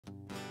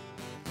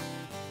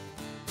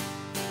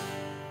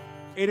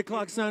8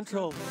 o'clock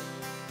Central.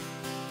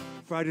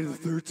 Friday the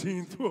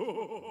 13th.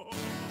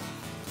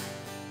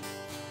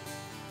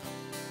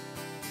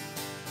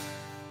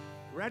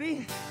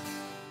 Ready?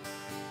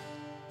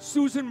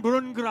 Susan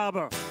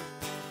Brungraber.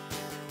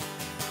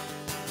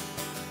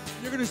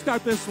 You're gonna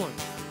start this one.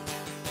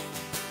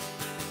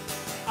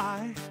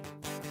 I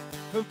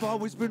have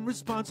always been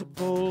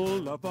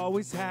responsible. I've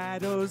always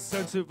had a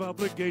sense of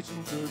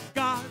obligation to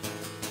God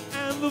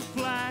and the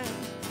flag,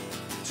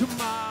 to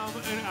mom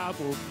and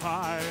apple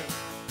pie.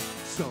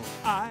 So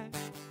I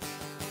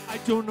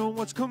don't know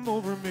what's come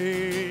over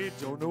me.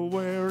 Don't know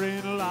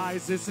wherein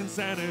lies this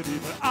insanity,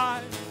 but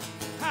I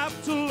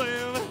have to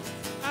live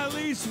at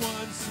least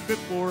once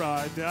before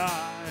I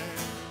die.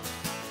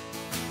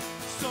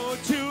 So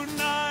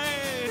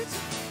tonight,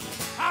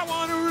 I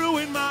want to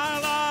ruin my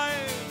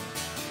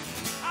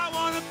life. I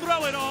want to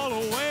throw it all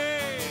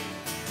away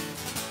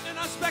in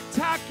a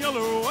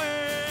spectacular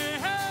way.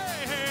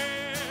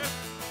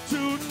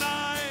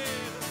 Tonight,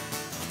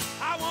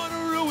 I want to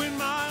ruin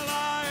my life.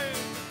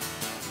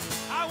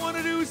 I want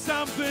to do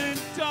something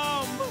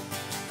dumb,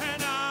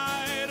 and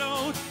I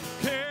don't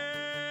care.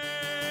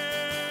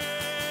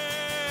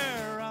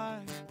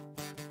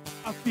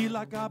 I feel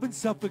like I've been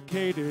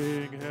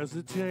suffocating,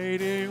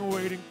 hesitating,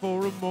 waiting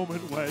for a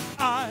moment when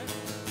I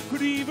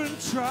could even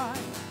try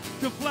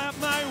to flap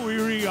my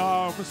weary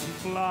arms and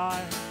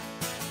fly.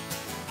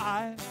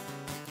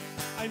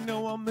 I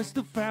know I'll miss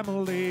the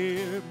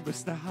family,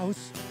 miss the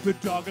house, the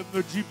dog and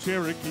the Jeep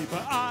Cherokee,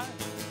 but I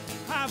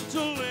have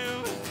to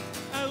live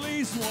at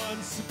least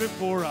once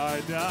before I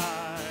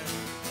die.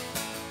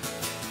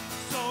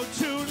 So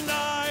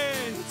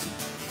tonight,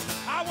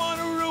 I want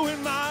to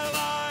ruin my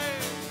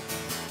life.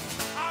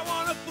 I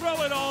want to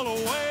throw it all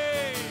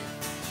away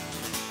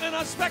in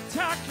a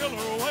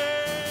spectacular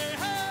way.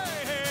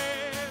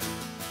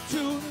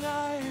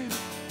 Tonight,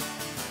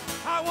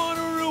 I want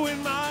to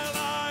ruin my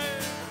life.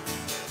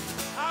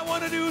 I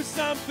want to do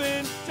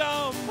something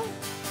dumb,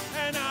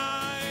 and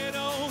I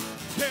don't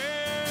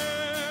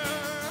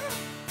care.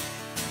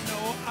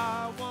 No,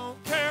 I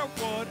won't care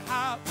what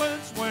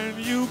happens when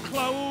you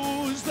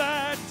close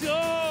that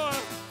door.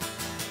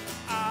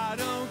 I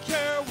don't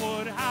care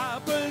what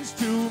happens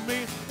to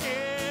me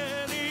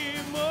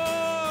anymore.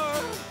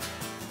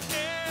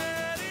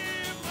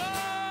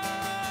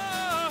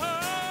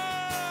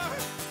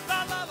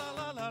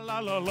 La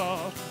la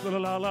la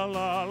la la la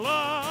la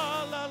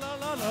la la la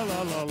la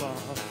la la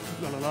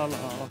la la la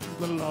la.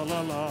 La la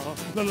la la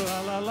la la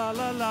la la la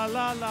la la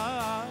la la.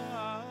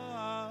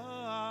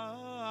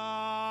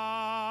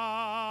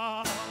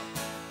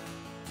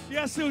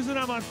 Yes, Susan,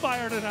 I'm on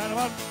fire tonight. I'm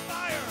on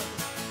fire.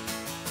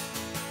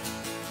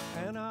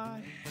 And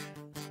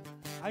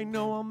I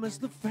know I'll miss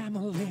the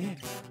family,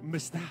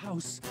 miss the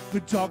house,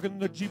 the dog and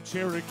the Jeep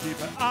Cherokee,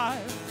 but I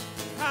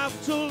have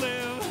to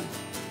live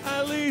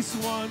at least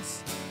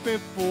once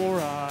before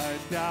I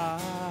die.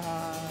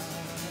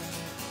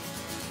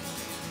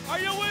 Are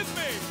you with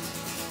me?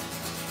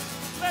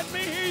 Let me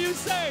hear you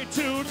say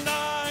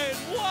tonight,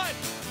 what?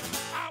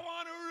 I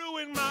want to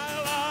ruin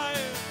my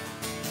life.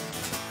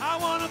 I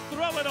want to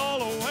throw it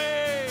all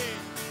away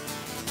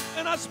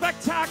in a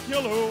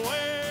spectacular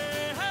way.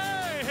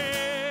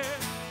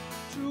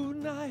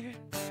 Tonight,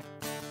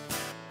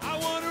 I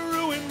want to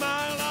ruin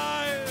my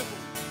life.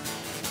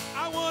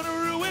 I want to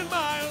ruin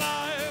my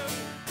life.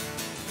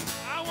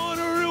 I want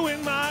to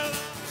ruin my life.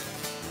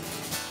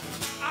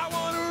 I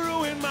want to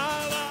ruin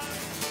my life.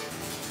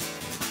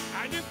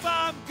 And if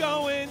I'm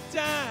going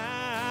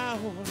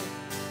down,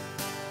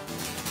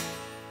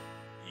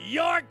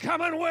 you're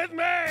coming with me.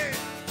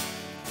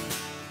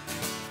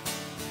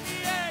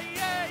 Yeah,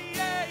 yeah,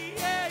 yeah,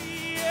 yeah,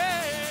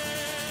 yeah.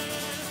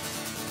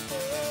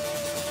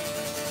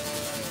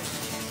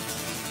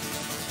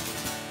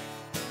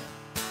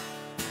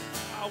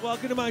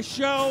 Welcome to my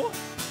show.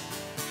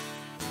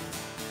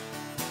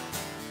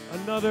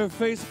 Another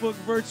Facebook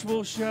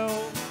virtual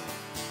show.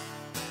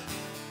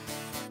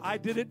 I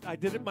did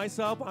it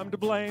myself. I'm to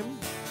blame.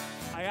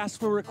 I asked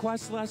for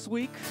requests last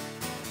week,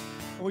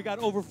 and we got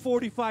over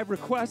 45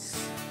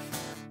 requests.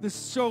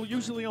 This show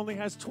usually only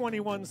has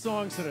 21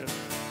 songs in it.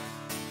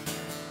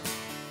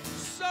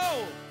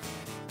 So,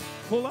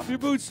 pull up your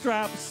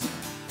bootstraps.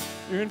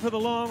 You're in for the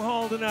long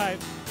haul tonight.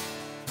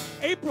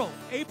 April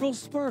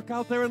Spurk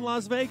out there in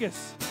Las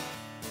Vegas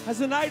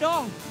has a night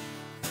off.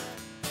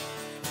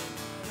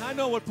 And I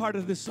know what part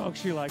of this song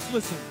she likes.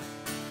 Listen.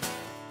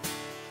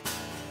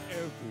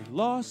 Every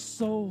lost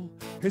soul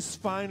has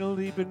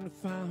finally been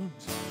found.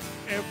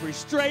 Every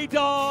stray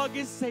dog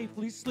is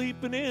safely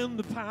sleeping in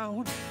the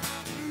pound.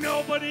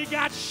 Nobody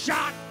got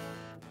shot,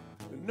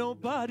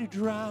 nobody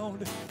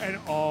drowned, and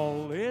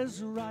all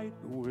is right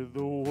with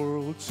the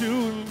world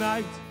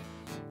tonight.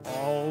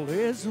 All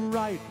is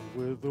right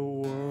with the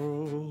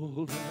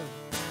world.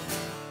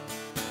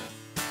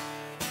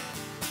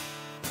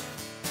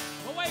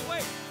 Oh,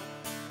 wait.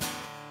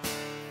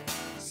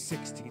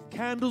 16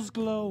 candles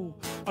glow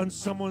on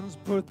someone's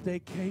birthday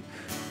cake.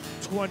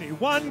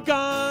 21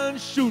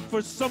 guns shoot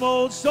for some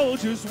old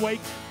soldier's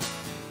wake.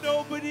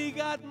 Nobody Nobody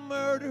got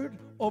murdered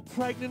or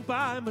pregnant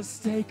by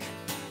mistake.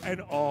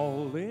 And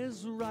all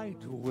is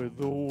right with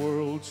the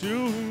world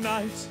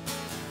tonight.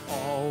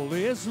 All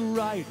is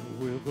right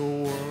with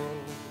the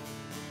world.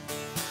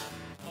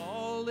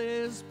 All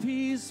is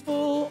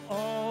peaceful,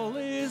 all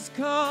is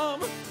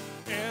calm.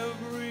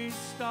 Every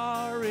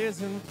star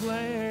is in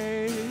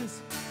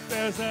place.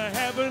 There's a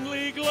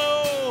heavenly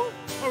glow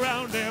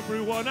around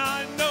everyone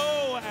I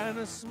know, and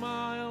a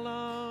smile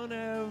on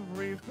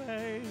every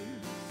face.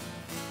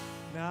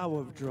 Now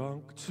I've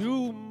drunk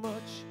too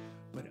much,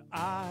 but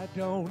I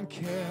don't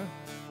care.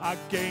 I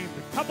gained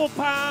a couple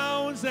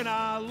pounds and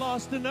I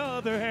lost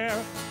another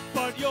hair.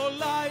 But you're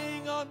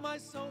lying on my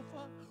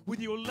sofa with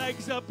your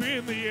legs up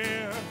in the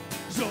air.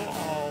 So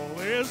all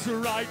is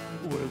right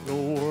with the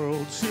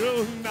world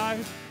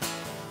tonight.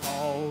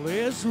 All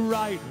is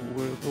right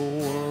with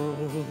the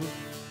world.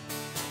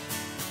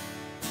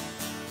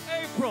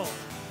 April.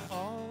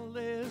 All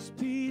is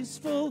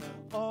peaceful,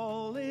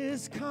 all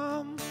is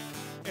calm.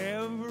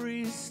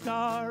 Every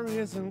star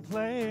is in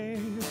place.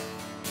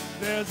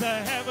 There's a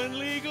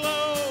heavenly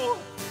glow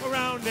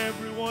around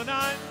everyone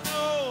I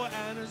know,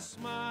 and a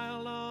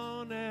smile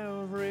on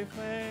every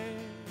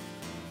face.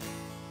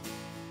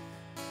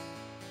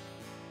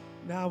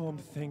 Now I'm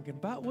thinking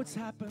about what's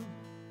happened,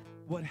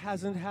 what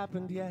hasn't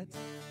happened yet.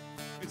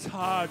 It's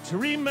hard to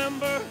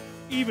remember,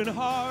 even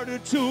harder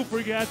to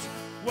forget.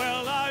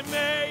 Well, I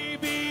may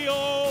be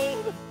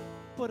old,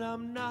 but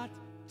I'm not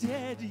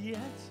dead yet.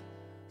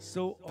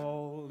 So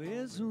all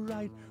is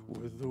right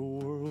with the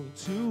world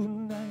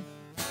tonight.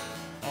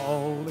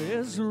 All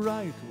is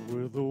right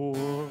with the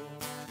world.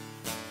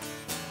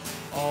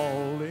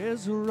 All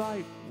is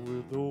right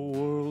with the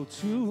world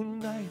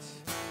tonight.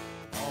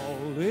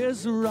 All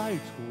is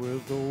right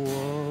with the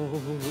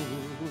world.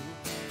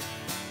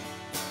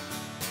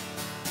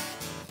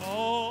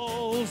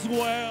 All's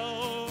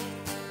well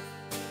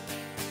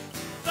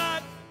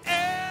that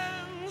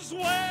ends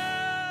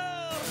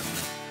well.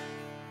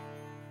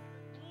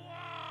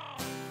 Wow.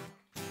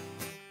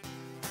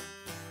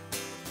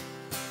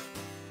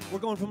 We're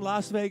going from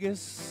Las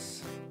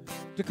Vegas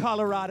to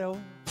Colorado.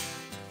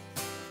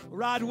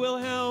 Rod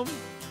Wilhelm,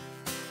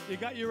 you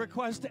got your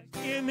request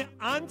in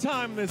on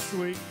time this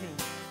week.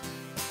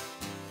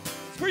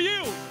 It's for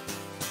you.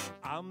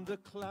 I'm the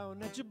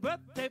clown at your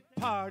birthday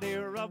party.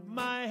 Rub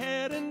my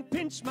head and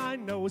pinch my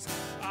nose.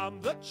 I'm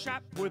the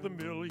chap with a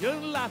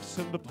million laughs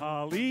in the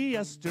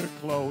polyester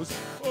clothes.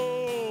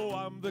 Oh,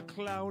 I'm the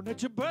clown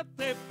at your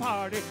birthday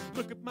party.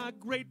 Look at my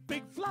great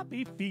big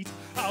floppy feet.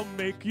 I'll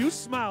make you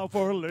smile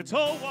for a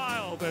little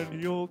while, then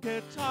you'll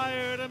get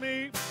tired of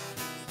me.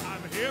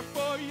 I'm here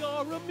for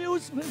your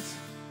amusement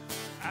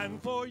and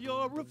for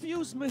your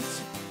refusement.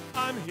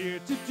 I'm here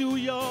to do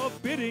your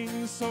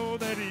bidding so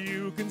that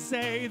you can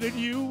say that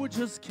you were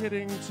just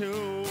kidding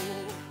too.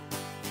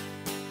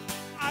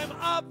 I'm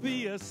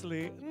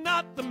obviously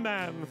not the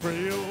man for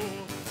you.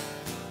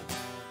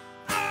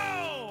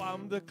 Oh,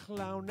 I'm the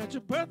clown at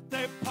your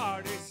birthday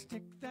party.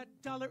 Stick that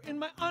dollar in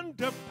my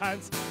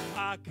underpants.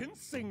 I can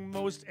sing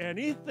most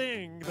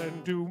anything,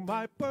 then do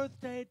my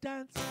birthday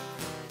dance.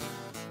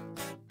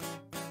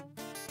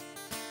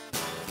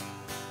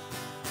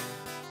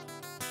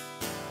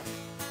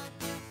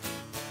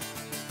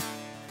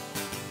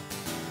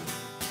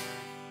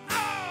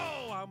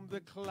 The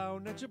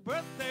clown at your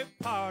birthday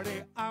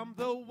party. I'm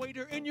the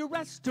waiter in your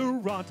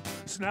restaurant.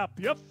 Snap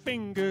your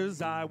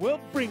fingers, I will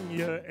bring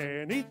you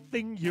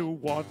anything you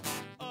want.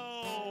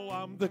 Oh,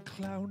 I'm the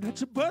clown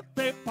at your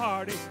birthday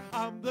party.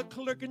 I'm the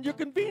clerk in your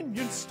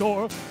convenience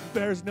store.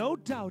 There's no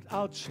doubt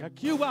I'll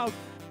check you out,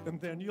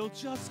 and then you'll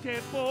just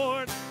get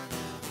bored.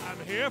 I'm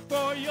here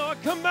for your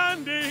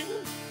commanding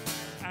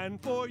and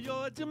for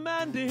your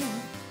demanding.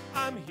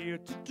 I'm here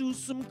to do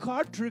some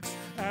card tricks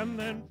and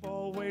then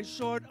fall way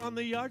short on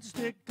the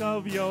yardstick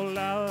of your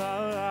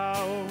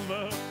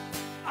love.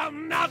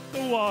 I'm not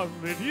the one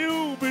that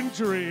you've been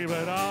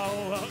dreaming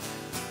of.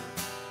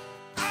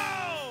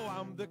 Oh,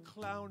 I'm the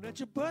clown at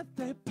your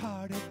birthday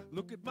party.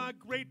 Look at my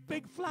great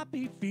big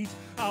floppy feet.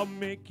 I'll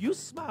make you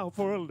smile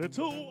for a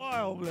little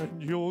while,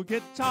 then you'll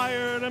get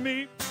tired of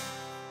me.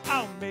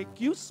 I'll make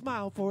you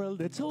smile for a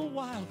little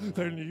while,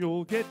 then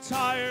you'll get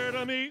tired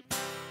of me.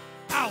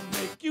 I'll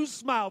make you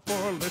smile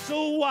for a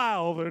little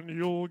while, then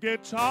you'll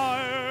get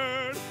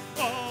tired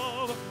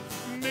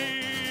of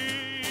me.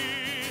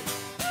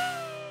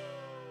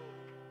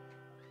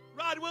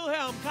 Rod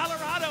Wilhelm,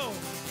 Colorado.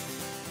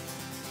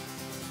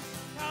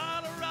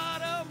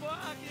 Colorado,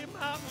 Rocky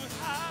Mountain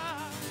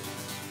High.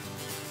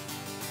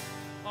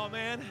 Oh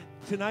man,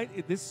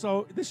 tonight this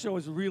show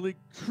is really,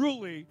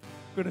 truly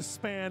going to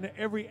span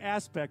every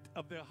aspect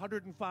of the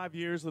 105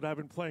 years that I've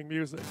been playing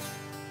music.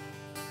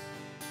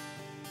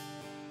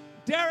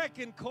 Derek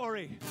and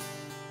Corey.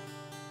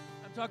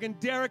 I'm talking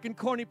Derek and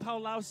Corny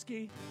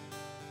Pawlowski.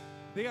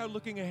 They are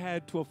looking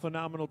ahead to a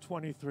phenomenal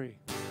 23.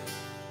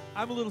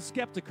 I'm a little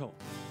skeptical.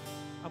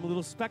 I'm a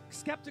little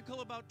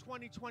skeptical about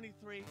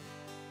 2023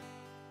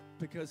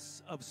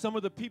 because of some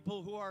of the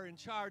people who are in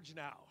charge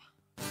now.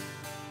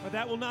 But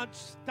that will not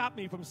stop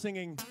me from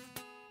singing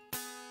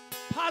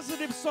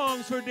Positive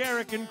songs for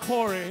Derek and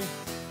Corey.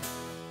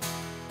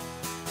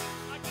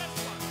 Like this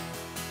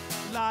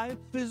one. Life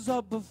is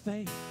a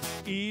buffet,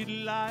 eat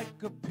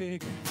like a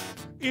pig.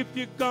 If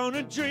you're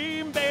gonna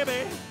dream,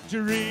 baby,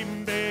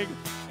 dream big.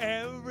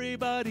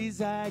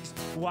 Everybody's asked,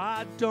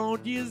 why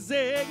don't you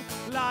zig?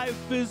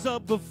 Life is a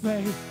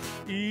buffet,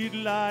 eat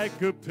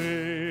like a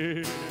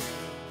pig.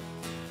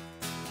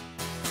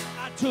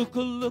 I took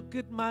a look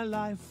at my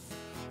life,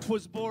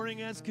 'twas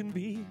boring as can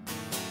be.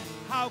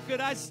 How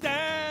could I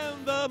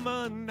stand the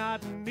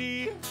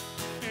monotony?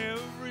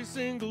 Every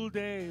single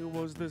day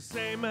was the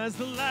same as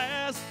the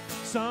last.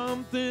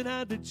 Something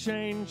had to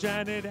change,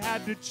 and it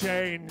had to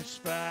change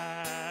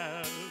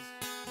fast.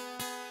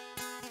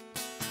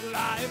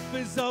 Life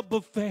is a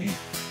buffet,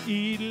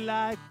 eat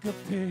like a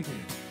pig.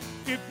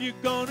 If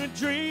you're gonna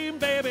dream,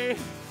 baby,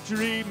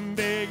 dream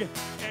big.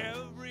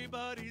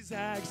 Everybody's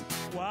asked,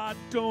 why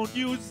don't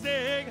you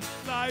zig?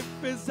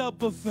 Life is a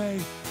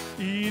buffet,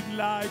 eat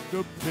like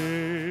a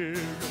pig.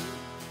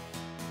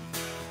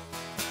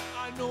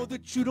 I know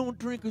that you don't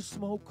drink or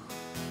smoke,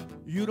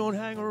 you don't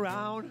hang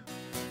around.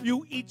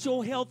 You eat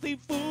your healthy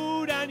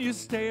food and you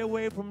stay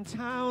away from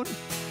town.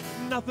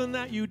 Nothing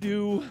that you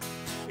do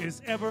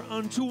is ever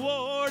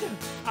untoward.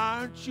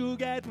 Aren't you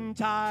getting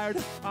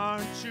tired?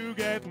 Aren't you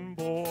getting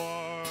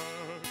bored?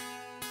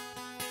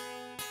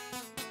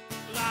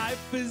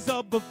 Life is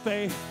a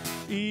buffet,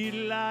 eat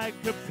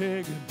like a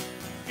pig.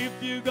 If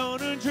you're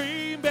gonna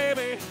dream,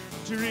 baby,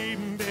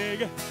 dream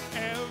big.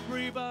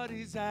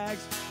 Everybody's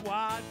asked,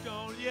 why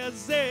don't you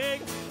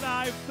zig?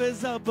 Life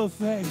is a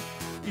buffet,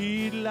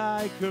 eat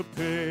like a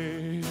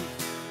pig.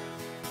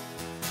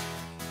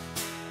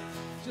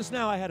 Just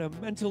now I had a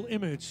mental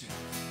image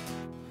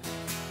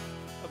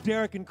of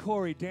Derek and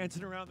Corey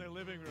dancing around their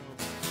living room.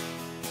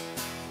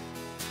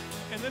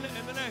 And then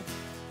I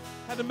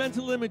had a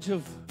mental image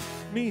of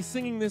me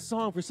singing this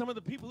song for some of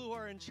the people who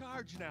are in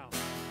charge now.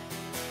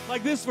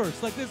 Like this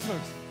verse, like this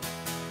verse.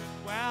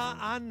 Well,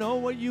 I know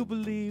what you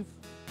believe.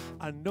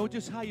 I know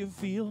just how you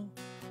feel.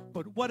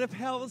 But what if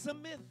hell is a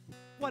myth?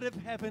 What if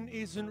heaven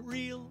isn't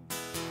real?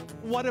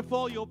 What if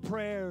all your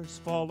prayers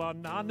fall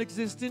on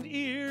non-existent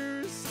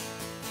ears?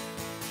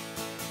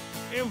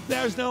 If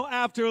there's no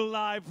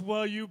afterlife,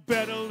 well, you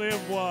better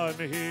live one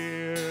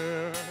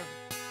here.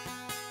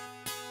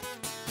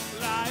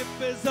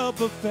 Life is a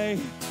buffet,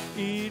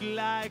 eat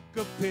like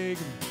a pig.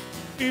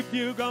 If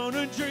you're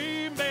gonna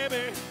dream,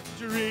 baby,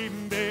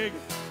 dream big.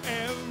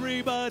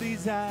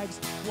 Everybody's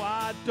asked,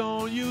 why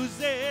don't you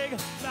zig?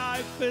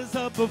 Life is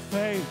a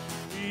buffet,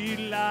 eat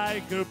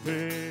like a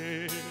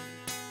pig.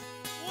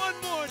 One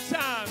more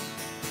time.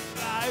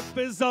 Life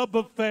is a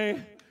buffet,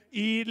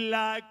 eat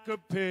like a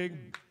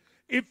pig.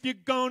 If you're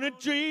gonna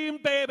dream,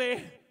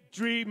 baby,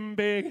 dream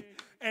big.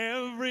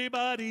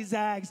 Everybody's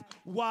asked,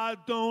 why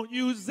don't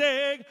you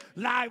zig?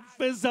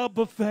 Life is a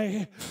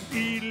buffet,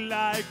 eat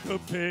like a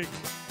pig.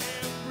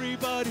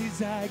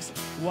 Everybody's asked,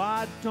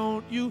 why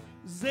don't you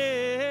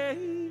zig?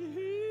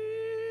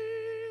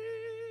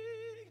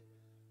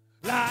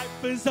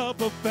 Life is a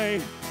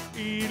buffet,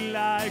 eat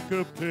like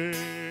a pig.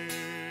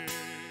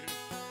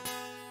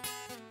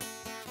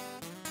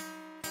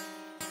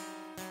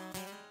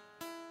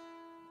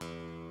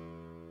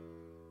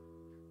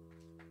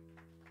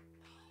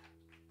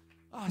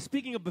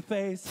 Speaking of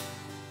buffets,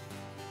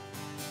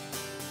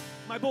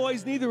 my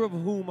boys, neither of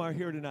whom are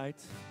here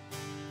tonight.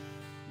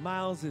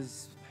 Miles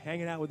is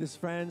hanging out with his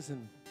friends,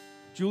 and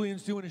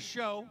Julian's doing a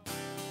show.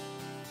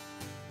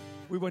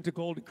 We went to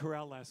Goin To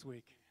Hell last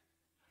week.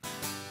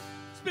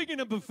 Speaking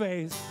of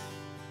buffets,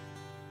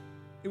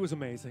 it was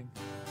amazing.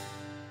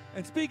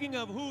 And speaking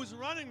of who's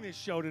running this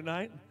show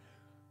tonight,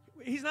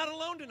 he's not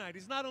alone tonight.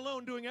 He's not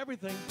alone doing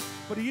everything,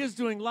 but he is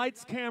doing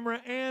lights,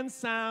 camera, and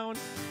sound.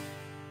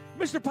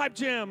 Mr. Pipe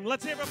Jim,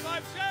 let's hear for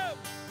Pipe Jim.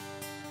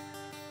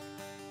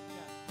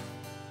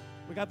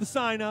 We got the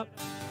sign up.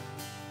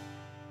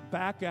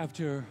 Back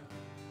after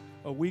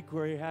a week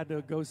where he had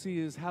to go see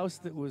his house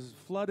that was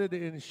flooded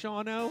in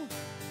Shawano.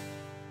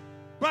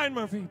 Brian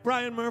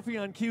Murphy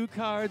on cue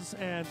cards,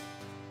 and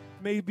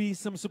maybe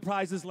some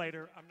surprises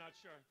later. I'm not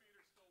sure.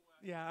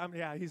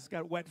 Yeah, he's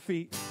got wet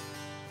feet.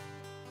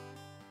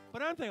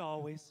 But aren't they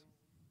always?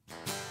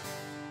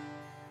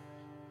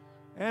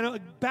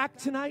 And back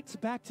tonight.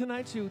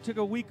 She took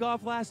a week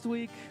off last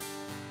week,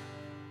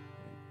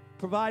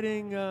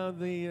 providing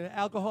the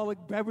alcoholic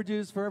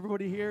beverages for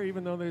everybody here,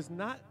 even though there's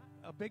not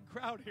a big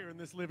crowd here in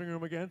this living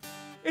room again.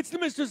 It's the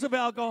Mistress of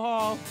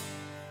Alcohol,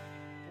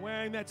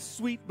 wearing that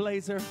sweet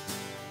blazer.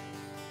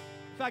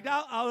 In fact,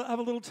 I'll have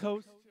a little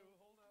toast.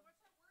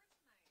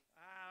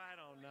 I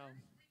don't know.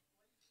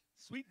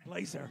 Sweet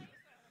blazer.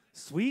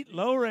 Sweet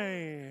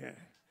Lorraine.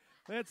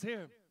 Let's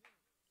hear.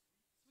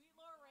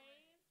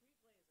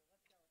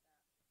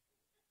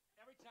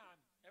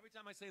 Every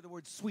time I say the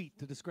word sweet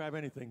to describe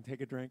anything, take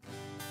a drink.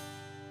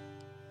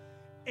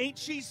 Ain't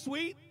she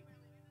sweet?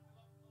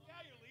 Yeah,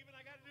 you're leaving.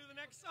 I got to do the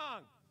next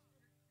song.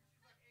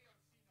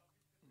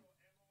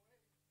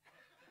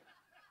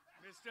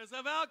 Mistress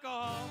of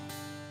Alcohol.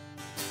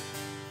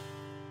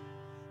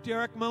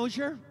 Derek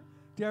Mosier,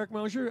 Derek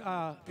Mosier,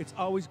 it's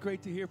always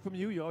great to hear from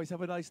you. You always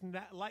have a nice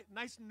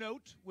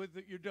note with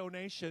your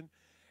donation.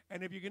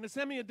 And if you're going to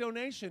send me a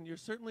donation, you're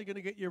certainly going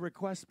to get your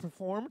request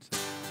performed. It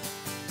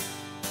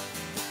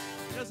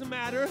doesn't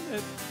matter.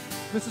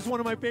 This is one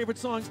of my favorite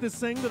songs to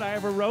sing that I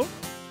ever wrote.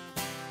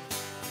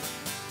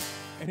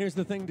 And here's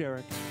the thing,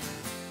 Derek.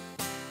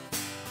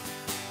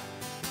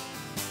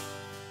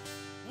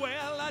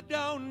 Well, I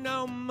don't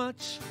know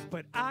much,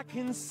 but I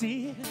can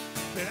see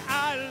that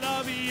I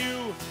love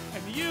you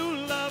and you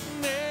love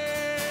me.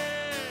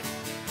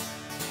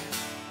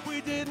 We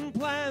didn't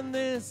plan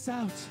this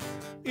out,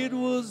 it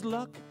was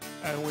luck,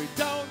 and we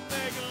don't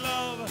make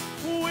love.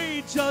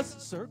 We just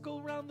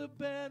circle around the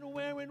bed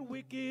wearing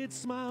wicked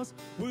smiles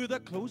with our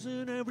clothes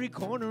in every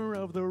corner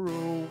of the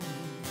room.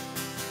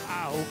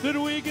 I hope that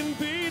we can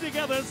be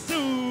together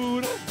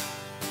soon.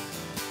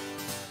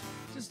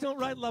 Just don't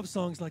write love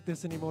songs like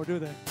this anymore, do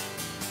they?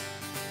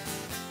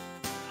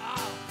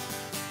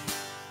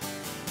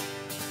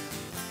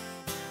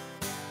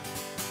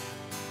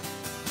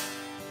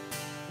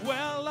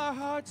 Well, our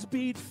hearts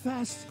beat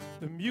fast,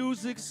 the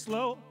music's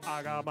slow.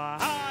 I got my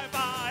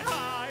hi-fi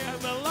high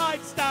and the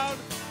lights down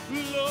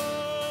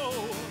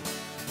low.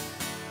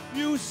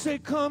 You say,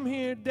 come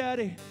here,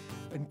 daddy,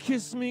 and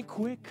kiss me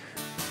quick.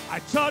 I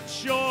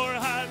touch your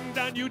hand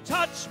and you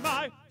touch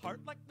my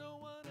heart like no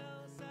one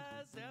else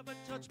has ever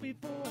touched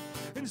before.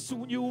 And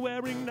soon you're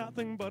wearing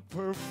nothing but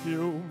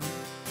perfume.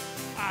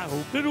 I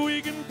hope that we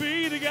can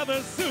be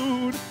together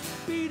soon.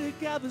 Be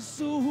together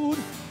soon.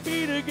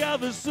 Be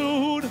together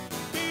soon.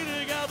 Be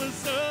together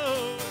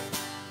soon.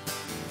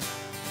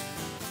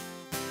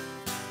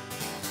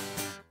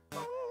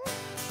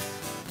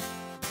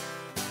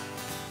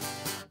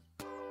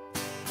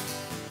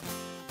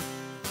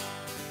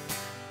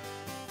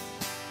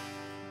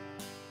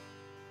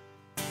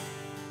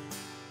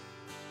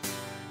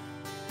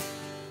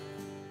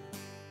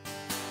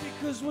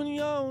 Because when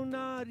you're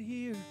not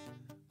here,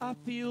 I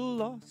feel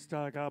lost.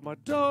 I got my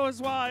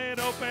doors wide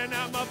open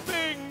and my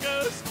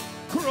fingers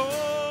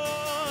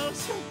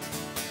crossed.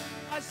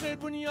 I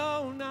said when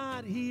you're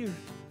not here,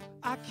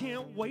 I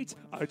can't wait.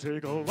 I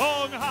take a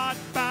long hot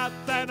bath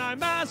and I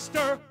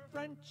master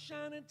French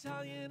and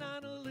Italian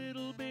and a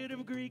little bit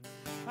of Greek.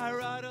 I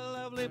write a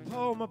lovely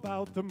poem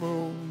about the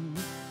moon.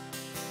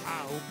 I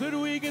hope that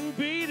we can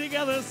be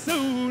together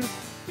soon.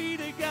 Be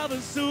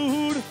together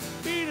soon.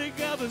 Be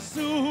together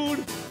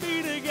soon.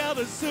 Be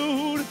together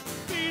soon.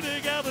 Be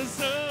together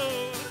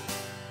soon.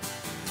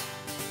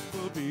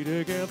 We'll be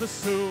together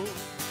soon.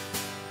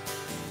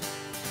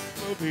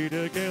 We'll be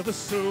together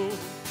soon.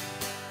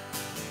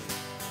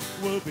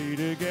 We'll be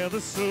together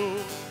soon.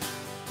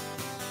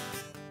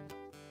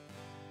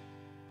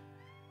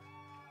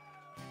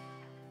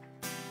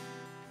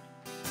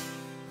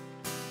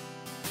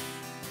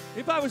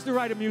 If I was to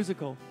write a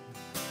musical,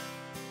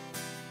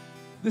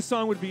 this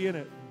song would be in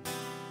it.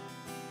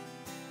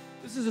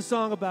 This is a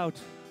song about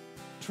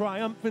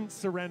triumphant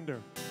surrender.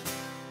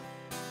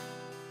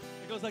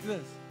 It goes like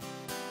this.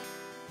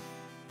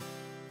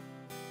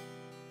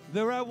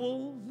 There are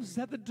wolves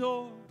at the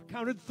door,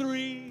 counted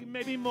 3,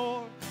 maybe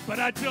more, but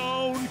I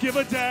don't give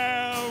a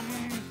damn.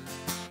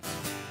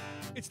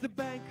 It's the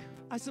bank,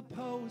 I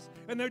suppose,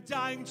 and they're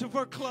dying to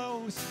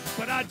foreclose,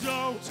 but I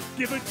don't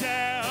give a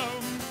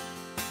damn.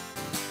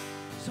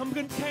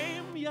 Someone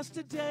came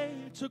yesterday,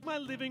 took my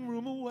living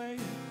room away,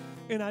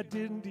 and I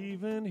didn't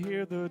even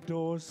hear the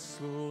door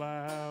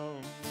slam.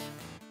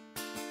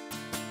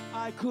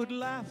 I could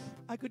laugh,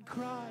 I could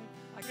cry,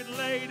 I could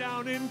lay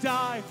down and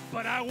die,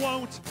 but I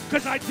won't,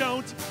 'cause I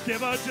don't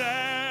give a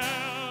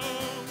damn.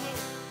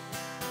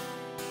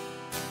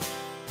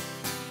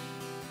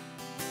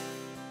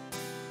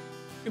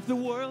 If the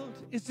world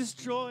is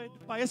destroyed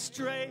by a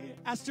stray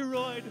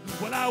asteroid,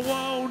 well, I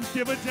won't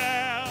give a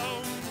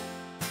damn.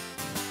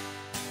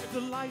 The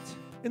light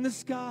in the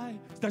sky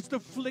starts to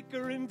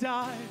flicker and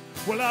die,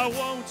 well, I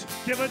won't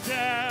give a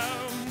damn.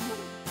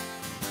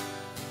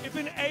 If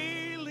an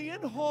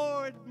alien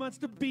horde wants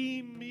to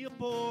beam me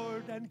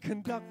aboard and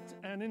conduct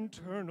an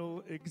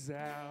internal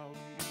exam,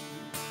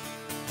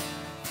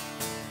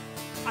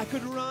 I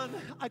could run,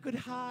 I could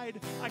hide,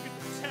 I could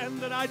pretend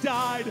that I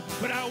died,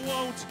 but I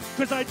won't,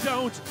 'cause I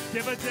don't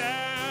give a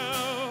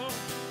damn.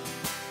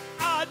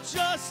 I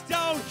just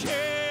don't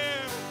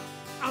care,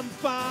 I'm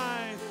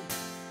fine.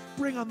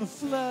 Bring on the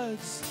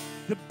floods,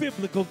 the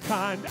biblical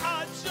kind.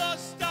 I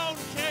just don't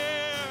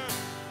care.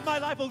 My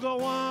life will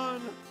go on,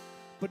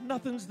 but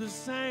nothing's the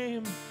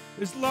same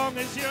as long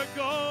as you're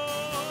gone.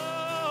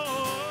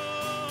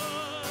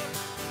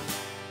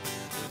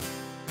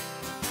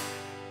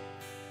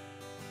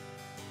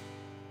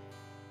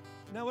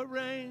 Now it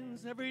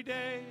rains every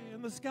day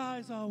and the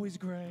sky's always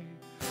gray,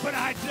 but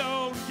I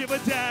don't give a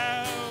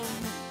damn.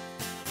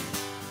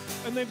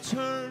 And they've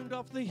turned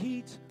off the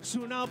heat,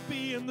 soon I'll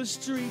be in the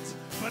street,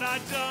 but I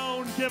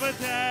don't give a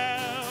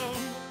damn.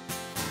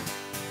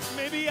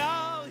 Maybe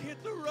I'll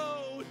hit the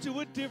road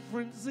to a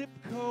different zip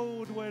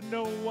code where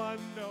no one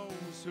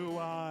knows who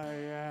I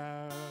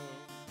am.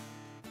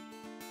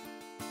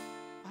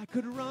 I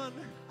could run,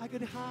 I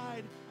could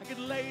hide, I could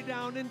lay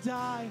down and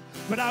die,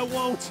 but I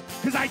won't,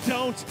 because I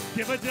don't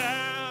give a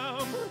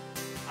damn.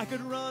 I could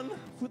run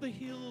for the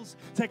hills,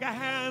 take a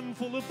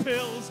handful of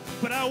pills,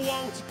 but I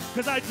won't,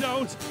 because I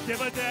don't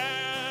give a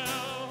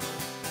damn.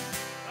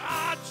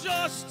 I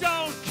just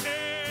don't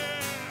care.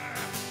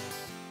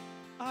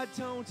 I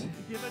don't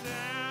give a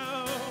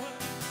damn.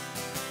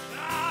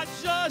 I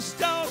just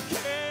don't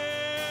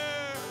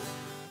care.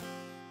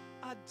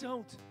 I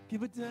don't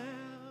give a damn.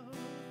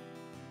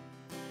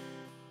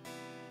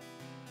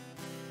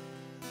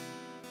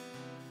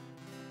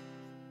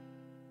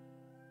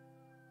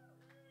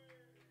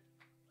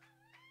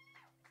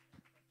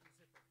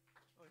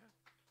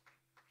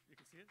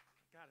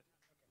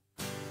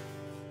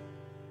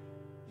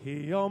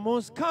 He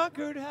almost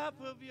conquered half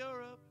of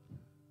Europe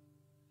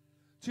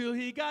till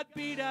he got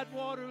beat at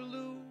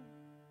Waterloo.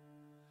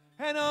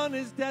 And on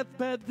his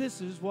deathbed,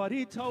 this is what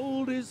he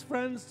told his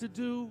friends to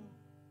do.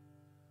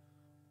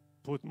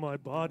 Put my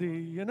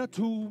body in a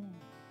tomb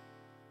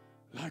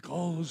like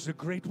all the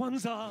great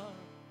ones are.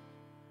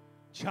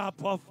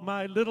 Chop off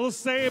my little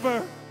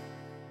saber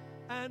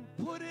and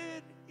put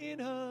it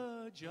in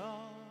a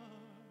jar.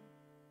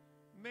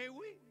 May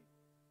we?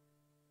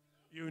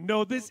 You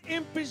know this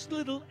impish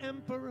little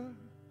emperor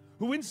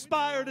who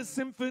inspired a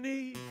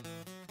symphony.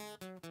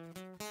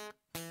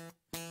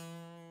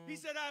 He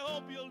said, I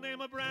hope you'll name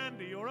a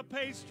brandy or a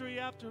pastry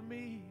after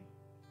me.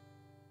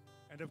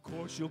 And of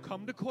course you'll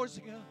come to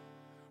Corsica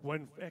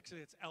when,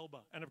 actually it's Elba.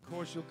 And of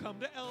course you'll come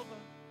to Elba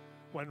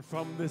when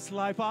from this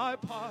life I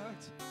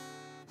part.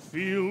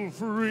 Feel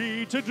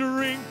free to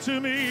drink to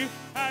me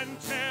and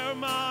tear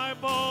my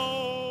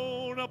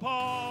bone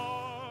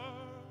apart.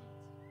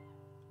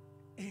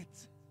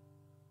 It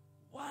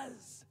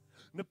was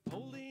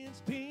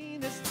Napoleon's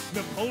penis,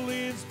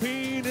 Napoleon's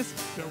penis.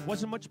 There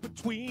wasn't much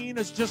between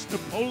us, just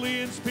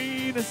Napoleon's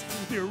penis.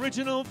 The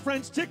original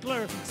French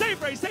tickler, c'est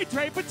vrai, c'est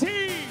très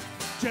petit.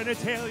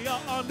 Genitalia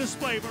on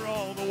display for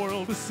all the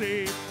world to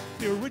see.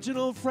 The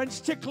original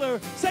French tickler,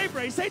 c'est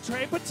vrai, c'est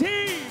très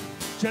petit.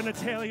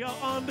 Genitalia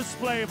on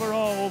display for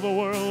all the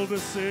world to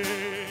see.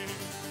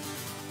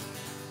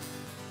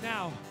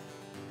 Now,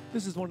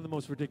 this is one of the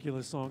most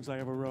ridiculous songs I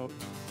ever wrote.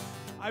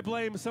 I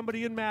blame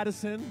somebody in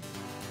Madison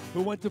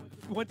who went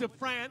to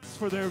France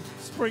for their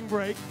spring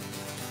break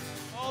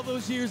all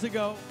those years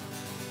ago.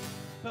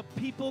 But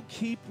people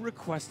keep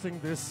requesting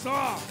this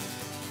song.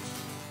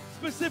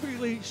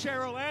 Specifically,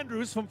 Cheryl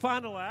Andrews from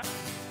Final Act.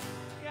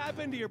 Yeah, I've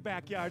been to your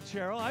backyard,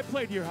 Cheryl. I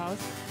played your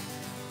house.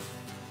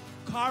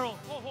 Carl,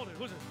 oh, hold it,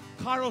 who's it?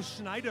 Carl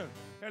Schneider.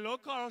 Hello,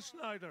 Carl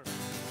Schneider.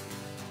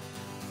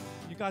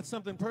 You got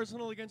something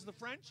personal against the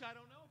French? I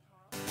don't know,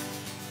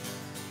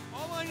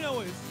 Carl. All I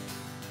know is,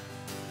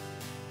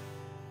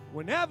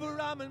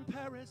 whenever I'm in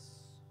Paris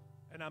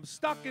and I'm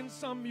stuck in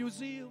some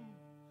museum,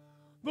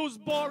 those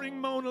boring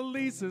Mona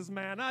Lisas,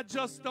 man, I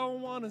just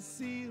don't want to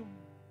see them.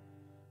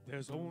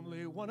 There's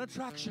only one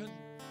attraction,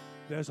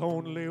 there's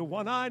only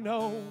one I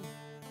know.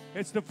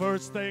 It's the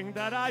first thing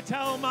that I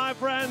tell my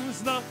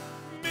friends the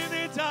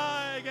minute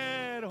I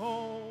get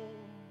home.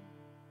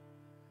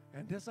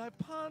 And as I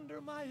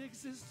ponder my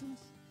existence,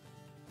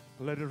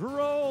 let it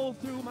roll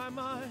through my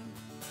mind,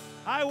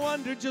 I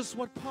wonder just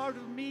what part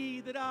of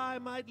me that I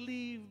might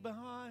leave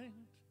behind.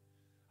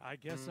 I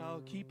guess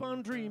I'll keep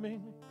on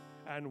dreaming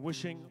and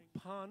wishing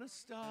upon a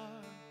star.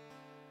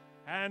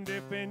 And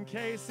if in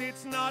case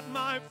it's not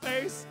my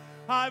face,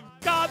 I've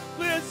got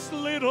this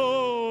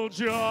little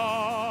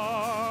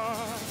jar.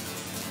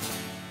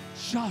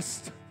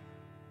 Just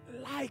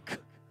like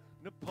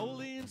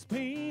Napoleon's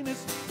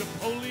penis,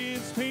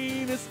 Napoleon's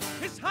penis,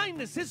 His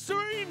Highness, His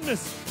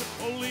Sereneness,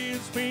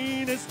 Napoleon's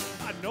penis.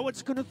 I know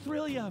it's gonna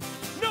thrill you,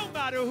 no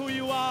matter who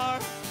you are.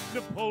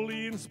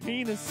 Napoleon's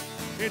penis,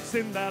 it's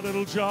in that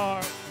little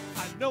jar.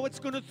 I know it's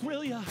gonna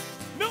thrill you,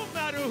 no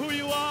matter who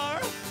you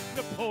are.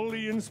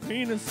 Napoleon's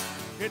penis,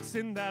 it's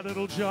in that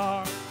little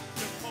jar.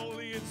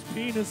 Napoleon's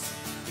penis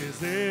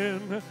is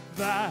in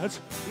that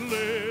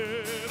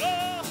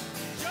little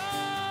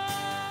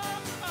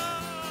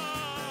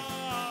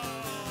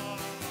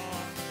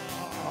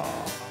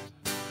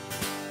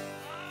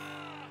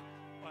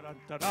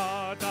da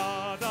da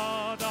da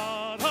da da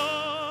da da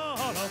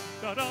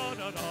da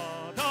da da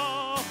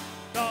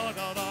da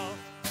da da.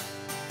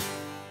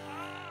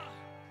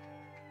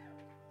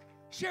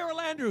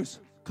 Cheryl Andrews,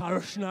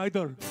 Carl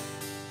Schneider.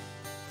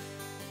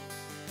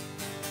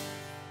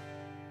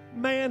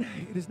 Man,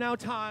 it is now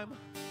time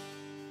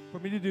for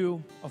me to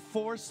do a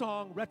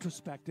 4-song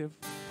retrospective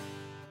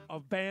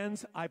of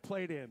bands I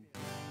played in.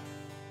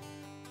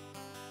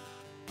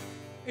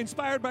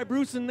 Inspired by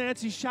Bruce and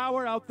Nancy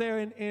Shower out there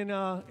in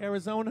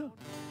Arizona.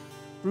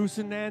 Bruce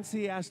and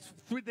Nancy asked,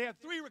 they had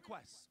 3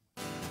 requests.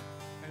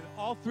 And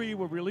all 3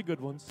 were really good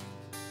ones.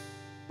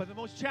 But the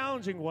most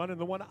challenging one, and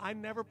the one I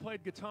never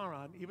played guitar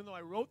on, even though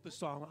I wrote the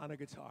song on a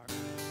guitar,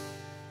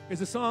 is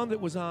a song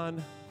that was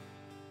on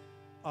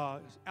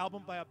an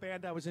album by a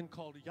band I was in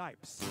called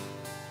Yipes.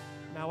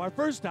 Now, our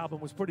first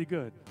album was pretty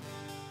good.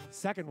 The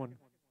second one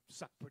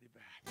sucked pretty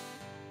bad.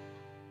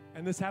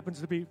 And this happens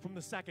to be from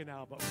the second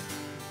album.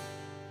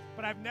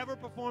 But I've never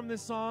performed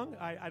this song.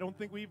 I don't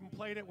think we even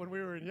played it when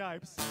we were in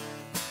Yipes.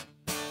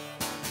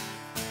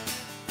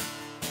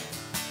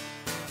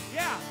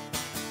 Yeah.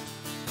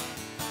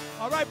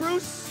 All right,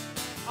 Bruce.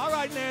 All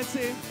right,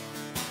 Nancy.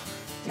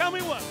 Tell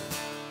me what.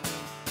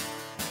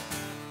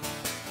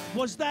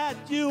 Was that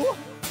you?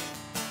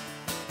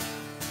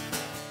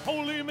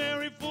 Holy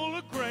Mary, full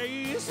of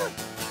grace.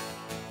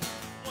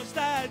 Was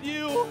that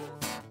you?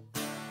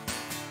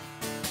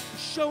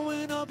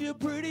 Showing up your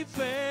pretty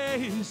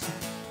face.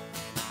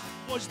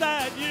 Was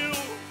that you?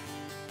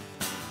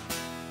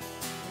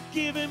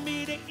 Giving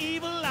me the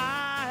evil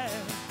eye.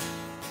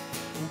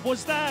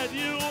 Was that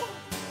you?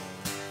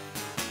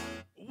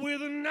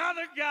 With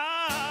another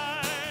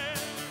guy.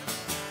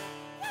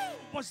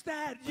 Was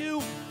that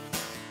you?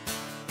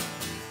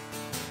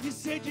 You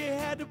said you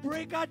had to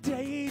break our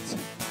date.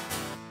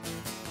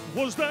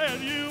 Was that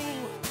you?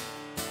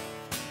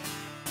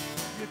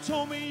 You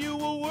told me you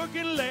were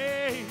working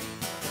late.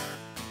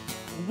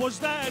 Was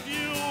that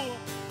you?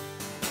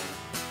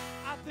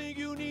 I think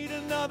you need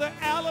another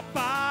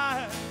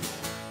alibi.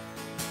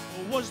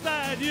 Was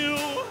that you?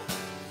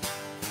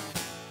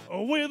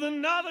 With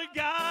another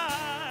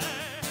guy?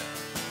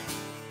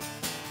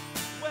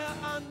 Well,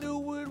 I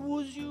knew it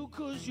was you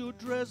 'cause your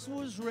dress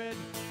was red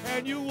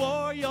and you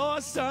wore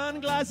your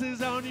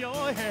sunglasses on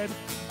your head.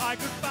 I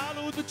could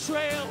follow the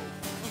trail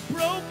of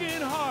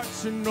broken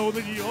hearts and know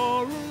that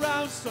you're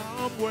around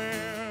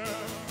somewhere.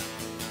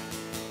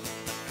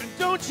 And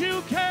don't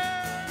you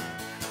care?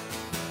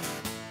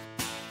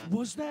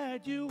 Was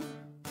that you?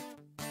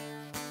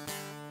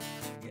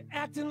 You're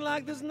acting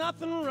like there's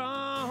nothing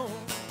wrong.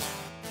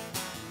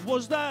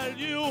 Was that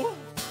you?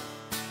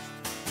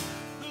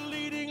 The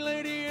leading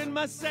lady in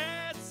my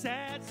sad,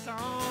 sad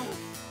song.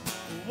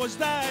 Was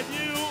that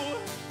you?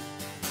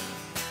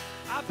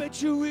 I bet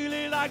you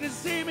really like to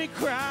see me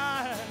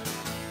cry.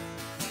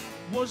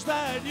 Was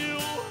that you?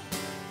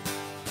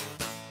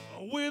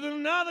 With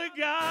another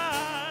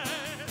guy?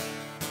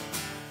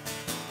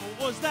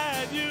 Was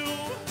that you?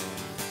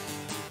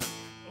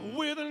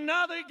 With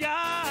another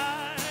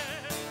guy?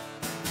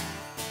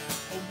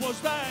 Was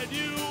that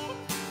you?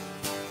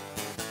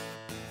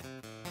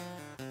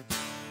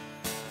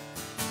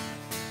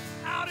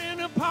 Out in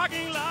the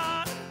parking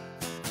lot,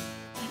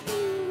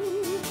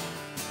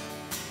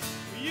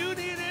 you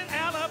need an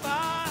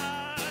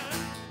alibi.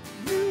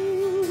 Was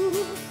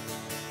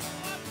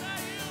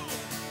that you?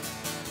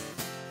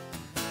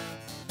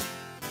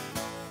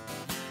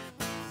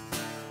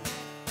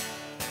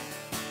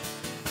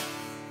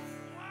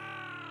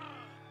 Wow!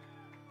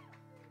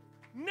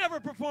 Never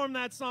performed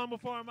that song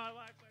before in my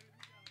life, ladies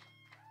and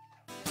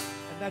gentlemen.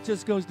 And that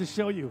just goes to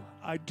show you,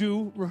 I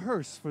do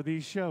rehearse for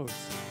these shows.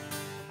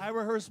 I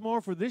rehearse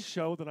more for this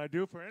show than I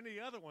do for any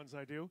other ones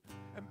I do.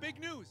 And big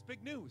news,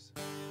 big news.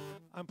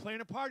 I'm playing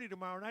a party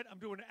tomorrow night. I'm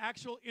doing an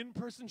actual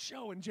in-person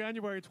show in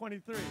January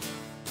 23.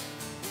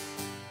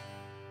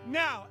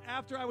 Now,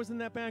 after I was in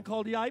that band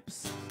called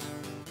Yipes,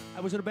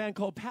 I was in a band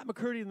called Pat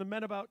McCurdy and the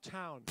Men About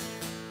Town.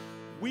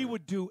 We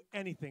would do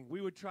anything.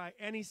 We would try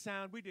any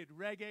sound. We did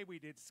reggae, we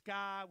did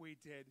ska, we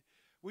did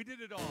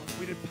it all.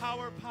 We did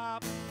power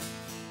pop.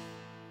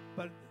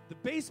 But the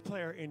bass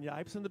player in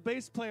Yipes and the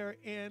bass player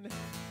in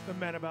the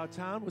Men About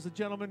Town was a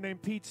gentleman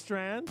named Pete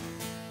Strand.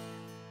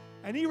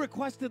 And he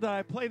requested that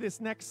I play this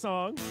next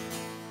song,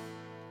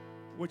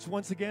 which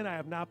once again I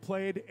have not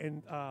played.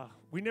 And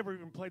we never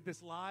even played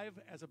this live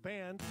as a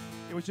band.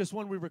 It was just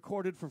one we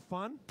recorded for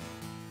fun.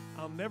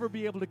 I'll never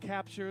be able to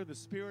capture the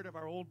spirit of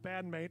our old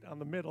bandmate on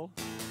the middle.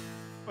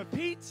 But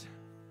Pete,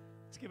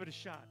 let's give it a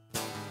shot.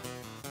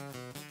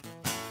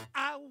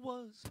 I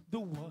was the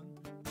one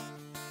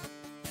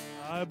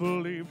I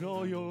believed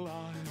all your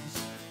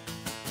lies.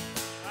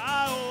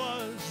 I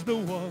was the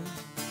one.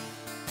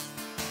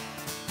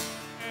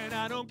 And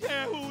I don't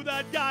care who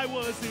that guy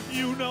was if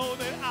you know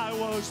that I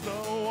was the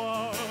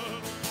one.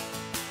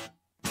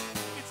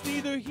 It's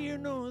neither here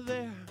nor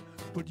there,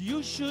 but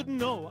you should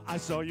know I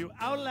saw you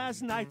out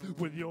last night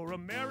with your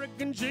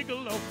American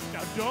gigolo.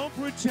 Now don't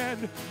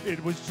pretend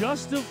it was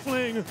just a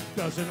fling.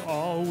 Doesn't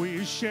all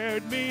we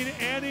shared mean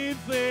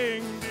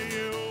anything to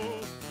you?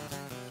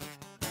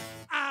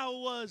 I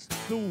was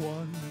the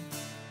one.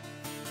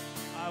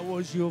 I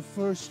was your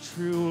first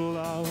true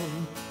love.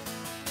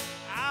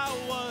 I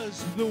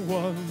was the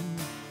one.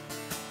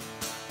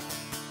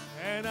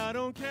 And I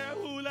don't care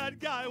who that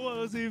guy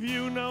was if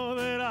you know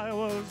that I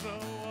was the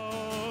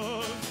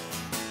one.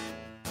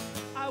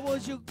 I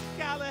was your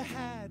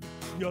Galahad,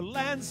 your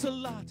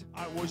Lancelot.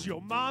 I was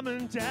your mom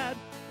and dad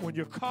when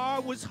your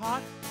car was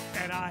hot.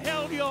 And I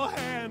held your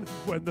hand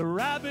when the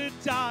rabbit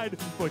died.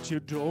 But you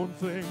don't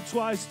think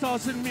twice,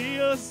 tossing me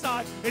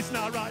aside. It's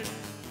not right.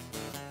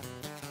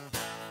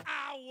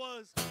 I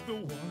was the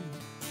one.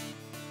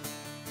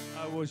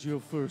 I was your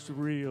first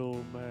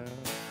real man.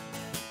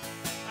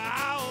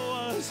 I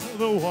was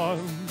the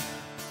one.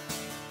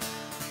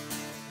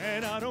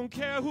 And I don't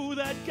care who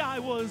that guy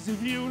was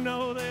if you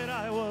know that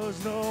I was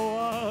the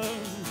one.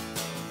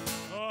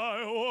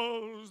 I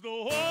was the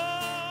one.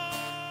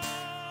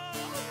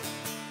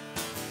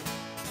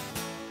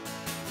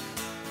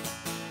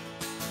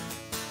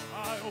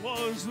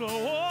 was the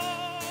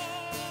one.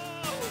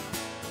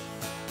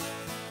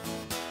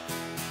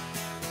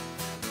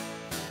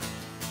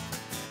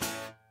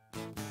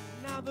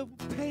 Now the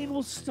pain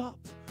will stop,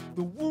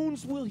 the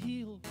wounds will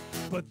heal,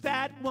 but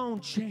that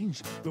won't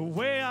change the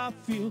way I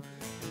feel.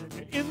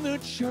 In the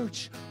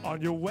church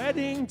on your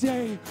wedding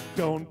day,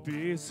 don't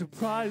be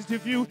surprised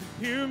if you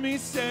hear me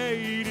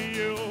say to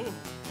you,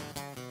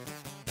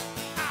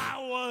 I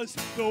was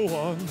the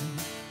one.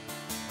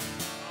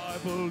 I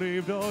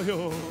believed all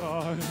your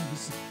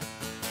lies.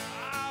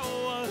 I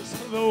was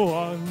the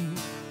one.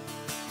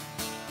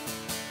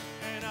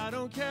 And I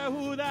don't care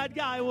who that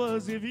guy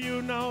was, if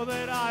you know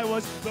that I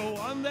was the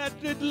one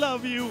that did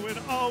love you and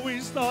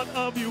always thought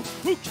of you.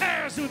 Who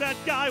cares who that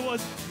guy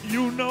was?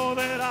 You know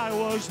that I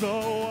was the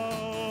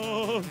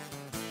one.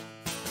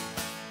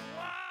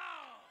 Wow!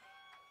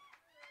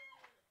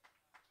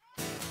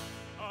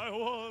 I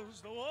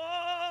was the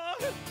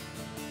one.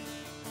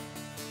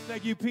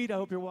 Thank you, Pete. I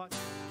hope you're watching.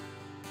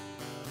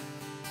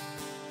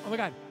 Oh my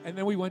God. And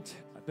then we went,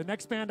 the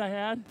next band I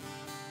had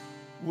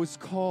was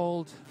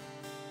called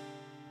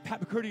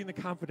Pat McCurdy and the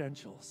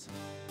Confidentials.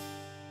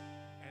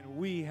 And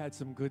we had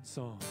some good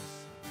songs.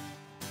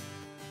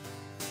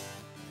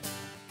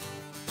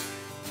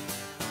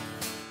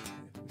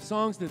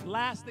 Songs that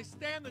last, they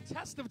stand the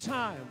test of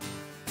time.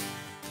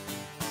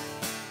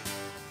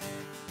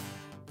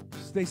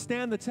 They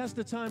stand the test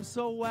of time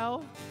so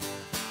well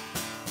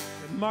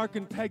that Mark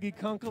and Peggy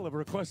Kunkel have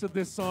requested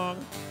this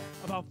song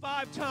about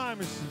 5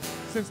 times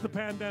since the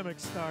pandemic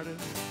started.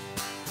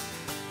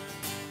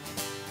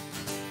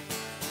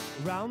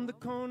 Around the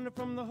corner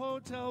from the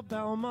Hotel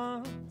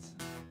Belmont,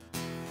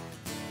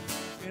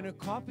 in a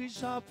coffee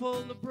shop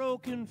full of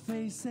broken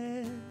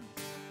faces,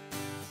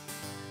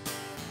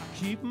 I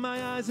keep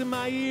my eyes and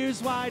my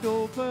ears wide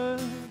open,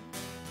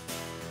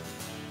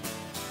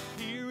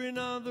 hearing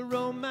all the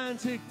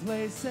romantic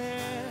places.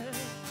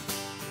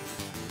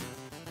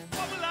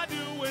 What will I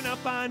do when I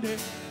find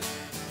it?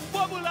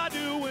 What will I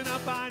do when I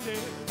find it?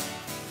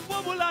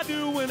 What will I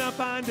do when I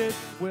find it?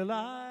 Will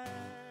I?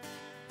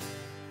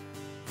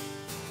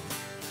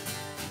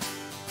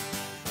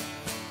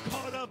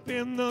 Caught up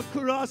in the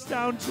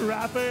crosstown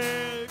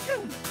traffic,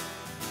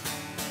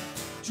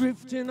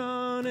 drifting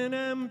on an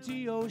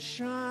empty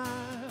ocean,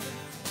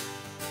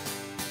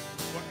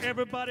 where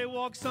everybody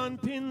walks on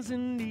pins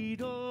and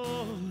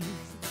needles.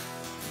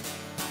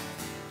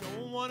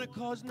 Don't want to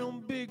cause no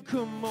big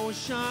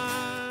commotion.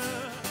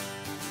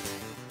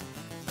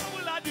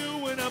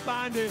 When I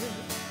find it,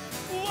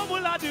 what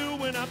will I do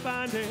when I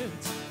find it?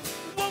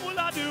 What will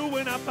I do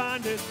when I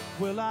find it?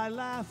 Will I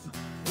laugh?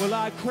 Will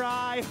I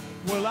cry?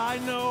 Will I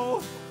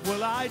know?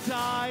 Will I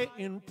die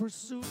in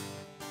pursuit?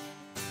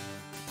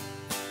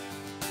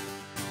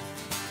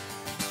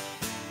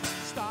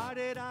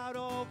 Started out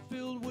all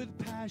filled with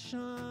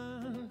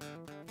passion,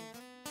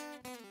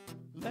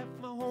 left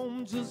my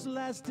home just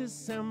last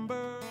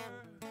December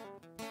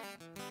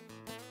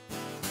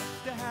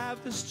to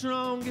have the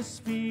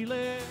strongest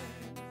feeling,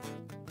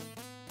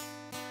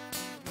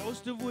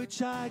 most of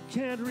which I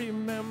can't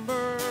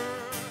remember.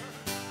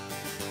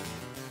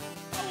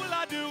 What will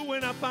I do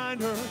when I find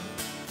her?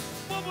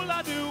 What will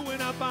I do when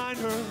I find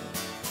her?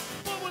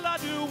 What will I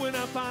do when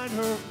I find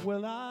her?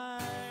 Will I?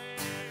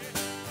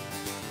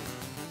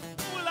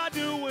 What will I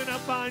do when I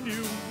find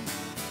you?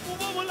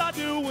 What will I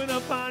do when I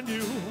find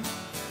you?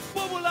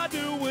 What will I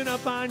do when I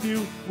find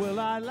you? Will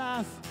I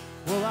laugh?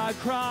 Will I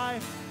cry?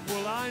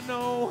 Will I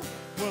know?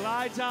 Will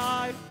I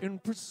die in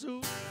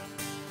pursuit?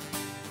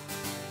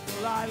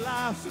 Will I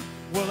laugh?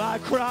 Will I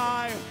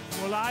cry?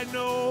 Will I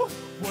know?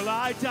 Will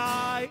I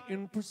die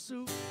in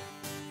pursuit?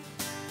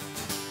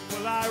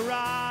 Will I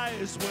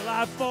rise? Will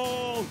I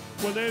fall?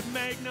 Will it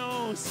make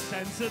no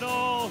sense at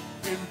all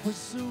in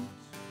pursuit?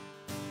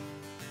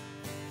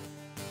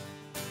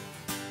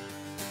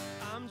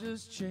 I'm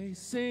just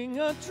chasing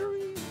a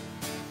dream.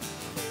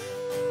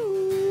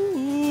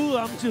 Ooh,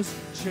 I'm just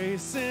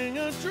chasing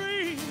a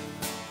dream.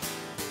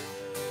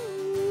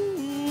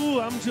 Ooh,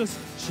 I'm just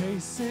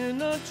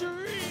chasing a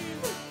dream.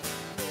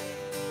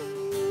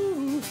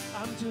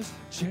 I'm just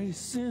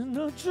chasing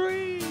a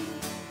dream.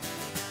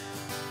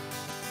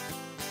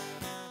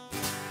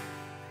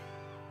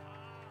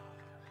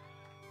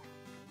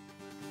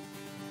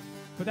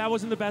 But that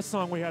wasn't the best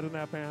song we had in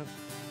that band.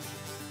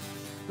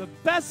 The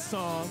best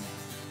song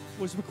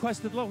was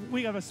requested.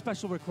 We have a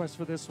special request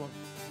for this one.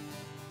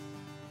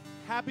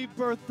 Happy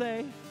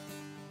birthday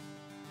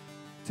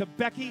to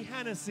Becky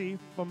Hennessy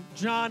from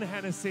John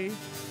Hennessy.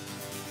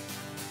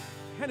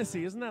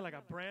 Hennessy, isn't that like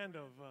a brand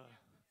of,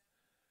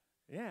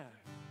 yeah,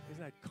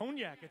 isn't that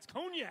cognac? It's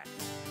cognac.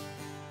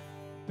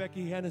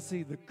 Becky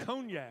Hennessy, the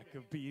cognac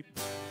of beep.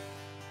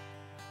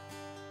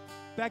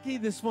 Becky,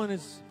 this one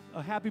is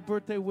a happy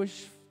birthday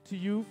wish to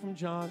you from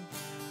John.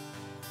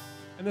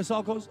 And this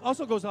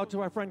also goes out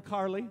to our friend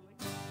Carly,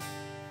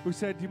 who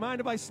said, do you mind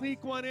if I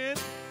sneak one in?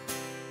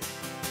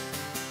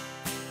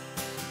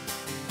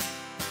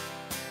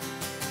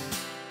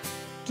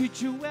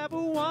 Did you ever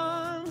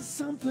want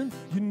something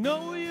you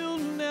know you'll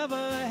never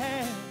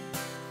have?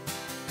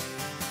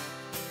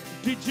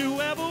 Did you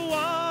ever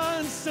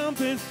want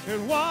something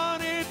and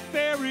want it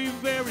very,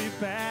 very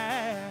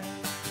bad?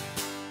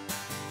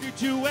 Did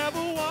you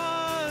ever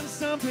want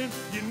something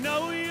you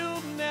know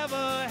you'll never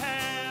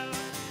have?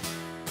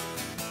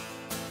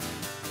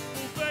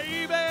 Oh,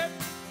 baby,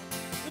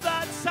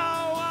 that's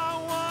how I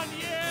want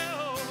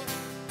you.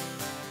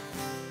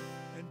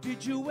 And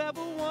did you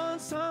ever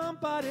want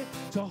somebody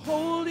to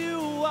hold you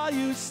while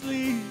you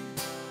sleep?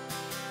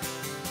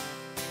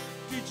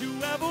 Did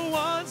you ever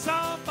want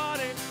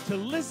somebody to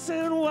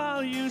listen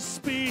while you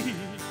speak?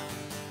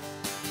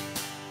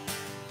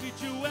 Did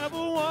you ever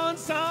want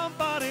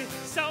somebody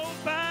so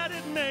bad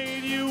it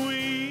made you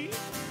weep?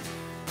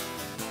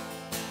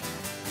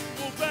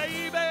 Well,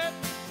 baby,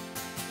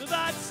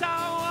 that's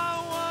how I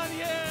want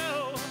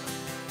you.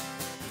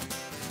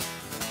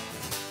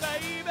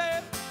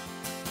 Baby,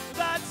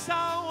 that's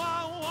how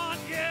I want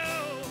you.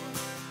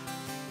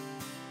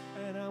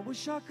 And I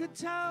wish I could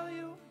tell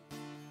you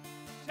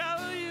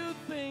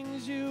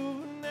things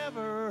you've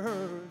never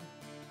heard.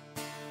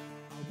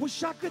 I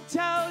wish I could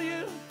tell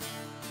you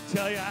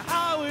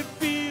how it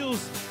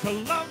feels to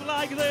love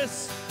like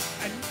this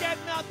and get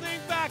nothing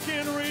back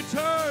in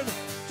return.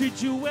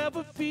 Did you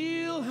ever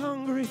feel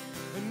hungry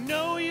and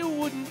know you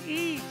wouldn't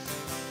eat?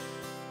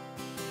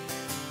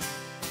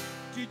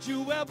 Did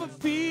you ever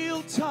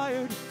feel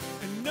tired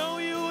and know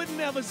you would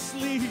never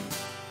sleep?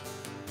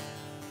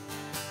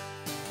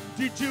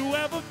 Did you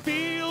ever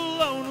feel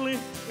lonely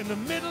in the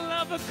middle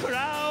of a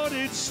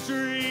crowded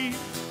street?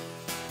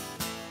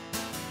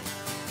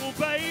 Well,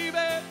 baby,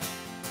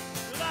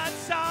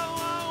 that's how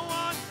I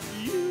want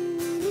you.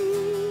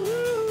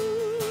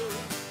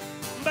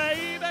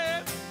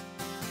 Baby,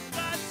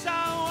 that's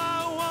how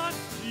I want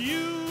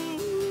you.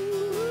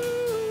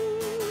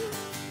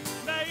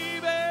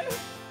 Baby,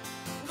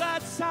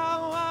 that's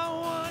how I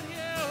want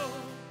you.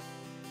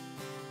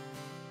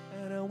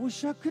 And I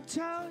wish I could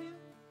tell you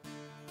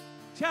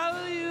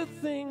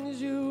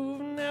things you've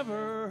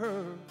never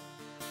heard.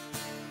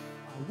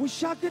 I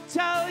wish I could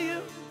tell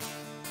you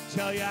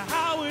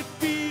how it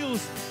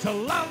feels to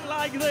love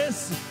like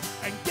this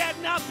and get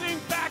nothing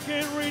back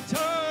in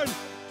return.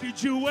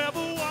 Did you ever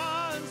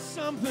want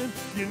something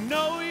you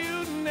know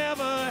you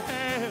never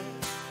had?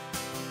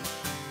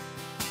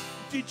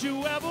 Did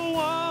you ever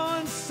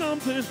want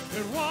something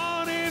and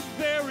want it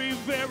very,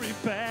 very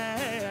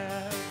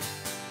bad?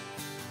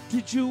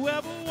 Did you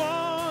ever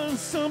want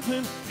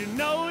something you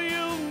know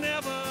you'll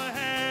never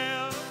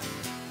have?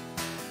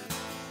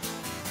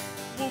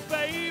 Well,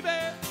 baby,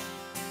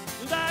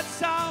 that's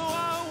how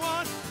I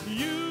want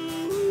you.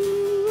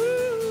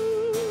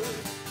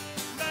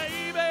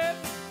 Baby,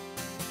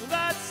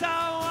 that's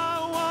how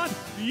I want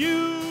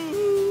you.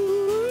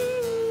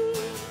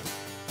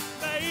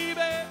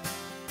 Baby,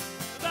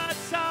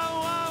 that's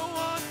how I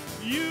want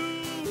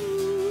you.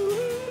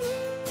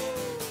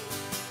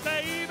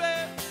 Baby,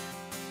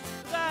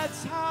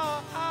 that's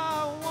how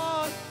I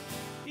want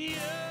you.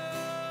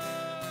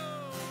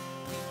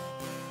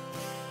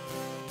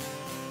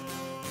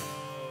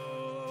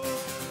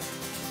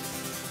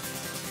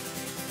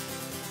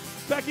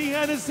 Becky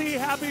Hennessy,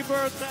 happy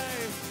birthday.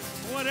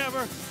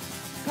 Whatever.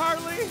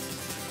 Carly.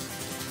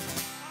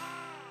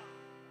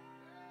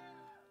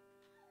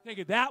 Take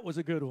it, that was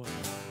a good one.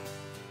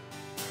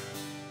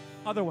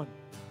 Other one.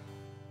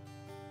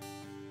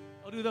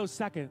 I'll do those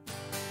second.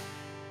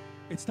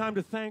 It's time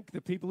to thank the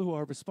people who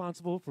are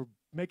responsible for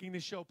making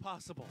this show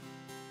possible.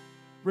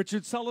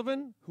 Richard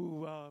Sullivan,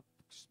 who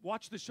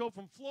watched the show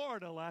from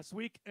Florida last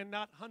week and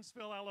not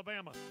Huntsville,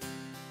 Alabama.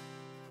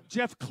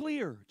 Jeff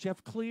Clear,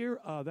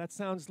 that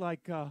sounds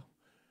like a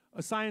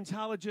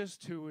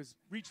Scientologist who has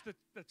reached the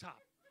top.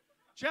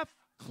 Jeff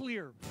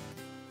Clear.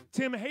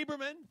 Tim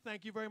Haberman,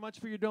 thank you very much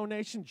for your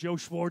donation. Joe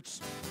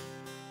Schwartz.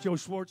 Joe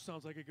Schwartz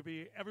sounds like it could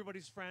be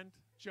everybody's friend.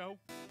 Joe.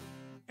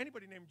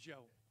 Anybody named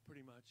Joe,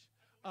 pretty much.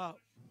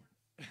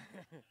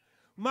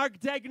 Mark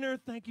Degner,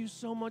 thank you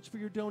so much for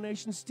your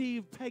donation.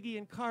 Steve, Peggy,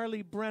 and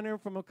Carly Brenner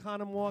from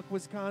Oconomowoc,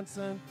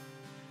 Wisconsin.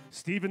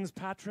 Stevens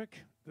Patrick,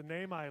 the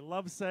name I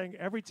love saying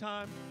every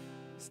time.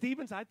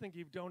 Stevens, I think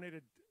you've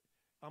donated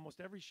almost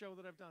every show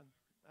that I've done.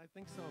 I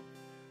think so.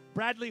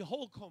 Bradley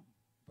Holcomb.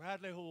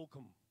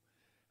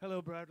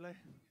 Hello, Bradley.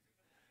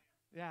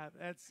 Yeah,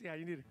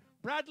 you need it.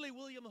 Bradley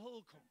William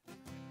Holcomb.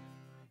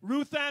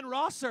 Ruth Ann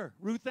Rosser.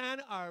 Ruth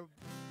Ann, our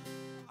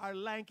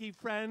lanky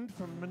friend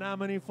from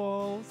Menominee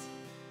Falls.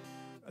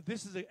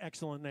 This is an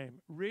excellent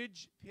name.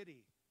 Ridge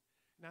Piddy.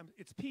 Now,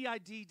 it's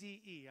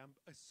P-I-D-D-E. I'm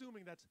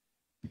assuming that's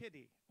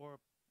Piddy, or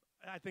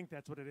I think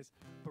that's what it is.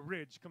 But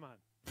Ridge, come on.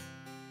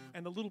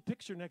 And the little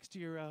picture next to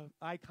your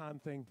icon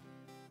thing.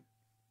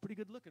 Pretty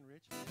good looking,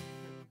 Ridge.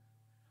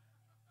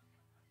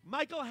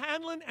 Michael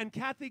Hanlon and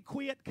Kathy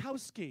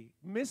Kwiatkowski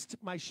missed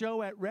my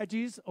show at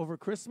Reggie's over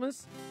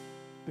Christmas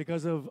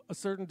because of a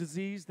certain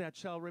disease that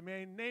shall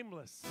remain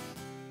nameless,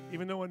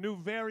 even though a new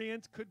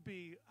variant could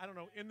be, I don't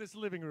know, in this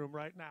living room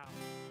right now.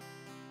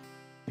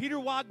 Peter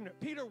Wagner.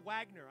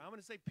 I'm going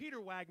to say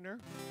Peter Wagner,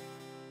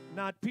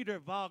 not Peter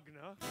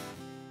Wagner,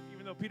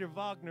 even though Peter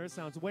Wagner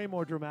sounds way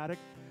more dramatic.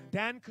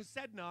 Dan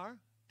Kosednar.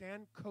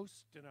 Dan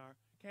Kosednar.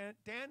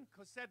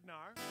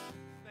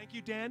 Thank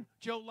you, Dan.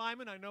 Joe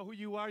Lyman, I know who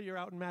you are. You're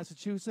out in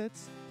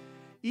Massachusetts.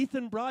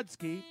 Ethan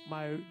Brodsky,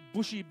 my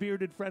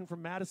bushy-bearded friend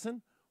from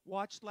Madison,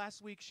 watched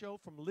last week's show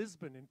from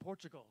Lisbon in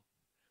Portugal.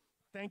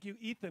 Thank you,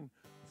 Ethan,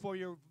 for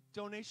your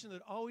donation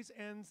that always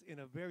ends in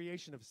a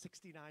variation of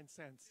 69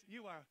 cents.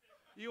 You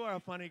are a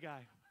funny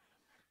guy.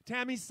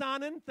 Tammy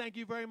Sonnen, thank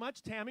you very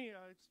much. Tammy,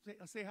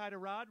 say hi to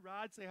Rod.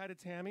 Rod, say hi to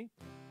Tammy.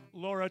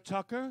 Laura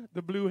Tucker,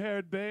 the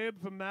blue-haired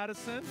babe from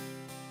Madison.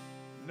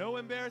 No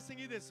embarrassing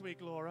you this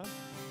week, Laura.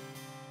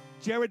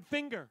 Jared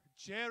Finger.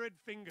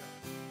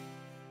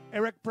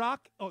 Eric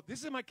Brock. Oh,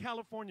 this is my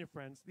California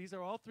friends. These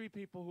are all three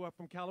people who are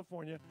from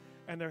California,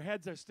 and their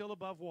heads are still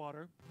above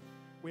water.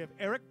 We have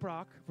Eric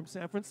Brock from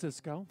San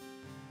Francisco,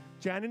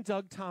 Jan and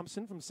Doug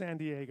Thompson from San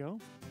Diego,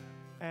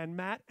 and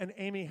Matt and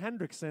Amy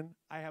Hendrickson.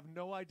 I have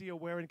no idea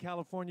where in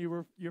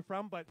California you're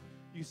from, but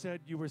you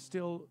said you were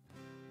still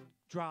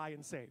dry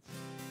and safe.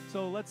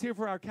 So let's hear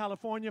for our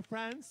California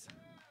friends.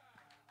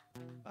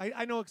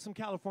 I know some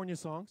California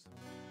songs.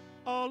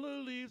 All the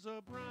leaves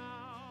are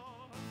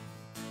brown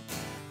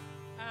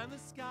and the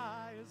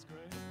sky is gray.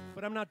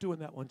 But I'm not doing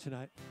that one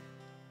tonight.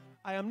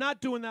 I am not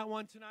doing that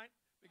one tonight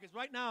because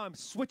right now I'm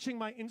switching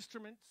my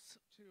instruments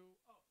to...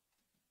 Oh,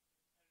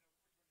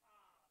 this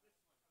one. Okay.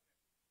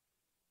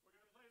 We're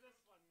going to play this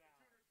one now.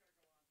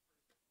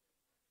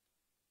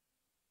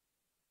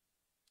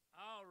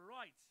 All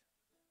right.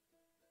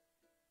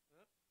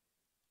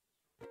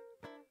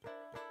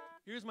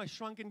 Here's my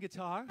shrunken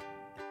guitar.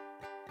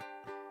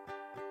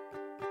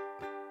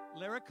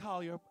 Lara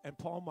Collier and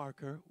Paul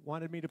Marker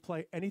wanted me to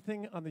play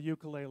anything on the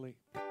ukulele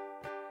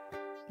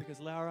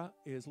because Lara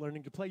is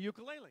learning to play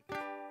ukulele.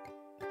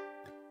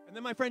 And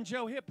then my friend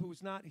Joe Hipp,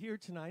 who's not here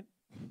tonight,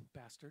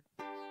 bastard,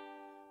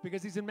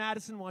 because he's in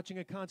Madison watching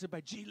a concert by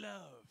G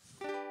Love.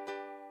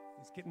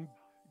 He's getting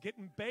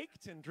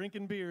baked and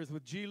drinking beers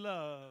with G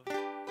Love.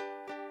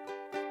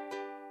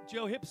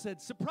 Joe Hipp said,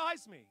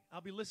 "Surprise me.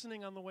 I'll be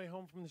listening on the way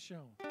home from the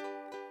show."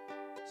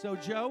 So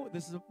Joe,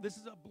 this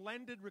is a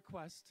blended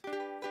request.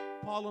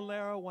 Paul and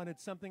Lara wanted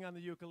something on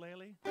the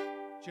ukulele.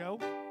 Joe,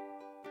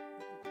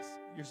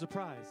 your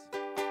surprise.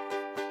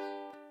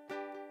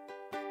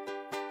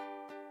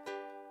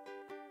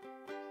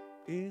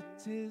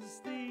 It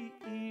is the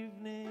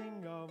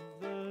evening of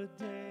the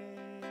day.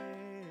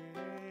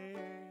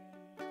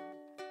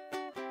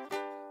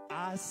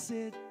 I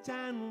sit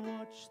and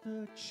watch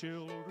the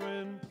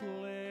children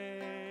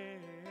play.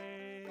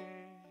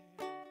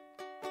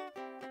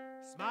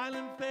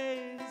 Smiling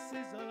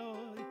faces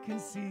all I can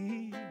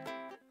see,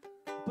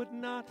 but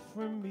not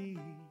for me.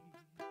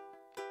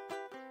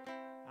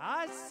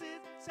 I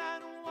sit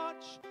and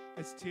watch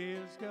as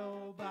tears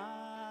go by.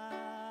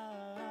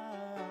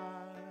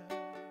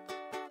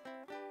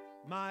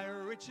 My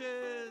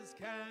riches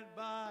can't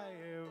buy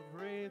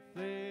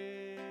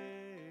everything.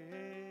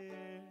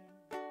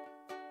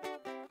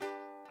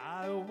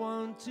 I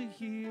want to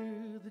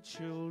hear the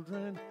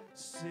children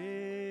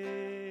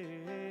sing.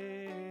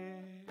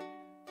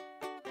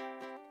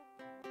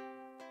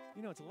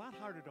 You know, it's a lot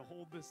harder to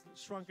hold this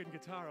shrunken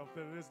guitar up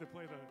than it is to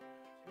play the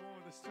one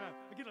with the strap.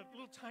 I get a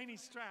little tiny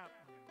strap.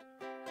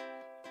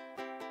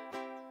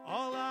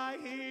 All I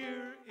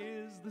hear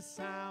is the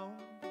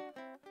sound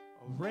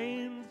of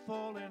rain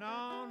falling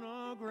on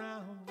the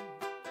ground.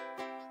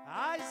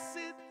 I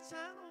sit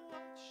and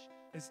watch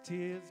as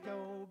tears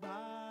go by.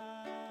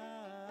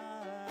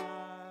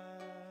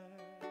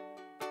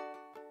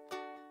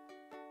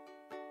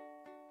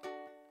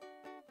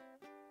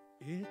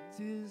 It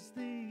is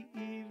the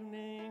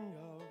evening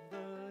of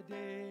the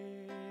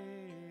day.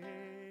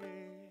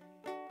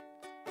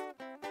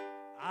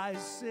 I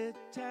sit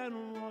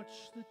and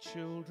watch the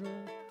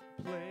children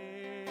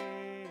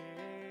play,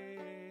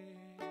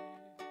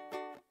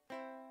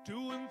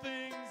 doing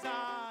things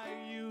I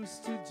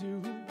used to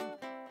do.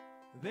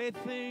 They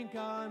think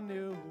I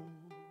knew.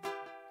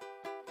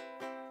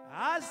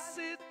 I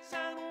sit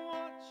and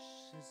watch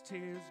as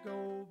tears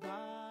go by.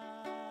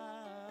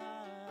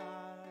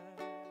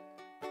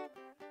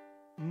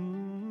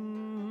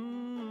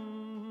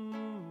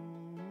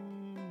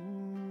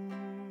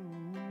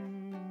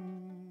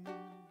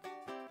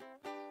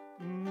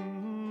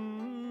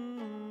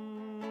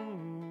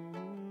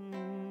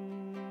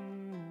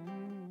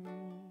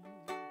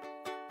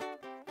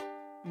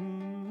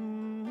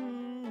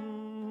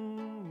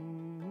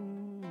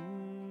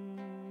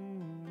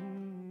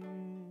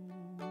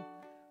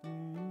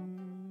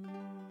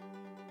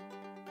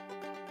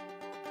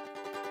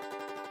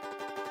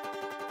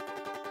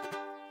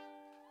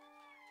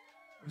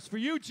 It's for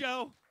you,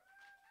 Joe.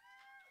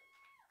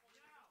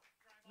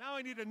 Now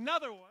I need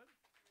another one.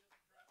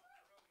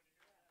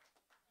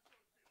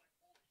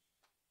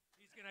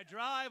 He's going to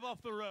drive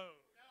off the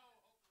road.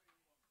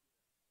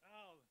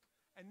 Oh.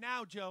 And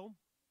now, Joe,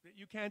 that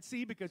you can't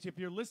see because if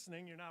you're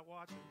listening, you're not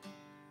watching.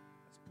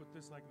 Let's put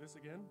this like this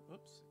again.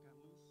 Oops, it got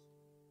loose.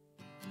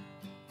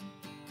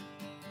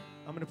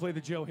 I'm going to play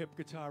the Joe Hipp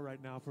guitar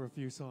right now for a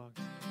few songs.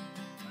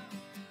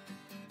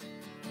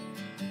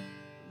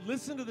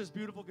 Listen to this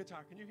beautiful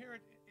guitar. Can you hear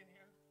it in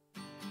here?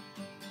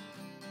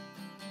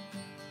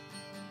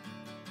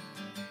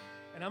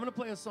 And I'm going to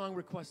play a song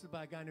requested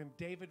by a guy named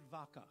David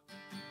Vaca.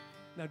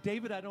 Now,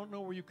 David, I don't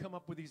know where you come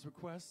up with these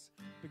requests,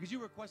 because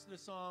you requested a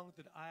song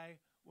that I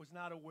was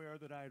not aware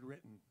that I had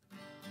written.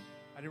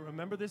 I didn't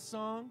remember this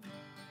song.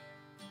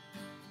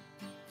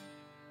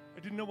 I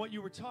didn't know what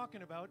you were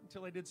talking about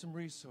until I did some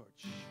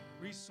research.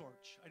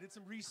 I did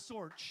some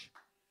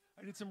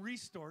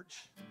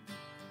research.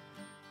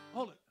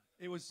 Hold it.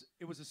 It was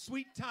a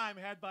sweet time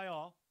had by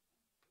all.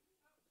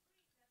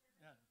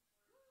 Yeah.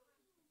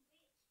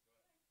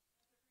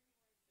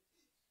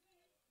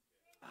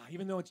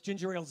 Even though it's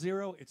ginger ale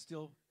 0, it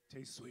still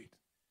tastes sweet.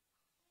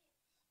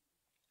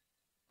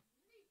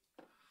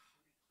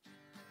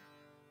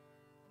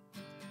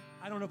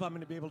 I don't know if I'm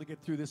going to be able to get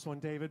through this one,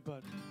 David,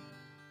 but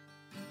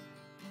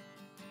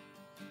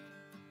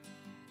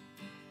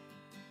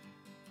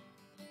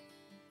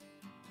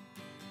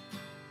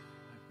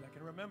I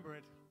can remember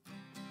it.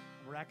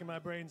 I'm racking my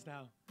brains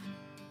now.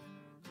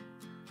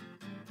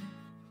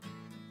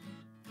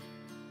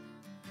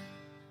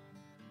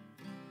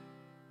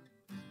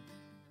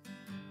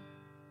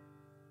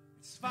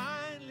 It's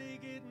finally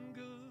getting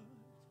good.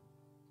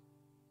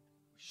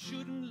 We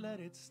shouldn't let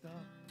it stop.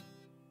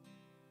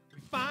 We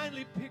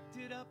finally picked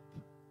it up,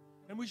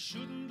 and we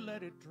shouldn't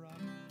let it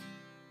drop.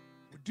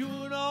 We're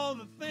doing all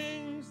the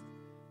things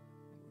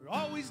we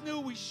always knew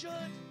we should.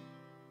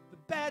 The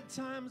bad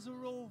times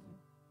are over.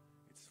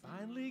 It's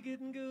finally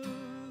getting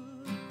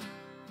good.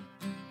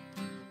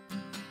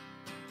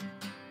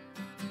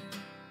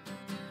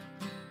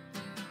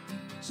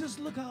 Just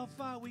look how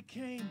far we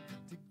came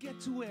to get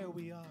to where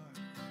we are.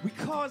 We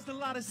caused a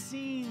lot of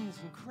scenes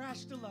and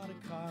crashed a lot of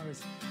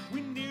cars. We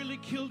nearly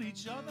killed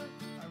each other.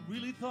 I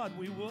really thought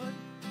we would.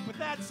 But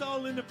that's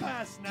all in the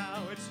past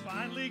now. It's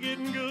finally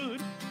getting good.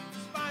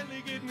 It's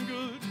finally getting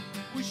good.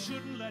 We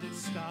shouldn't let it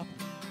stop.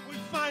 We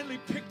finally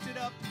picked it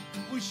up.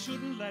 We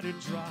shouldn't let it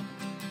drop.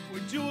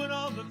 We're doing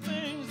all the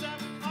things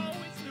that we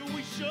always knew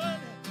we should.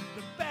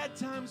 The bad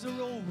times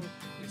are over.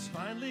 It's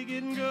finally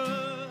getting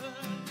good.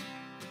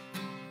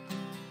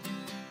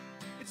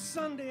 It's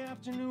Sunday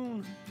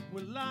afternoon.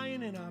 We're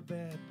lying in our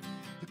bed.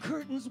 The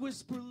curtains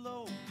whisper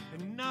low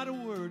and not a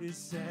word is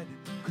said.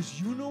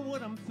 'Cause you know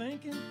what I'm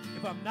thinking,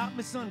 if I'm not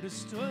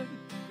misunderstood.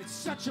 It's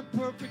such a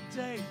perfect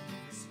day.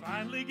 It's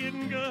finally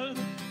getting good.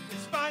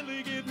 It's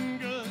finally getting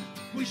good.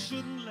 We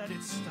shouldn't let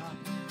it stop.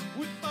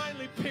 We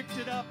finally picked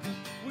it up.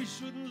 We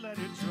shouldn't let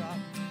it drop.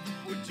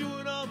 We're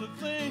doing all the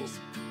things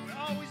we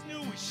always knew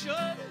we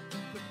should.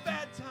 The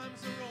bad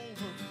times are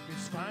over.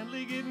 It's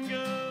finally getting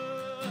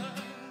good.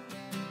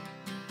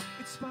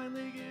 It's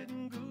finally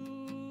getting good.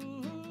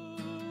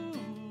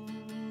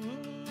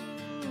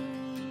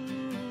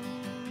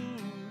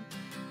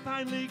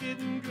 Finally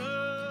getting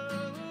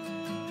good.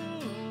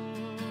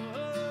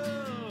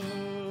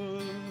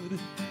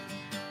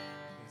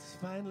 It's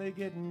finally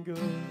getting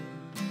good.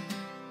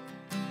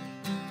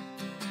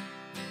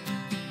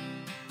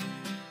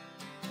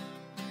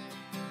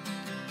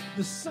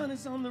 The sun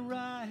is on the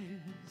rise.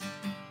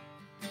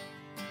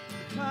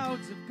 The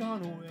clouds have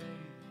gone away.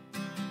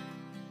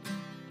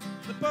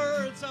 The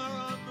birds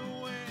are on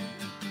the way.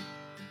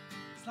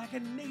 It's like a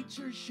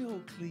nature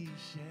show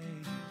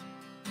cliche.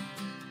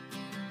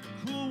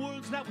 Cool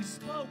words that we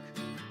spoke,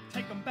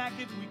 take them back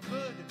if we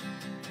could.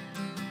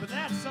 But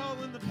that's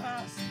all in the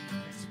past.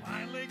 It's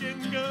finally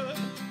getting good.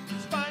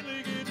 It's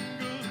finally getting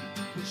good.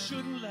 We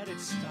shouldn't let it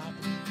stop.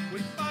 We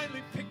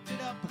finally picked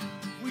it up.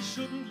 We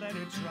shouldn't let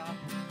it drop.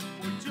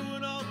 We're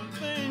doing all the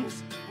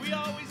things we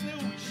always knew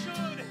we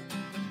should.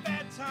 The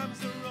bad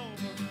times are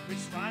over.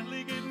 It's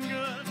finally getting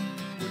good.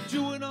 We're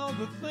doing all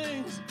the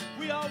things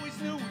we always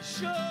knew we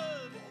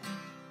should.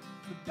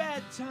 The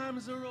bad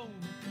times are over.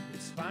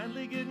 It's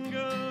finally getting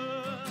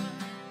good.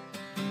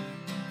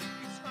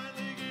 It's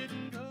finally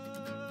getting good.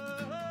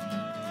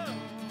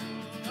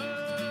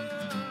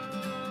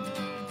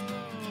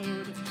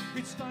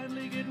 It's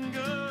finally getting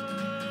good.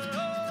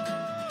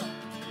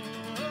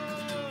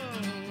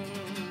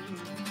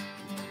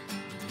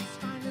 It's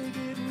finally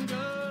getting good.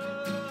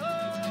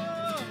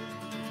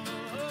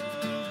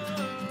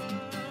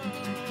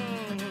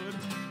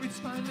 It's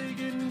finally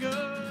getting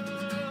good.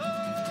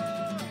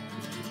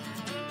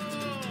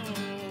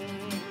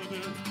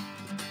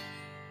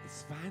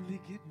 Finally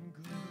getting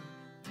good.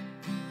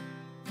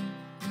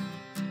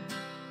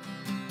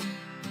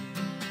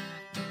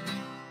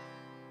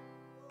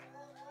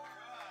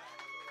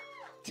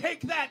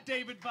 Take that,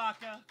 David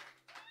Vaca.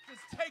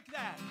 Just take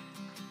that.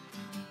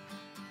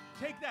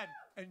 Take that.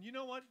 And you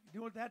know what? You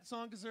know what that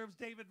song deserves,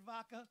 David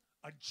Vaca?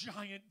 A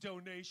giant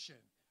donation.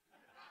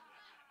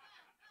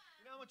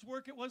 You know how much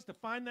work it was to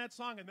find that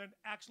song and then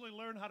actually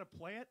learn how to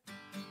play it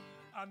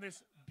on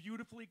this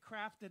beautifully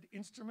crafted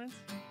instrument?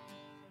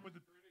 With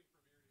the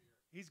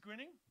He's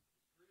grinning?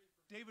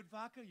 David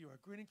Vaca, you are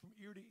grinning from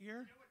ear to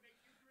ear.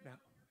 Now,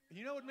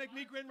 you know what would make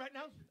me grin right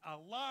now? A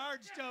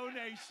large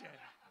donation.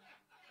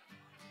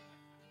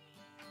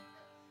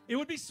 It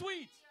would be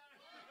sweet.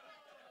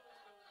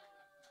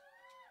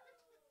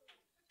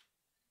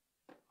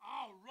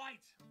 All right.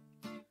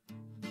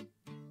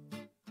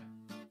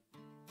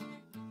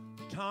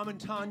 Tom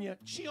and Tanya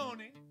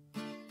Cione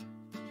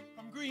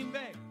from Green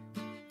Bay.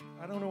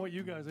 I don't know what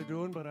you guys are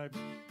doing, but I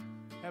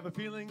have a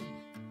feeling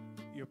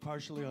you're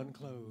partially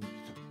unclothed.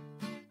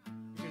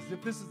 Because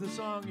if this is the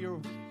song you're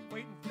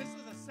waiting for, this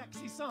is a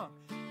sexy song.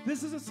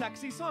 This is a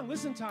sexy song.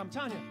 Listen, Tom,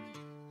 Tanya.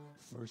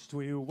 First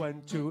we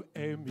went to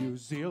a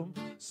museum,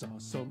 saw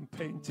some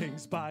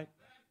paintings by.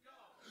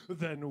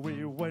 Then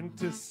we went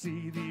to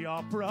see the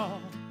opera.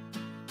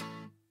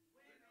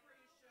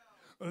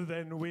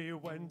 Then we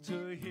went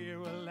to hear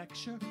a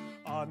lecture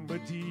on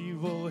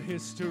medieval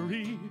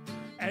history.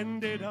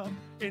 Ended up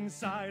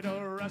inside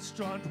a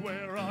restaurant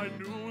where I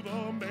knew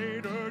the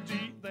maitre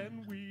d'.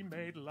 Then we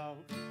made love.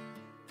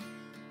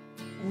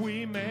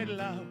 We made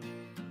love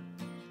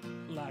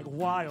like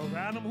wild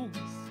animals.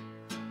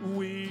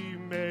 We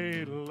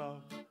made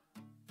love.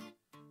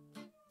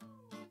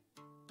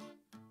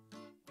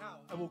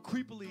 Now I will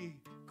creepily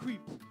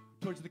creep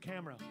towards the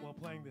camera while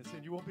playing this,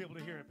 and you won't be able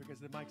to hear it because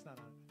the mic's not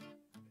on.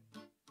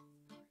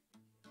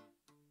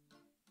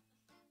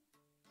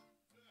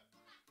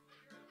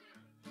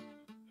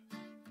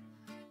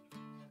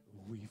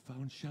 We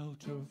found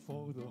shelter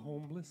for the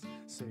homeless,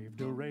 saved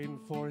a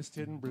rainforest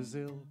in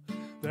Brazil.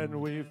 Then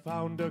we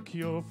found a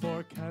cure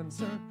for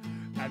cancer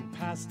and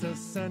passed a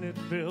Senate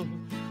bill.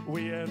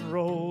 We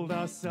enrolled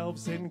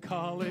ourselves in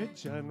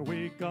college and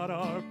we got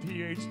our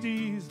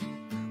PhDs.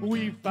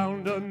 We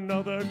found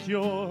another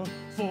cure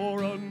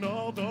for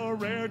another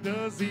rare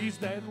disease.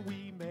 Then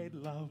we made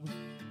love.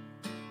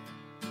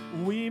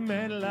 We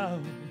made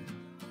love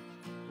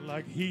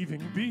like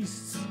heaving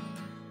beasts.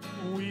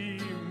 We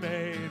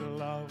made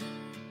love.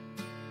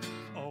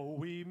 Oh,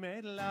 we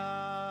made love.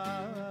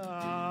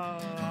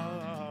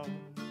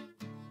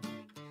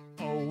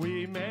 Oh,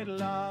 we made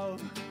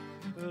love.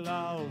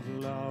 Love,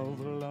 love,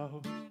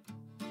 love.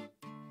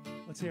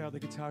 Let's hear how the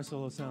guitar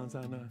solo sounds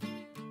on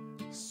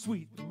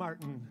Sweet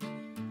Martin.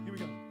 Here we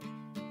go.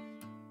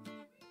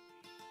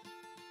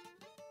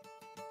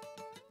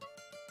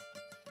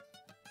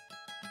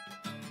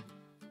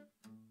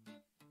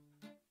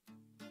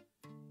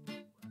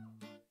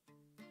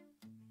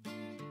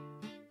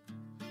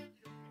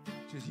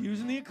 Just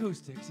using the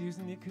acoustics,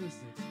 using the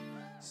acoustics.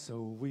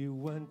 So we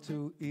went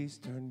to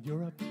Eastern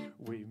Europe,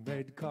 we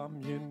made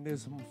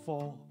communism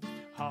fall.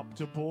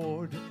 Hopped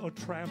aboard a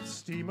tramp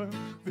steamer,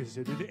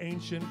 visited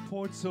ancient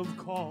ports of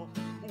call,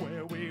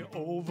 where we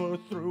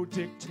overthrew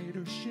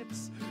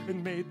dictatorships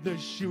and made the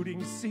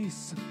shooting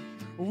cease.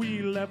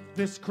 We left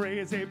this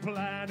crazy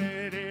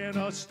planet in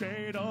a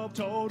state of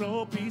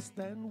total peace.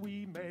 Then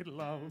we made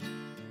love.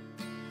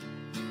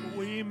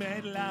 We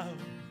made love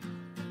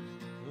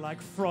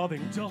like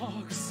frothing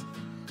dogs.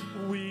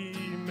 We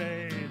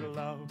made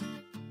love.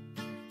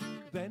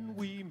 Then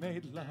we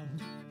made love.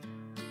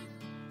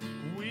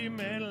 We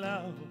made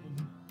love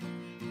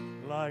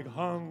like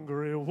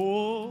hungry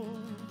wolves.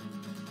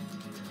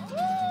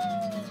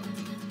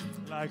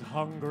 Like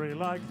hungry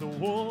like the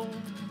wolf.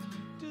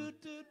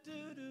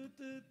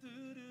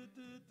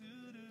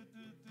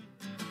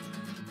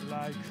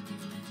 Like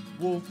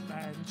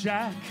Wolfman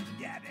Jack.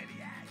 Yeah, baby,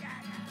 yeah,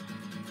 yeah,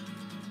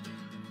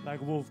 yeah.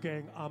 Like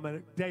Wolfgang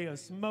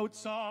Amadeus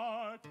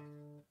Mozart.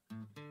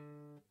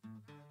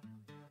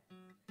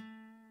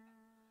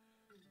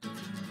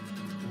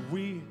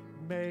 We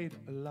made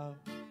love.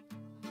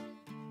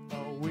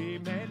 Oh, we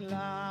made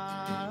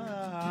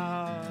love.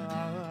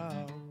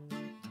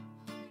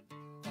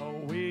 Oh,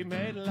 we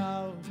made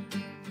love.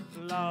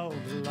 Love,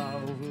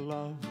 love,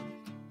 love.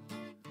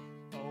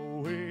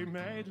 Oh, we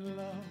made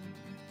love.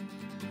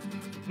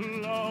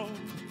 Love,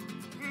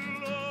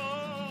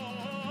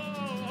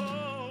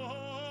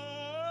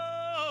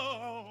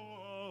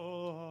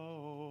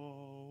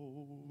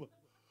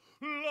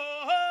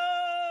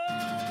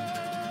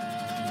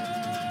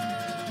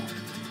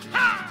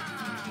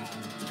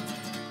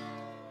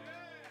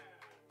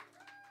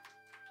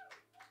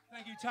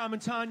 Thank you, Tom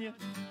and Tanya.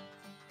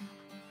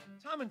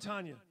 Tom and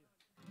Tanya.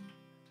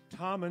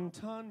 Tom and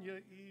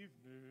Tanya evening.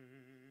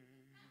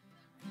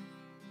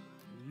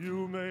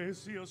 You may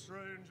see a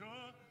stranger.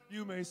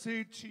 You may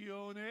see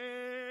Cione.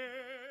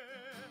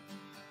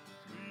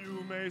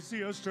 You may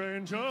see a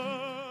stranger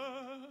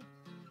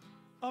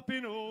up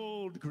in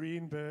old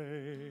Green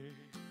Bay.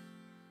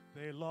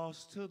 They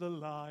lost to the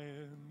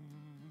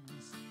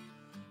Lions,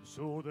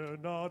 so they're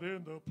not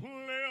in the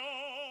playoffs.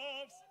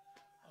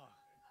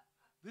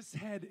 This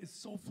head is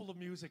so full of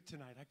music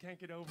tonight. I can't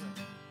get over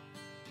it.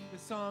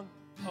 This song,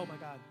 oh my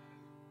God.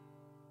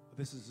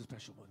 This is a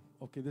special one.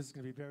 Okay, this is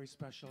going to be very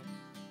special.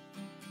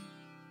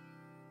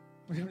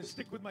 I'm going to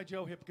stick with my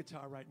Joe Hip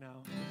guitar right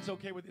now. It's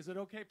okay with, is it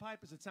okay,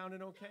 Pipe? Is it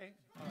sounding okay?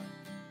 All right.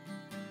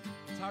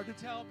 It's hard to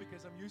tell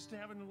because I'm used to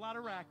having a lot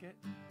of racket.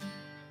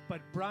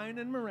 But Brian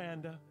and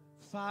Miranda,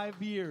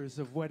 5 years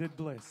of wedded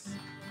bliss.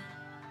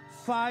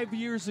 5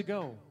 years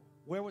ago,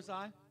 where was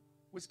I?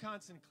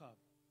 Wisconsin Club,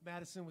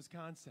 Madison,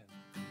 Wisconsin.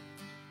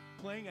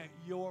 Playing at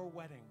your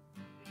wedding.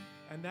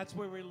 And that's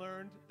where we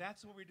learned,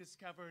 that's where we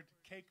discovered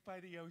Cake by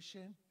the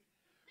Ocean,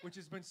 which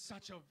has been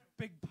such a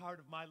big part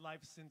of my life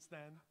since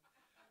then.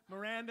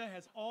 Miranda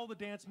has all the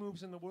dance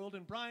moves in the world,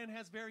 and Brian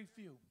has very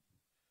few.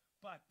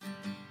 But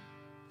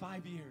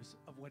 5 years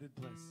of wedded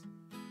bliss.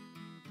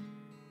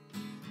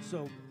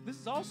 So this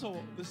is also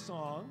the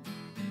song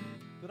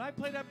that I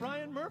played at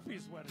Brian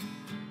Murphy's wedding.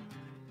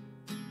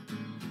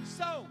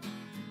 So,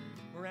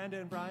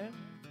 Miranda and Brian,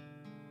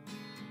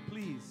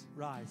 please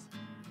rise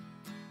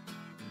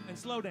and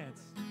slow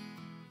dance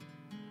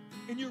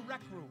in your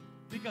rec room,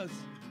 because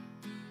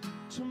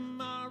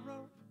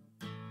tomorrow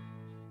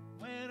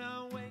when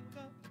I wake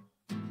up,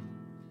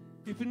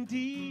 if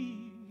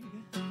indeed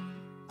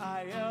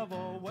I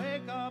ever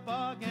wake up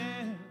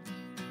again,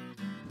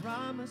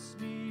 promise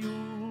me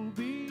you'll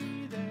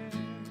be there.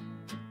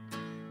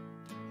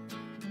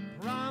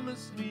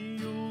 Promise me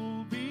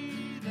you'll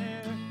be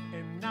there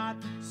and not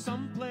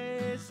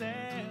someplace else.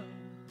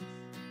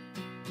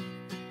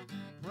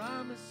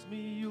 Promise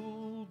me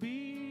you'll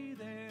be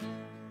there.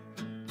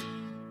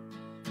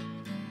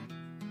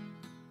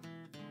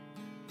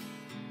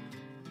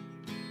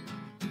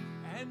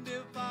 And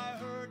if I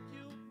hurt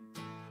you,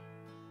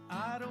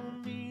 I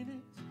don't mean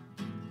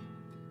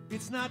it.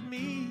 It's not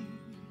me.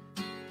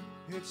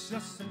 It's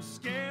just some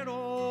scared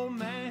old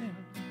man.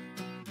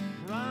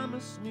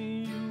 Promise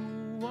me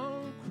you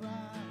won't cry.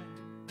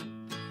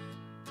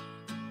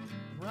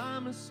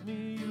 Promise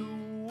me you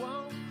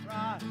won't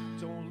cry.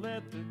 Don't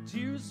let the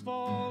tears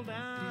fall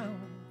down.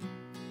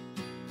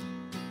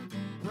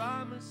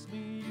 Promise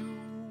me you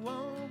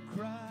won't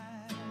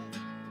cry.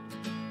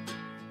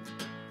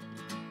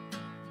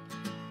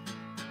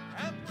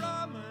 And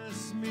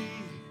promise me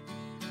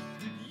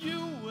that you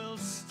will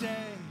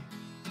stay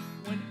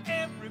when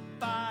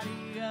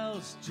everybody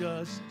else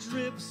just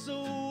drifts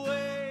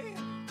away.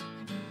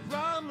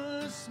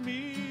 Promise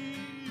me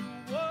you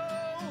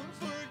won't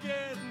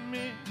forget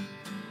me.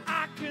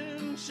 I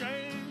can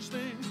change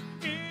things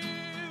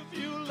if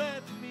you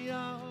let me.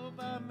 I hope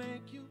I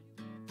make you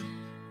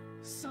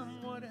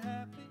somewhat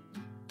happy.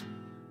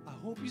 I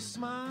hope you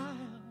smile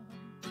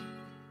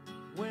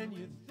when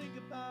you think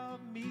about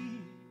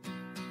me.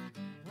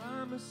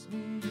 Promise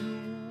me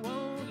you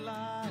won't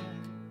lie.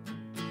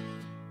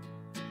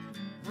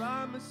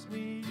 Promise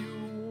me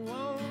you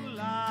won't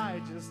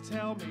lie. Just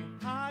tell me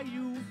how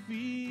you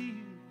feel.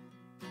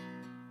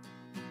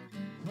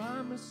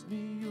 Promise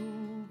me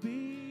you'll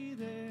be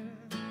there.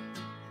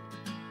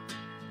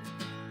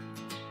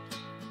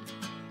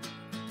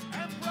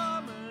 And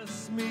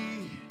promise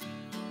me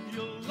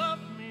you'll love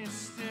me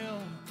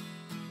still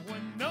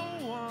when no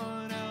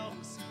one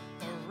else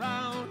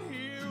around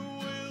here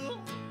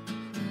will.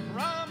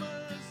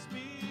 Promise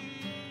me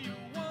you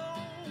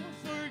won't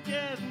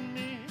forget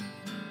me.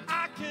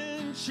 I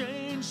can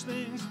change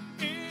things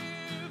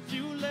if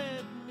you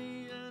let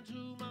me. And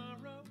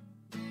tomorrow,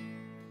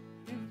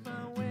 if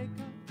I wake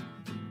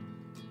up,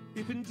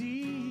 if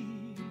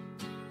indeed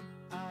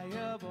I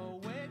ever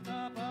wake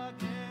up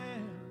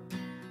again,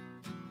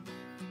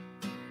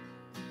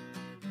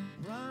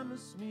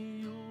 promise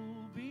me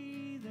you'll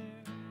be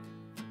there.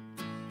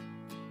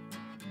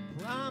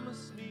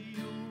 Promise me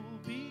you'll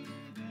be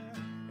there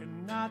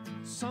and not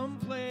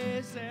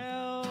someplace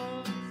else.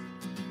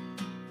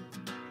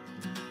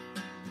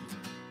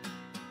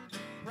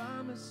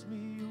 Promise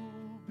me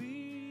you'll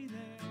be there.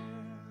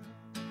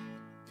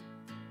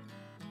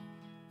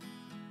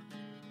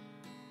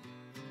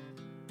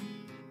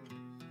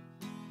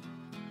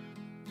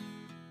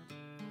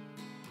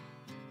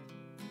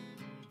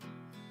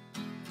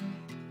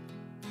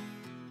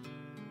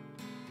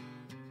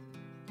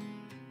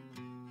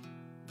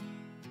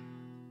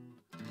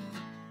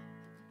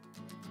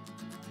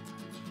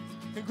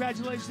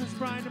 Congratulations,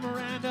 Brian and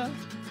Miranda,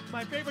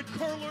 my favorite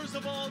curlers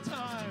of all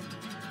time.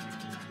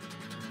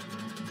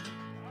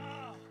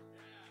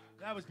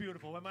 That was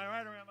beautiful. Am I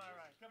right or am I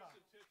right? Come on.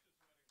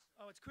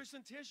 Oh, it's Chris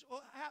and Tish?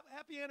 Well,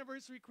 happy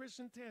anniversary, Chris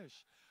and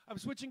Tish. I'm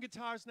switching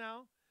guitars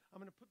now. I'm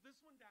going to put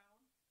this one down.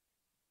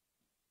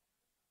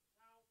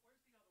 Now, where's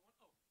the other one?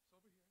 Oh, it's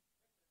over here.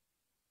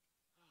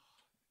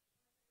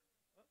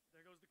 Oh,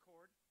 there goes the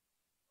chord.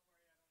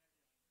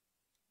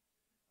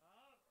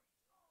 All right.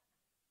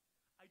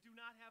 I do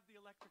not have the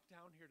electric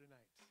down here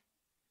tonight.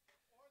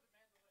 Or the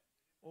mandolin.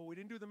 Oh, we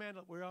didn't do the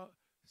mandolin. We're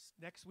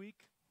next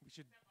week. We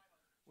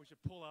should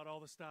pull out all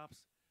the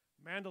stops.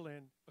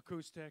 Mandolin,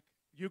 acoustic,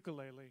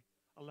 ukulele,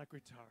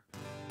 electric guitar.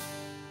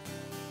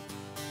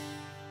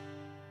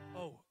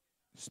 Oh,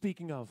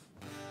 speaking of.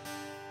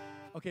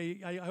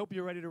 Okay, I hope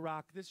you're ready to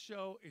rock. This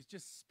show is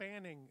just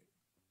spanning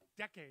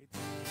decades.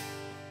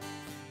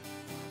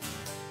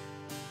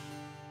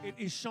 It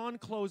is Sean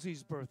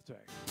Closey's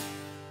birthday.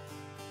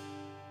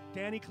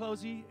 Danny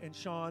Closey and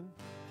Sean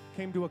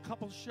came to a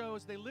couple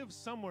shows. They live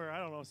somewhere, I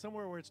don't know,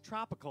 somewhere where it's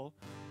tropical.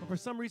 But for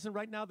some reason,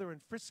 right now, they're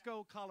in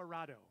Frisco,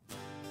 Colorado.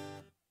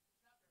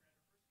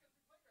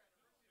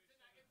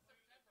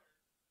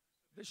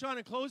 The Sean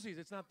and Closey's,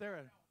 it's not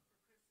there.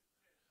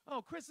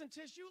 Oh, Chris and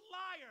Tish, you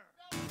liar!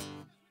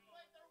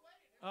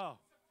 Oh.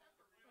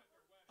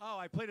 Oh,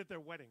 I played at their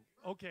wedding.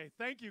 Okay,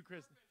 thank you,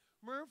 Chris.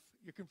 Murph,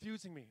 you're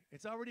confusing me.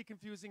 It's already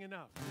confusing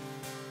enough.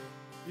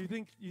 You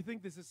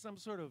think this is some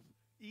sort of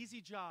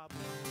easy job,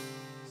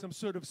 some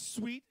sort of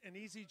sweet and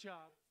easy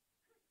job.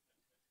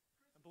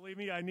 And believe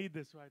me, I need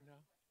this right now.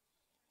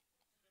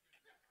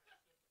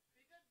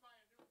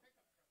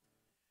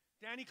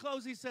 Danny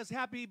Closey says,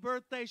 happy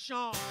birthday,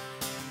 Sean.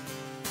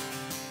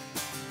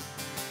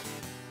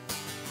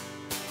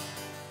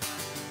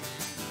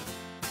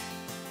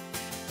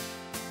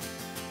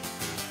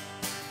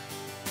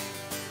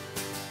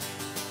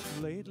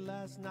 Late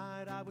last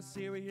night, I was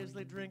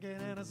seriously drinking,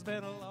 and I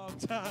spent a long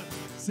time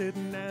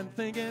sitting and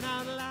thinking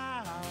out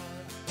loud. I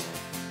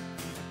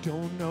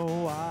don't know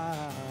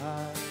why.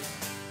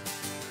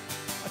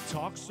 I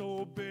talked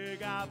so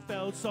big, I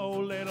felt so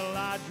little.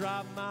 I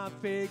dropped my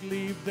fig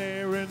leaf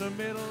there in the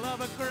middle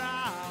of a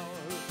crowd.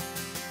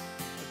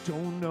 I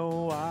don't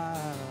know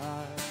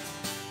why.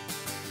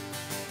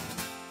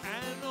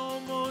 And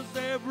almost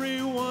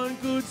everyone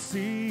could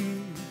see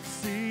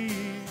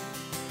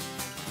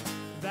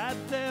that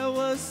there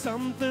was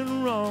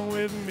something wrong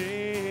with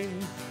me.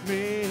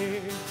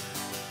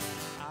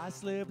 I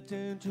slipped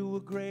into a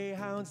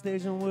Greyhound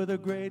station with a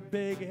great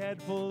big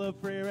head full of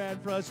fear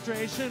and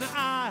frustration.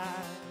 I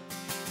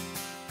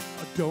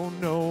don't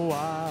know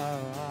why.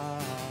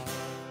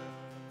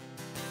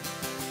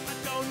 I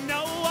don't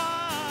know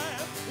why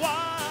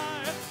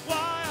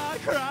I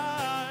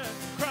cry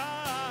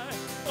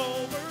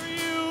over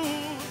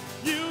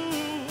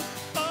you,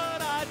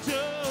 but I do.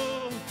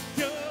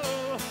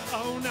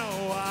 Oh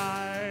no,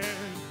 I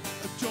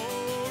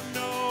don't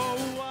know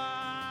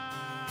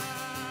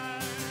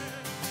why.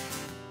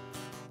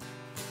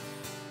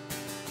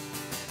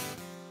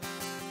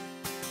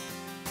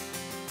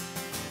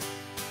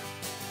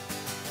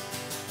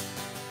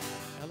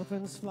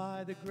 Elephants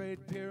fly, the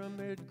Great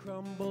Pyramid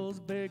crumbles,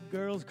 big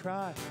girls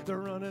cry, the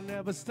runner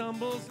never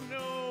stumbles.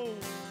 No,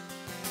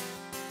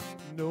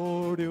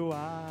 nor do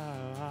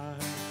I.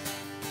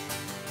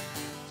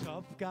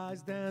 Tough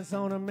guys dance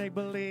on a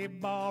make-believe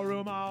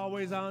ballroom,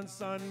 always on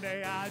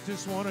Sunday. I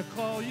just want to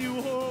call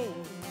you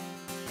home.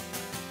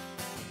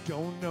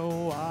 Don't know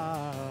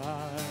why.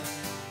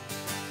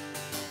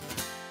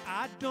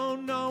 I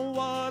don't know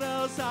what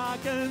else I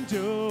can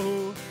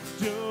do.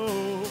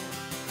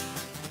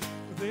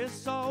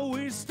 This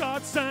always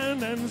starts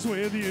and ends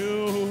with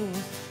you.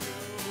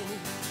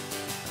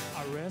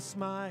 I rest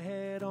my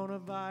head on a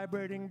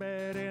vibrating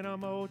bed in a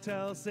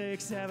Motel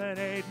 6, 7,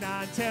 8,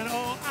 9, 10.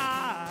 Oh,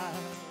 I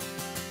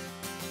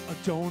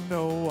don't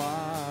know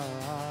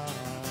why.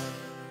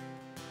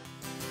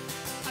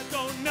 I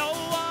don't know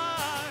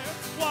why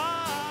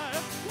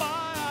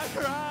I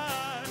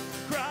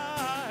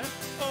cry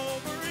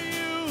over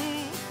you,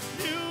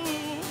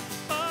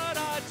 but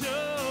I do.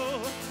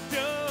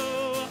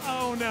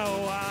 Oh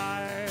no,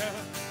 I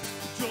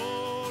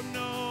don't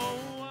know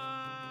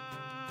why.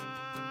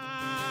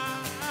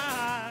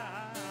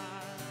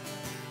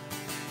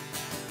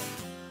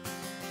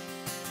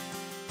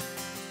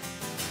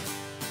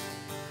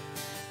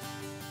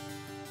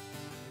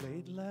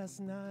 Late last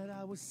night,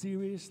 I was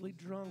seriously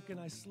drunk, and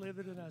I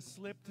slithered and I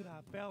slipped and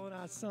I fell and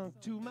I sunk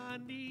to my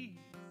knees.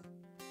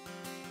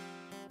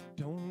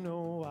 Don't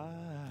know why.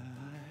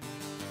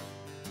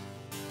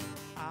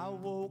 I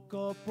woke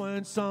up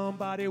when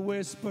somebody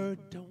whispered,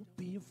 don't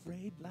be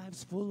afraid,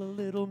 life's full of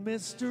little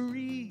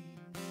mysteries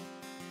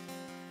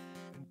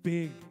and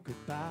big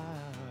goodbyes.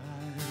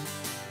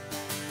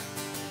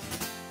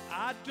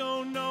 I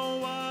don't know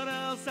what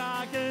else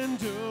I can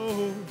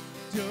do.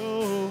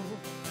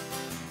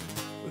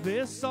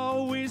 This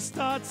always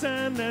starts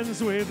and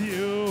ends with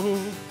you.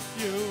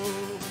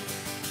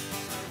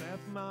 I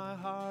left my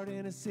heart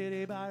in a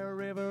city by a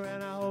river,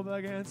 and I hope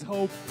against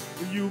hope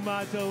you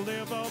might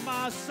deliver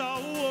my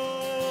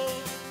soul.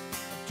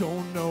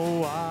 Don't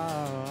know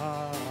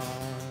why.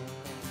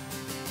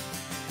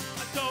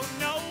 I don't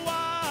know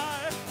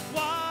why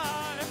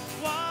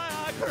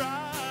I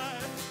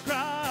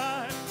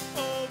cry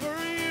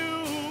over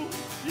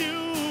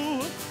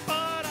you,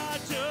 but I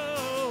do.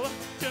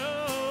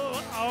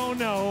 Oh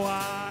no,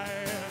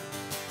 I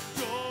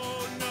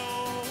don't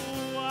know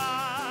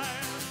why.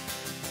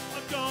 I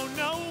don't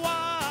know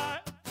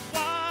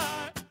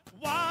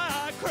why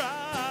I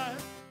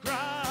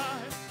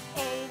cry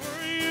over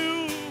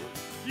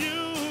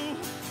you,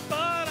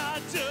 but I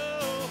do.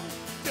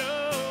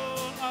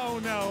 Oh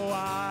no,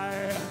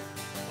 I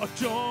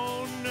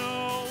don't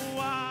know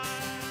why.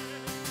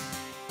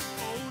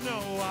 Oh no,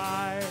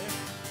 I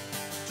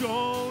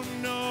don't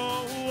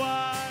know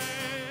why.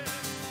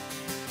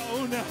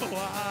 Oh no,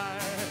 I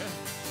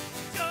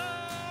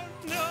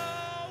don't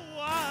know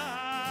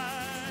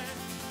why.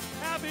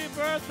 Happy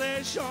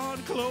birthday, Sean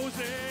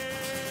Closey.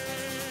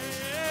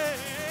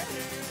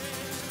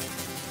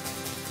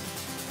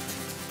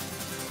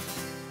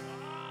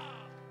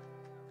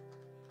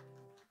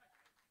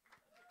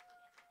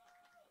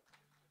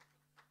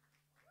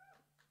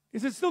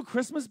 Is it still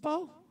Christmas,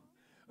 Bo? Or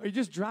are you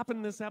just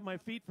dropping this at my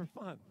feet for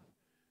fun?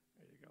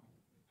 There you go.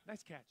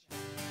 Nice catch.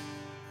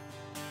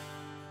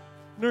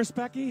 Nurse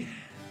Becky,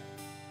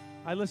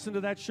 I listened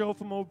to that show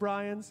from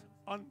O'Brien's.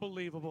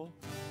 Unbelievable.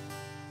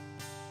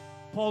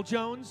 Paul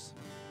Jones,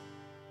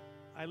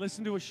 I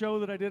listened to a show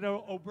that I did at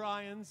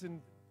O'Brien's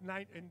in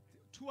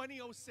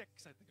 2006,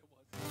 I think it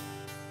was.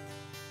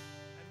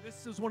 And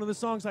this is one of the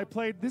songs I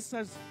played.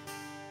 I'd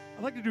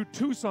like to do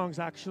two songs,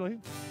 actually,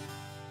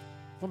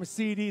 from a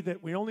CD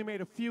that we only made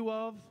a few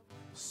of,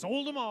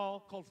 sold them all,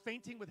 called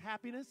Fainting with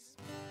Happiness.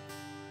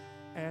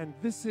 And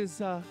this is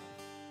the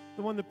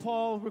one that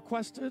Paul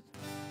requested,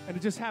 and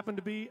it just happened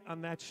to be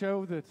on that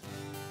show that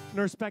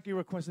Nurse Becky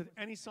requested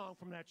any song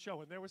from that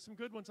show. And there were some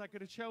good ones I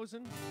could have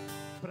chosen,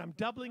 but I'm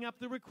doubling up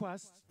the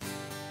requests,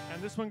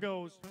 and this one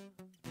goes...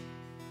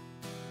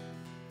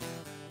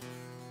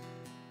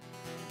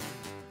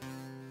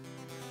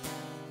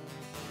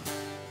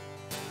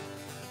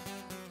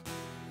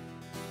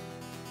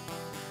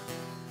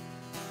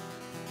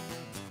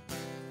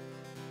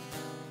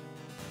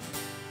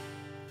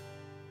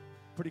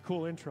 Pretty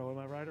cool intro, am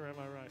I right or am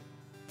I right?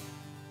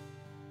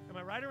 Am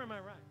I right or am I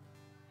right?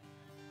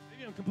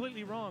 Maybe I'm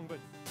completely wrong, but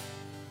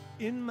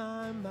in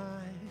my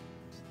mind,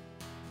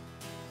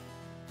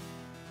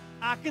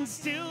 I can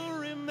still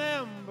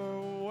remember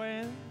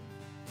when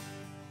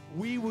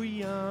we were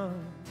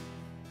young.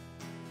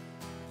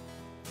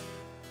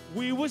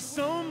 We were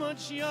so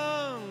much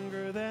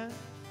younger then.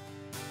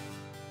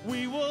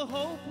 We were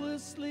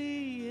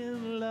hopelessly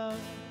in love.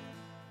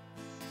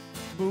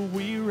 But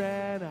we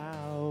ran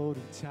out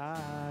of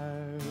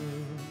time.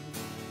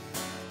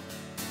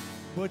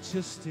 But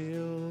you're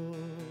still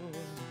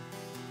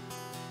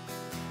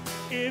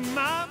in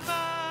my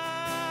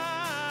mind,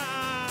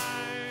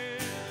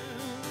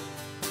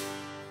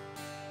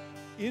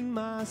 in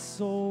my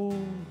soul.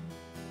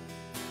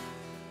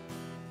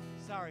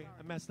 Sorry,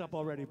 I messed up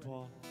already,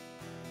 Paul.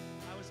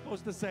 I was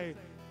supposed to say,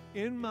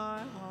 in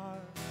my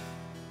heart.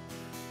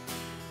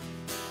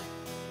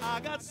 I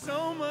got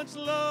so much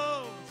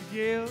love to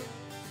give.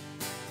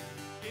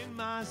 In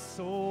my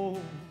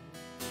soul,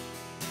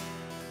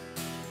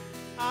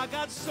 I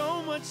got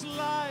so much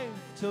life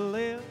to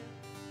live.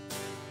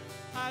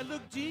 I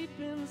look deep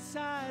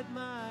inside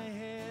my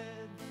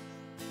head,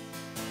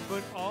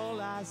 but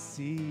all I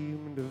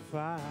seem to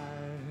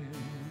find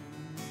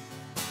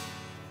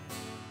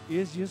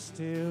is you're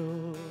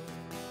still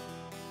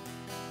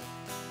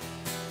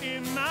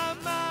in my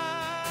mind.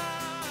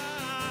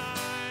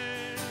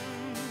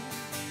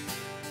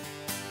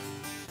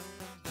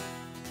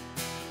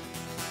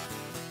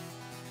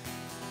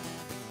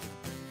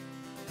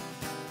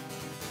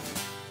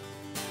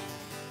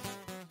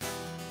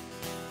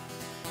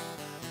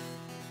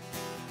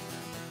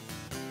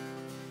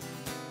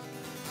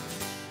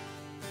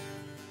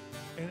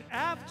 And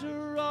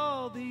after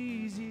all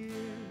these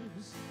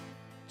years,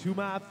 to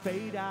my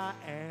fate I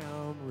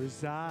am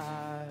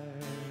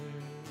resigned.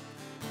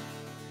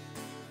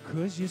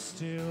 'Cause you're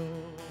still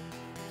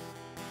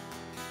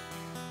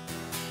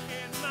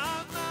in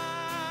my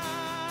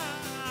mind.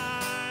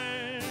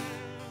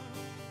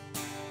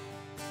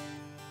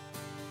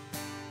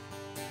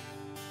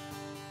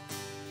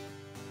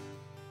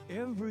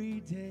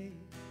 Every day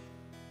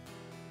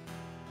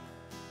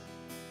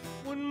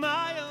when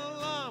my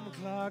alarm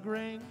clock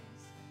rings,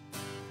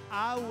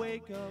 I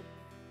wake up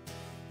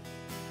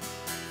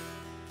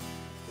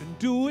and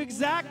do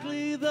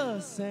exactly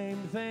the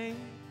same thing.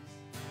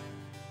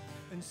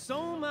 And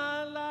so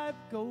my life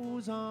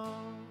goes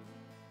on.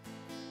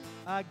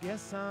 I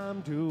guess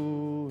I'm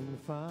doing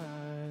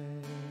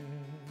fine.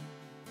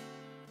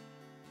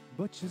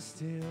 But you're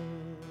still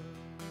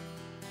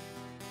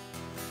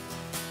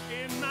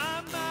in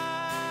my mind.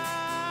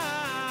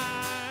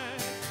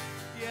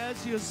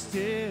 Yes, you're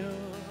still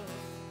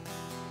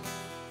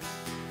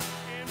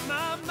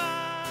my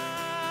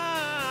mind.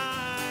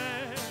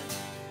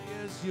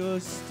 Yes, you're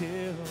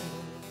still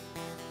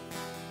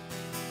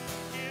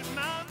in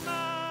my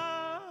mind.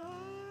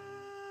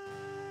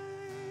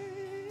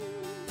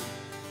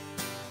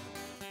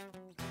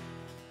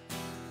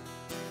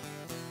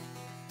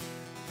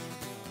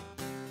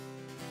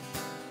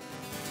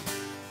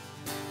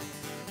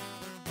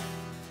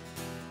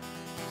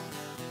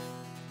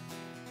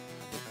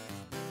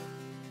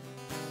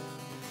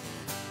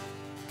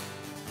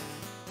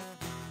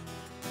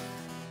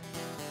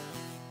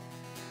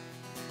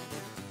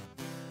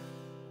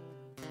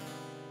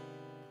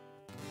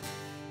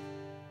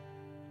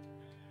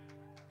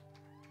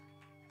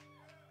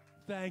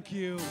 Thank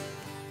you.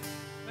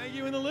 Thank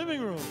you in the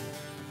living room.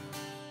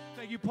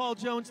 Thank you, Paul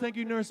Jones. Thank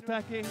you, Nurse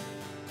Becky.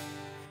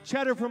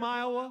 Cheddar from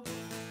Iowa. What's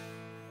going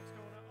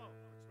on? Oh,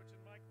 we're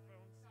switching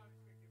microphones.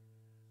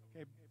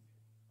 Okay,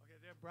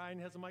 there. Brian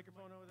has a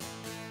microphone over there.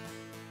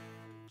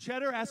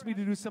 Cheddar asked me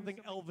to do something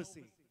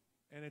Elvis-y,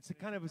 and it's a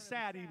kind of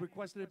sad. He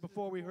requested it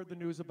before we heard the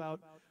news about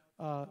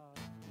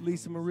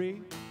Lisa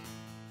Marie.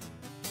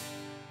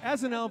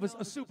 As an Elvis,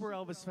 a super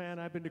Elvis fan,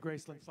 I've been to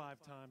Graceland 5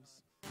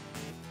 times.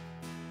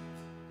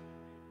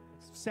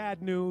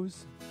 Sad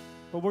news,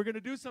 but we're going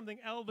to do something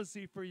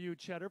Elvis-y for you,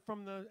 Cheddar,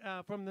 from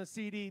the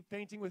CD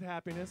Fainting with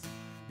Happiness.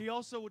 He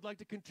also would like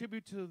to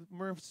contribute to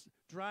Murph's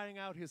drying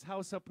out his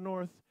house up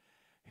north.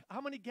 How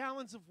many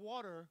gallons of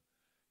water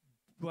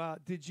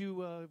did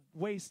you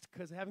waste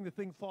because having the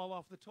thing fall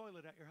off the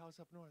toilet at your house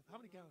up north? How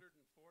many gallons?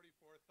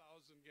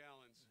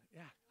 gallons.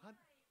 Yeah,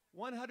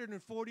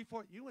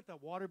 144. You know what the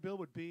water bill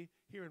would be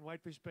here in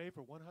Whitefish Bay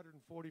for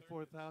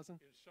 144,000? In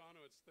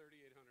Shawano, it's $3,800.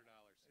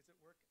 Is it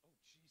work? Oh,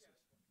 Jesus.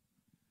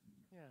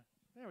 Yeah,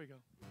 there we go.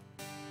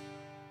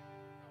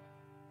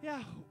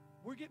 Yeah,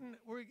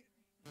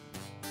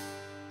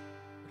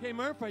 Okay,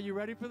 Murph, are you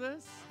ready for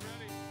this? I'm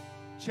ready.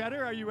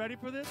 Cheddar, are you ready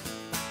for this?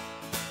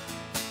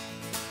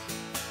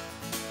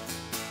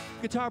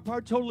 Guitar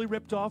part totally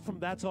ripped off from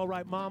That's All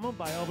Right Mama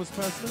by Elvis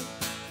Presley.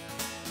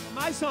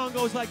 My song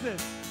goes like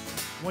this.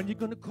 When you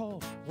gonna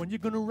call? When you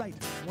gonna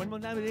write? When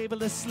will I be able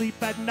to sleep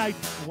at night?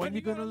 When you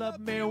gonna love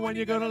me? When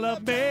you gonna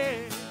love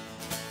me?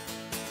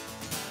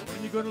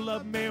 When you gonna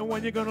love me?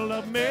 When you gonna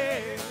love me?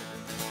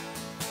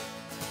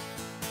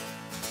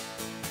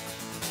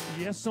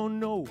 Yes or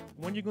no?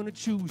 When you gonna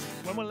choose?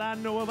 When will I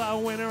know if I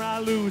win or I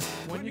lose?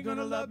 When you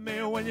gonna love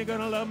me? When you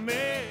gonna love me?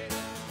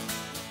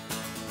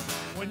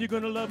 When you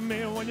gonna love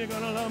me? When you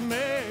gonna love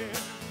me?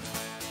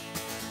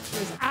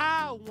 'Cause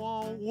I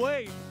won't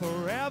wait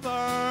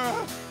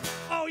forever.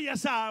 Oh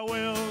yes, I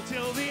will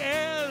till the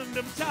end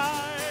of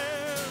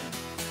time.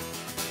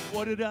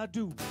 What did I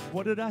do?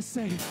 What did I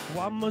say?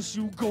 Why must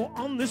you go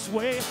on this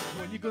way?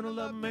 When you gonna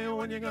love me?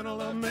 When you gonna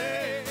love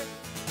me?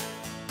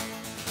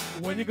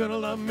 When you gonna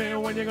love me?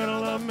 When you gonna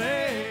love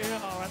me?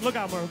 All right, look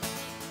out, Murph.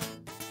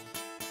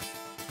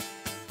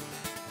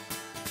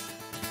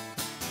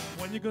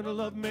 When you gonna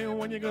love me?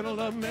 When you gonna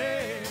love me?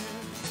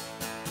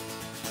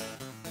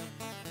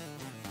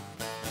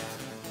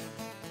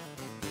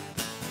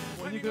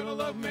 When you gonna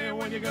love me?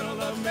 When you gonna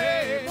love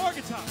me? More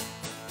guitar.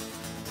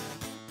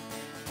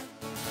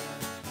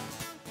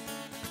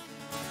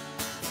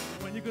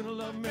 When you gonna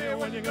love me?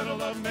 When you gonna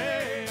love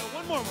me?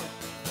 One more one.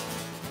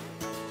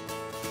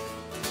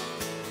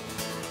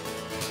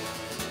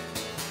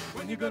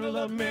 When you gonna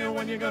love me?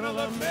 When you gonna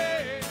love me?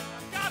 I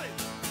got it.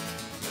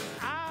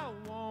 I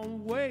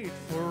won't wait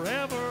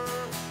forever.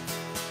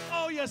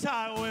 Oh yes,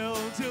 I will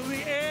till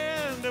the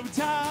end of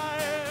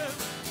time.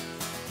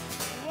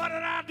 What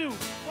did I do?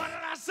 What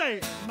did I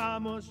say?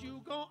 Mama, must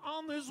you go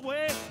on this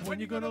way? When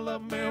you gonna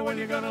love me? When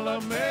you gonna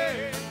love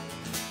me?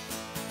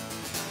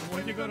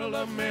 When you gonna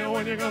love me?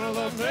 When you gonna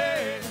love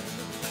me?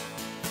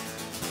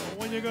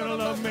 When you gonna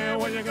love me?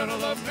 When you gonna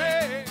love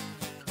me?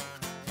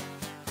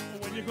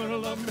 When you gonna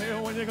love me?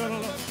 When you gonna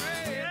love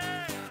me?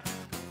 Yeah.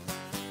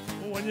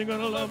 When you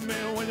gonna love me?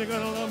 When you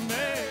gonna love me?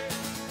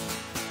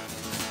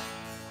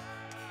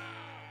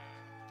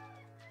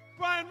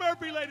 Brian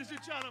Murphy, ladies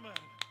and gentlemen.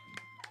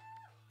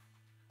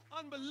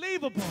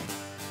 Unbelievable.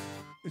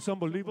 It's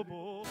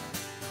unbelievable.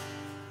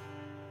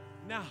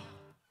 Now,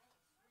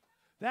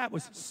 that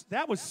was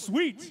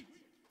sweet.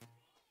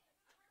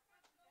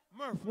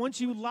 Murph,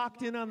 once you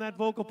locked in on that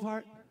vocal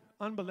part,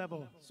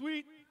 unbelievable.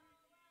 Sweet.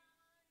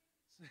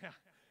 Yeah.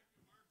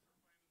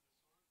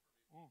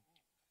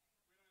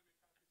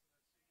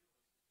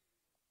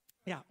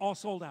 Yeah, all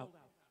sold out.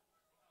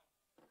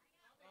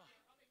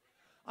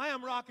 I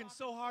am rocking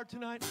so hard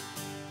tonight,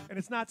 and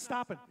it's not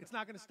stopping. It's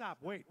not going to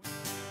stop. Wait.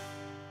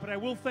 But I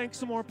will thank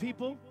some more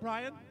people.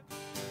 Brian,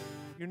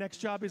 your next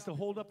job is to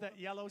hold up that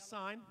yellow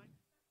sign.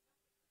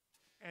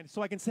 And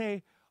so I can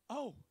say,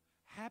 oh,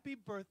 happy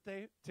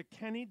birthday to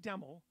Kenny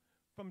Demmel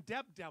from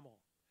Deb Demmel.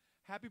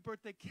 Happy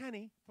birthday,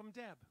 Kenny, from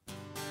Deb.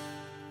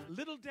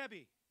 Little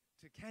Debbie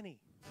to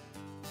Kenny.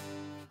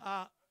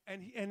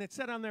 And it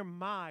said on there,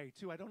 my,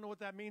 too. I don't know what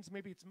that means.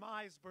 Maybe it's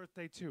Mai's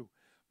birthday, too.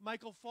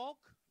 Michael Falk,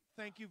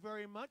 thank you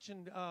very much,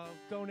 and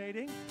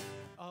donating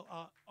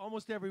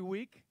almost every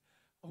week.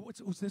 Oh,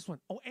 who's this one?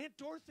 Oh, Aunt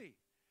Dorothy.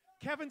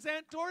 Kevin's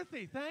Aunt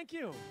Dorothy. Thank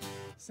you.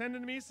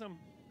 Sending me some.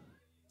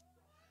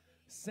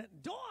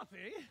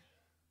 Dorothy?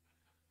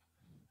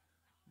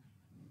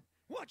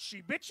 What,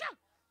 she bitch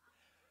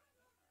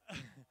ya?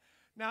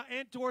 Now,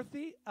 Aunt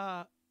Dorothy,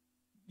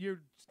 you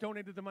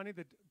donated the money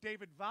that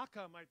David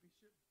Vaca might be.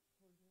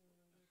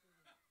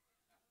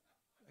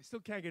 I still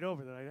can't get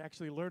over that. I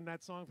actually learned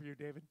that song for you,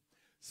 David.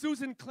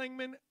 Susan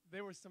Klingman,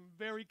 there were some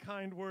very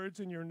kind words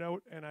in your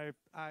note, and I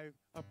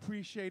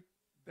appreciate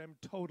them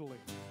totally.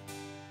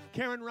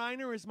 Karen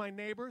Reiner is my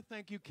neighbor.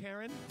 Thank you,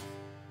 Karen.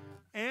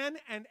 Anne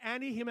and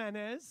Annie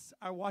Jimenez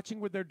are watching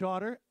with their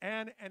daughter,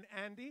 Anne and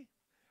Andy.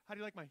 How do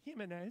you like my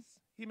Jimenez?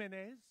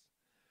 Jimenez.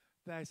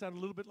 I sound a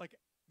little bit like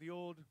the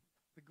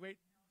great,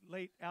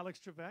 late Alex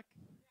Trebek.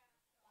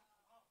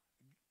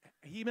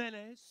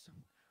 Jimenez.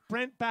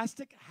 Brent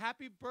Bastick.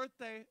 Happy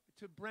birthday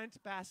to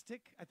Brent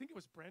Bastick. I think it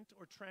was Brent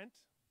or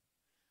Trent.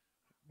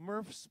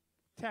 Murph's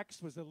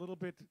text was a little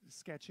bit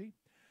sketchy.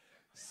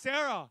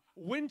 Sarah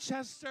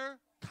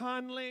Winchester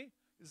Conley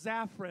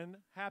Zaffron,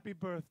 happy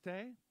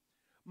birthday.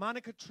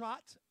 Monica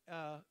Trott,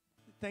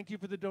 thank you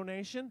for the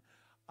donation.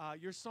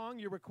 Your song,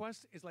 your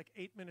request is like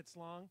 8 minutes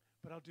long,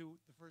 but I'll do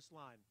the first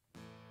line.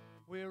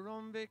 We're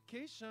on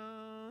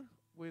vacation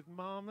with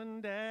Mom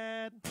and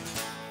Dad.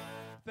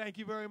 Thank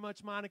you very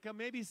much, Monica.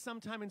 Maybe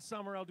sometime in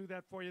summer I'll do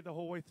that for you the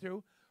whole way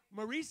through.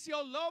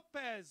 Mauricio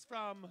Lopez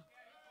from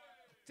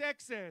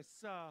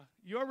Texas.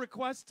 Your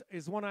request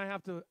is one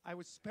I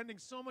was spending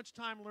so much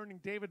time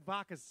learning David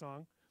Vaca's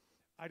song.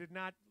 I did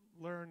not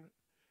learn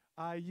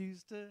I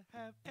used to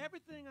have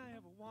everything I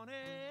ever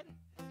wanted,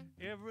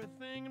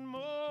 everything and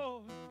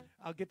more.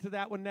 I'll get to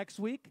that one next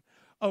week.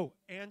 Oh,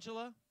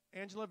 Angela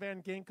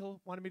Van Ginkel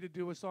wanted me to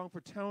do a song for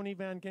Tony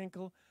Van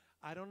Ginkel.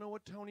 I don't know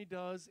what Tony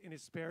does in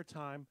his spare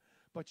time,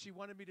 but she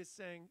wanted me to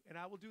sing, and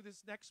I will do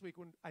this next week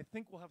when I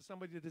think we'll have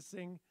somebody to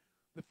sing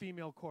the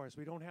female chorus.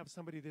 We don't have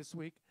somebody this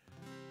week.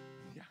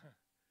 Yeah.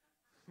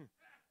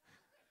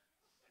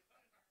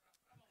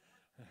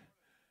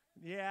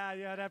 Yeah,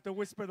 I'd have to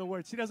whisper the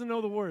words. She doesn't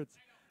know the words.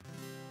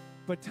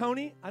 But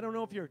Tony, I don't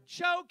know if you're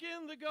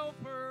choking the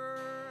gopher,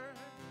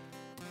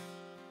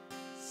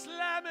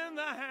 slamming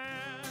the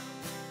hand,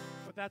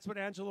 but that's what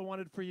Angela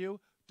wanted for you.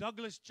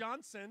 Douglas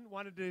Johnson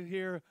wanted to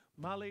hear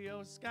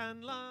Malio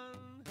Scanlan,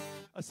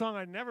 a song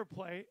I never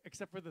play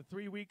except for the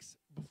 3 weeks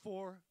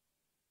before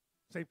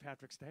St.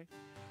 Patrick's Day.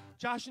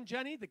 Josh and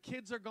Jenny, the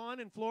kids are gone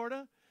in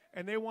Florida,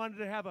 and they wanted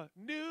to have a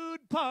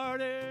nude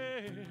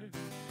party.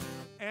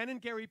 Ann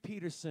and Gary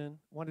Peterson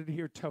wanted to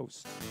hear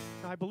Toast.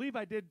 Now, I believe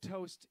I did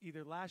Toast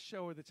either last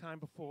show or the time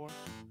before.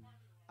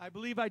 I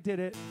believe I did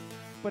it.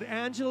 But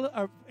Ann,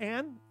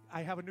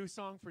 I have a new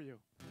song for you.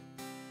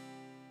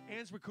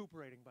 Ann's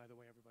recuperating, by the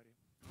way, everybody.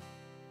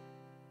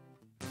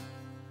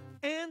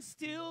 Ann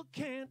still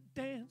can't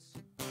dance.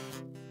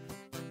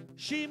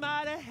 She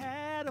might have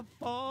had a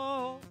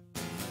fall.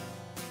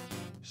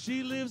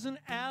 She lives in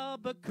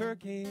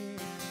Albuquerque,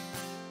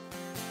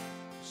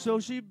 so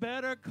she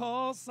better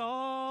call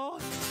Saul.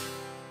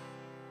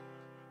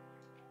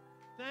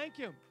 Thank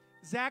you.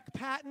 Zach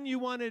Patton, you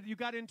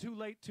got in too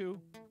late, too.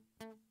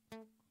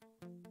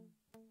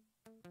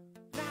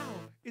 Now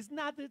is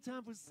not the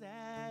time for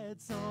sad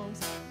songs.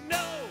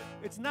 No,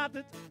 it's not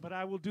but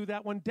I will do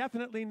that one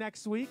definitely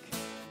next week.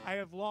 I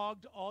have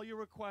logged all your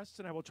requests,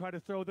 and I will try to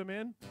throw them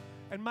in.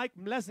 And Mike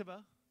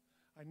Mlezeva,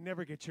 I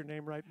never get your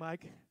name right,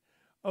 Mike.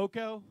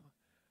 Oko,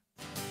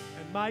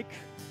 and Mike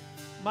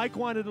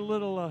wanted a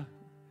little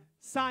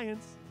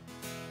science,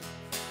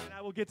 and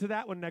I will get to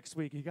that one next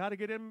week. You got to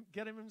get him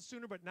in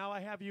sooner, but now I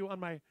have you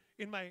on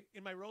in my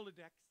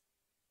Rolodex,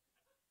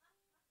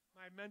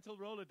 my mental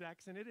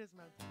Rolodex, and it is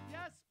mental.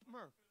 Yes,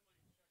 Murph.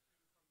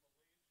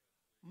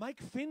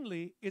 Mike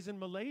Finley is in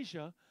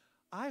Malaysia.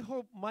 I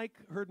hope Mike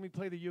heard me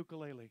play the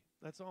ukulele.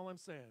 That's all I'm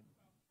saying.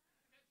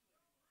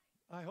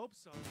 I hope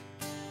so.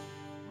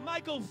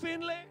 Michael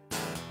Finley.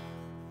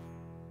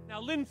 Now,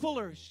 Lynn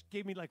Fuller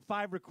gave me like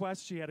 5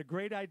 requests. She had a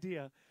great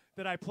idea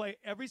that I play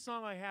every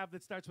song I have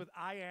that starts with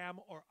I am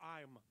or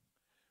I'm.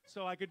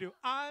 So I could do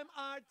I'm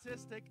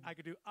artistic. I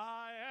could do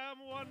I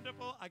am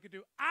wonderful. I could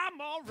do I'm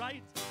all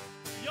right.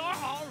 You're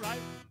all right.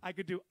 I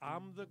could do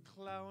I'm the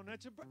clown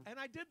at your and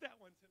I did that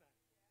one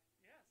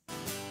tonight.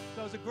 Yes.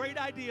 So it was a great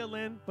idea,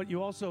 Lynn, but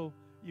you also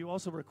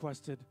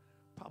requested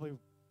probably,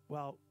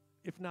 well,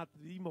 if not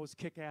the most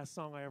kick-ass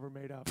song I ever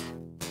made up.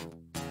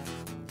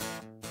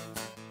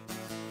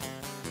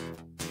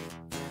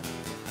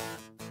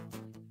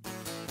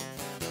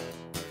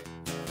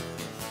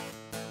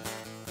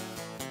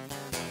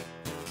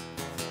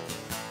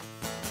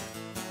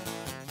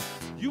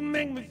 You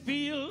make me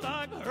feel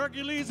like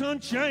Hercules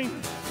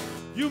Unchained.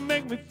 You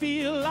make me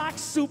feel like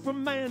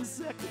Superman's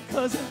second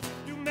cousin.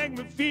 You make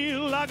me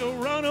feel like a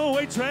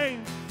runaway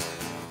train.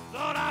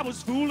 Thought I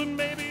was fooling,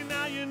 baby,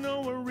 now you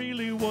know I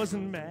really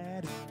wasn't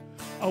mad.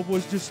 I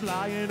was just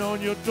lying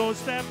on your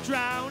doorstep,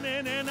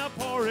 drowning in a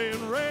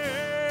pouring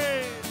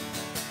rain.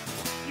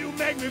 You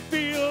make me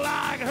feel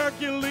like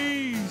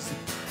Hercules.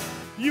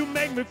 You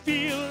make me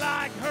feel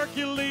like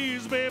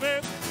Hercules,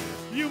 baby.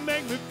 You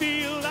make me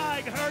feel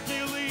like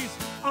Hercules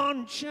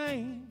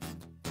Unchained.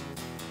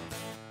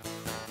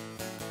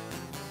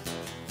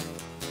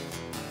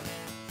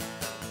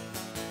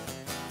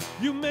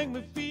 You make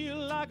me feel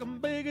like I'm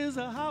big as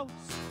a house.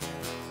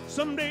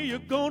 Someday you're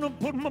gonna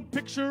put my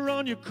picture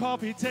on your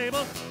coffee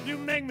table. You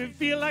make me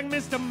feel like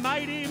Mr.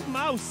 Mighty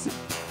Mouse.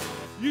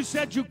 You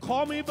said you'd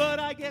call me, but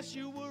I guess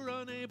you were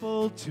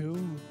unable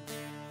to.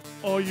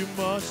 Or you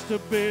must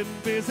have been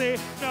busy,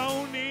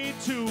 no need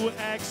to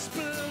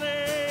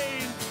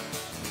explain.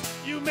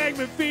 You make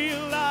me feel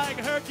like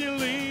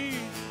Hercules.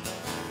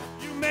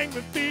 You make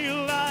me feel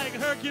like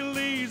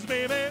Hercules,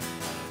 baby.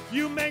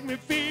 You make me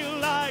feel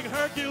like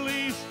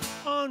Hercules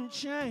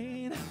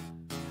Unchained.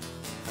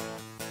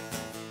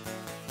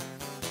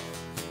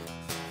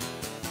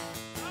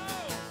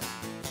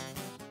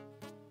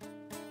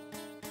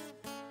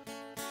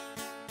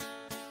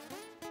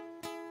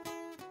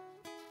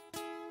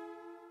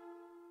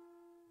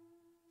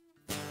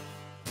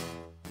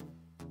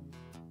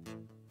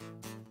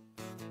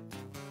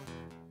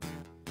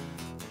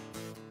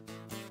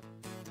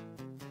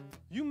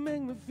 You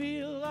make me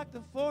feel like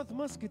the 4th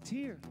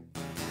Musketeer.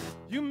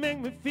 You make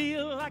me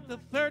feel like the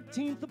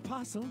 13th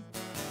Apostle.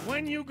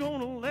 When you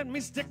gonna let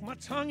me stick my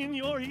tongue in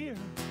your ear?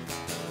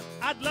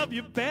 I'd love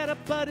you better,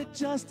 but it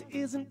just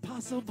isn't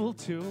possible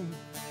to.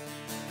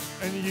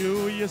 And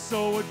you're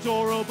so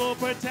adorable,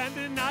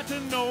 pretending not to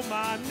know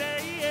my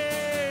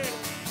name.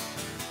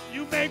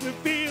 You make me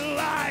feel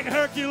like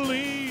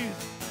Hercules.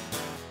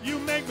 You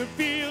make me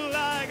feel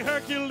like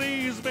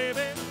Hercules,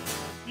 baby.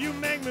 You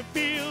make me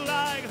feel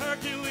like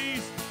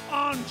Hercules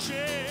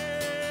Unchained.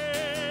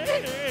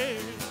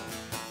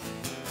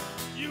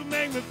 You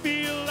make me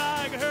feel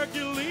like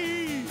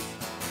Hercules.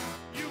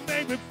 You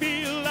make me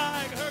feel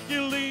like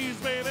Hercules,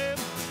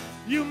 baby.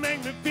 You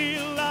make me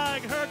feel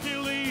like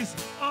Hercules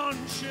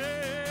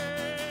Unchained.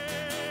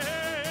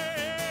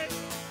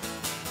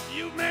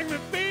 You make me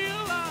feel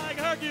like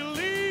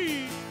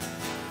Hercules.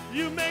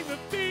 You make me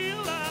feel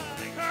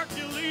like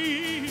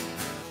Hercules.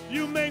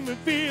 You make me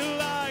feel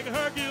like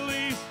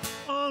Hercules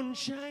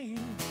Unchained.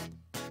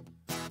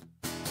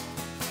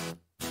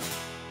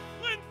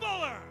 Lynn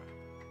Fuller.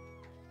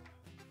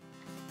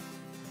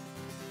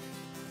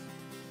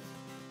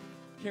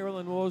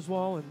 Carolyn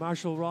Rosewall and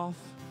Marshall Roth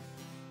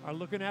are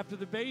looking after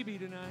the baby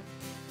tonight.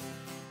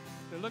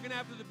 They're looking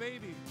after the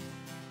baby.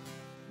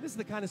 This is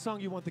the kind of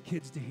song you want the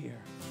kids to hear.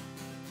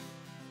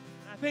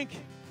 I think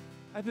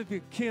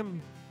that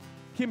Kim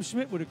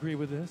Schmidt would agree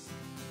with this,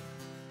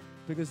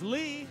 because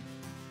Lee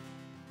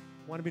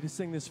wanted me to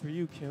sing this for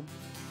you, Kim.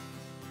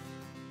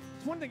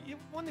 It's one thing you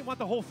want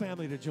the whole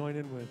family to join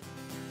in with.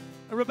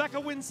 Rebecca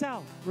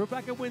Winsell.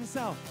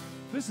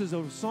 This is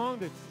a song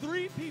that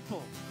 3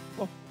 people,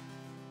 well,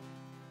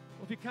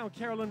 if you count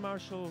Carolyn,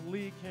 Marshall,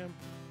 Lee, Kim,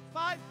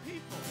 5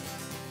 people.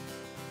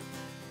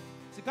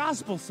 It's a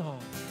gospel song.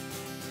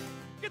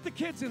 Get the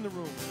kids in the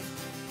room.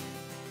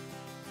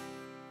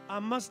 I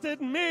must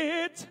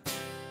admit,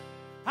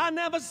 I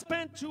never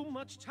spent too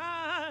much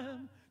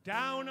time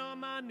down on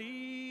my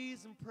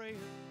knees in prayer.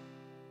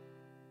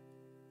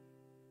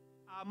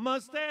 I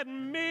must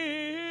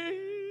admit,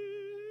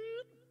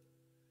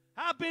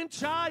 I've been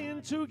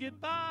trying to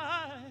get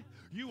by.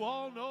 You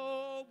all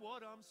know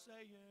what I'm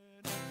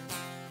saying.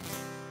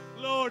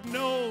 Lord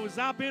knows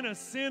I've been a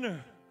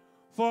sinner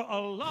for a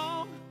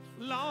long,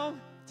 long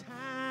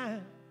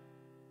time.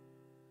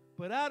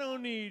 But I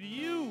don't need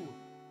you,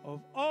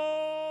 of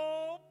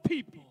all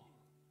people,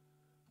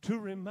 to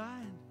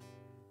remind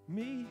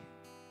me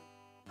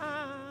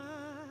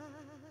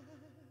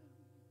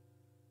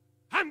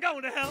I'm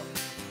going to hell.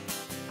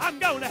 I'm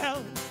going to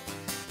hell.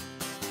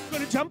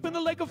 Gonna jump in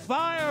the lake of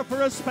fire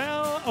for a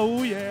spell.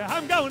 Oh yeah,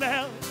 I'm going to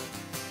hell.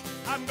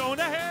 I'm going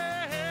to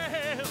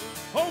hell.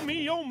 Oh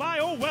me, oh my,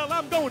 oh well,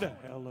 I'm going to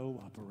hell.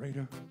 Hello,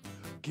 operator.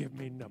 Give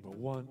me number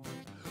 1.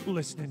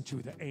 Listening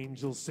to the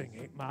angels sing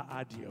ain't my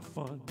idea of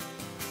fun.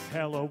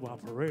 Hello,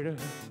 operator.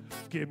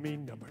 Give me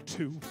number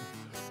 2.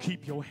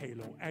 Keep your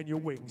halo and your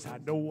wings. I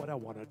know what I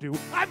want to do.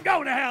 I'm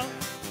going to hell.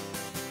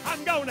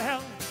 I'm going to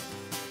hell.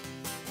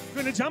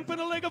 Gonna jump in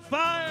a lake of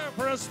fire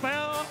for a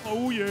spell.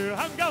 Oh yeah,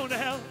 I'm going to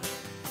hell.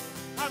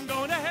 I'm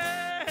going to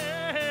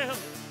hell.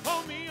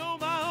 Oh me, oh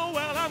my, oh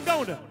well, I'm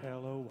going to.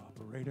 Hello,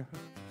 operator.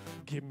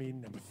 Give me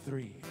number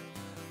 3.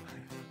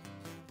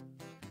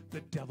 The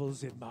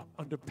devil's in my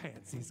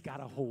underpants. He's got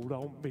a hold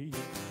on me.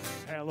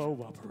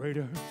 Hello,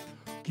 operator.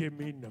 Give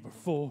me number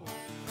 4.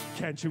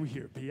 Can't you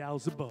hear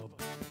Beelzebub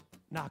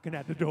knocking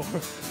at the door?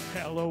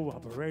 Hello,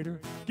 operator.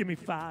 Give me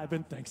 5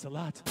 and thanks a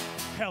lot.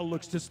 Hell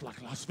looks just like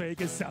Las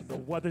Vegas and the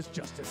weather's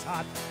just as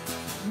hot.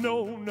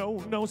 No, no,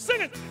 no.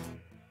 Sing it.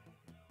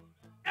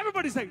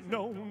 Everybody say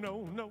no,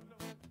 no, no.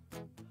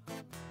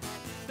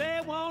 They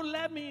won't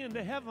let me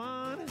into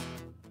heaven.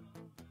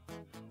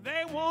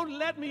 They won't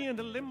let me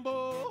into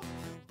limbo.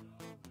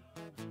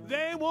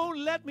 They won't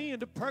let me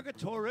into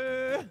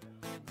purgatory.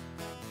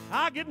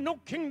 I get no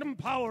kingdom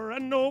power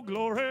and no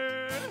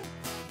glory.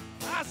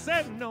 I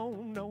said no,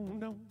 no,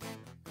 no.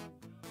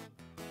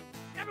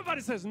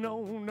 Everybody says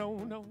no, no,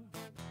 no.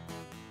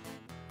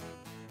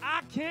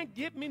 I can't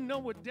get me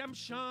no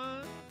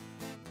redemption,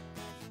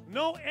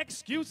 no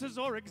excuses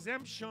or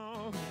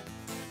exemption.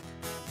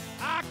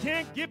 I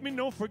can't get me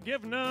no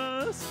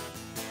forgiveness.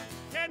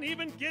 Can't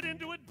even get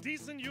into a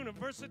decent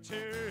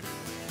university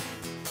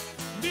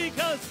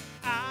because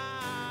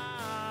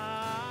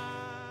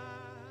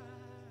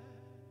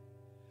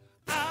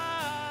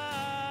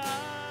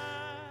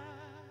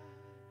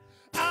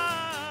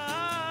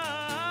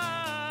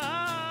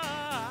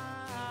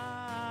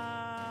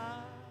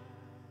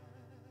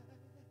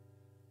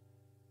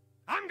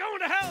I'm going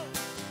to hell.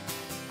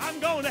 I'm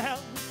going to hell.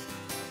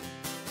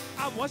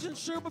 I wasn't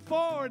sure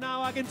before,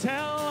 now I can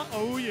tell.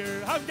 Oh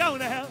yeah, I'm going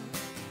to hell.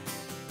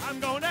 I'm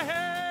going to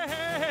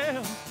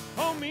hell.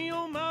 Oh me,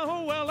 oh my,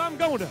 oh well, I'm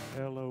going to.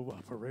 Hello,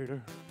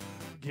 operator.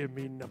 Give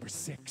me number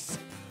 6.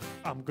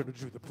 I'm gonna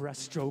do the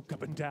breaststroke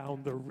up and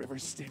down the river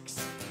Styx.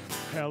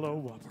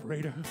 Hello,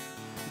 operator.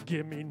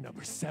 Give me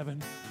number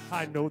 7.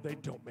 I know they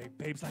don't make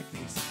babes like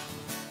these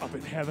up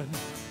in heaven.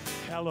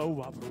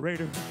 Hello,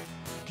 operator.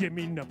 Give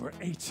me number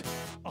 8.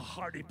 A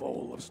hearty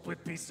bowl of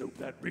split pea soup,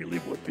 that really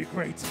would be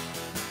great.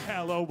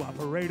 Hello,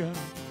 operator.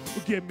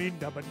 Give me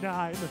number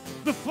 9.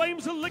 The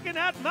flames are licking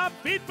at my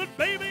feet, but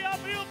baby, I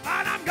feel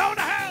fine. I'm going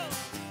to hell.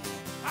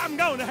 I'm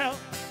going to hell.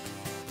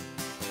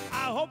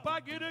 I hope I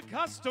get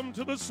accustomed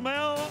to the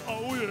smell.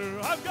 Oh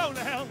yeah, I'm going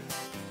to hell.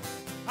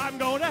 I'm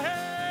going to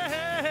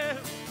hell.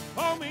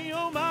 Oh me,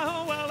 oh my,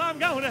 oh well, I'm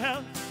going to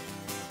hell.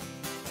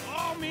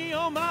 Oh me,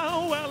 oh my,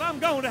 oh well, I'm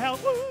going to hell.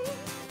 Woo.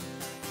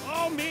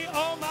 Oh me,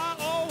 oh my,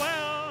 oh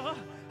well,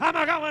 I'm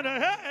a going to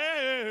hell.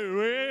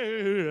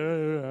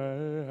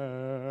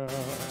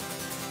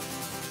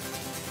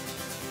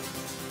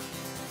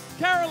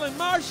 Carolyn,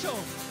 Marshall,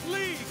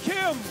 Lee,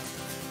 Kim,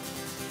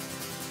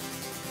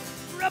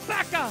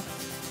 Rebecca,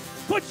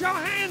 put your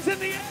hands in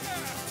the air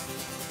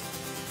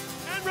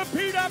and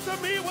repeat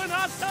after me when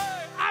I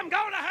say, I'm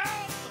going to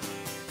hell.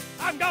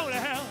 I'm going to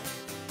hell.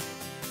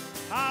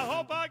 I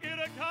hope I get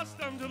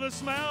accustomed to the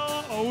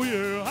smell. Oh,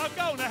 yeah, I'm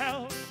going to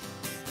hell.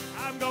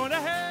 I'm going to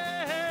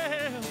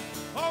hell.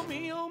 Oh,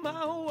 me, oh,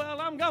 my, oh, well,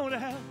 I'm going to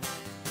hell.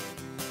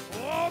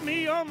 Oh,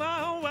 me, oh,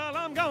 my, oh, well,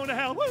 I'm going to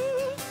hell. Woo!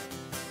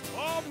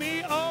 Oh,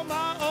 me, oh,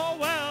 my, oh,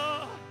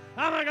 well,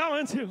 I'm a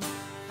going to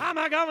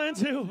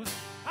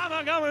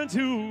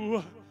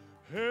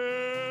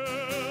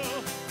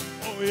hell.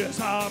 Oh, yes,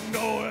 I'm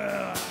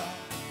going.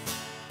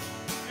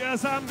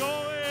 Yes, I'm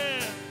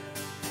going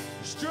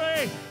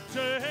straight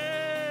to hell.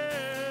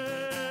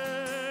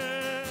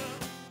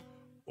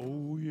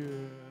 Oh, yeah.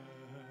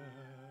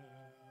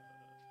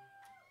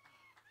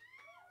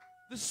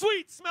 The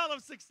sweet smell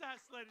of success,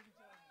 ladies and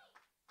gentlemen.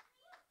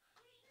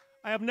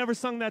 I have never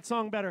sung that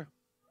song better.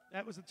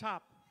 That was the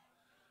top.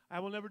 I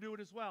will never do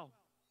it as well.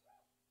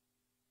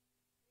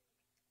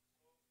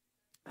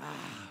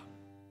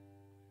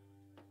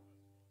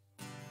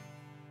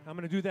 I'm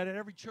going to do that at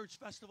every church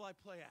festival I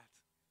play at.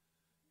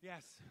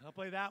 Yes, I'll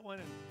play that one.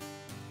 And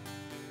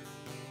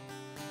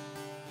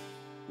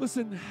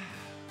listen,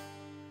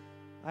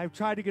 I've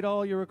tried to get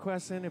all your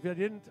requests in. If I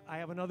didn't, I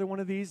have another one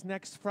of these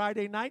next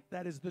Friday night.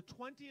 That is the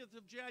 20th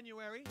of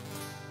January.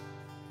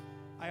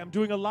 I am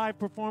doing a live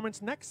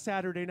performance next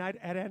Saturday night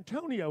at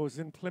Antonio's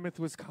in Plymouth,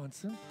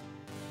 Wisconsin.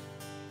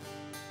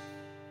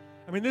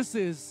 I mean, this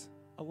is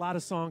a lot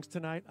of songs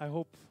tonight. I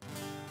hope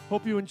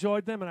you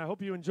enjoyed them, and I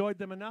hope you enjoyed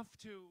them enough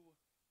to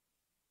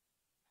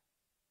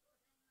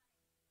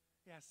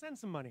send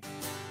some money.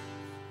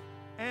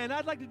 And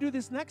I'd like to do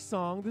this next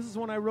song. This is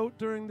one I wrote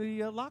during the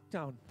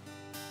lockdown.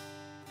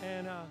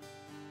 And I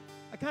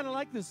kind of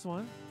like this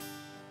one.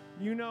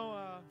 You know,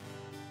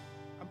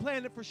 I'm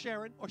playing it for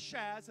Sharon, or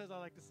Shaz, as I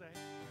like to say.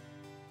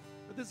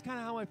 But this is kind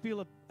of how I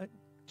feel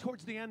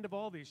towards the end of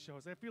all these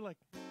shows. I feel like...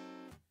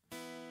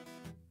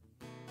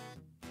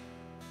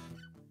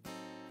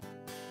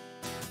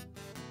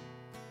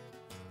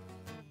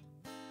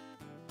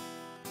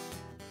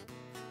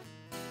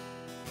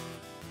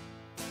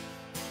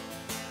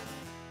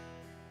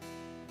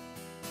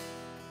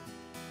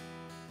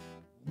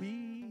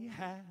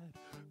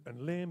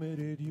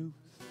 unlimited youth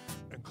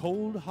and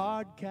cold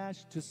hard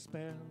cash to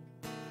spend.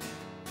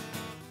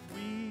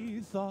 We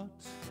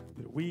thought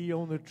that we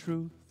owned the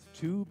truth.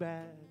 Too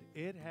bad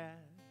it had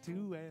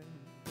to end.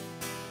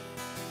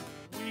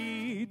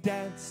 We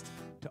danced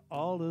to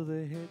all of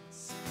the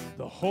hits,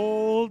 the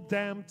whole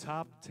damn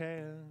top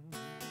 10.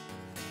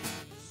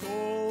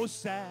 So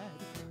sad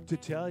to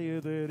tell you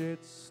that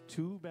it's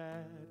too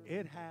bad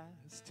it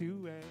has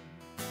to end.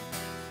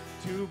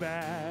 Too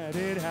bad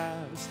it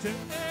has to end.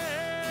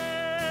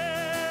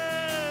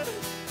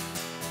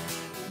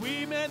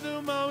 We made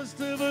the most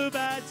of a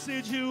bad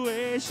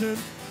situation,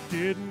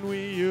 didn't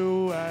we,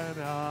 you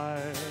and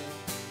I?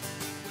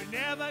 We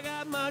never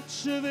got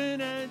much of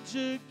an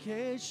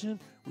education.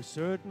 We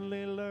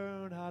certainly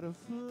learned how to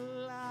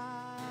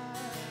fly.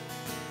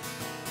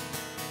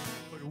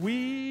 But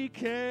we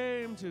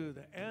came to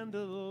the end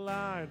of the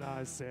line.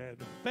 I said,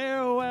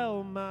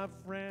 farewell, my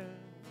friend.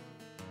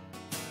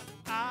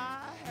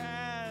 I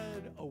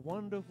had a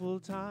wonderful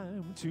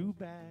time. Too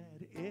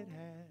bad it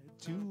had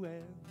to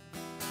end.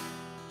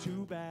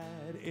 Too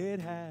bad it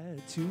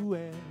had to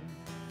end.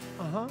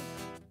 Uh-huh.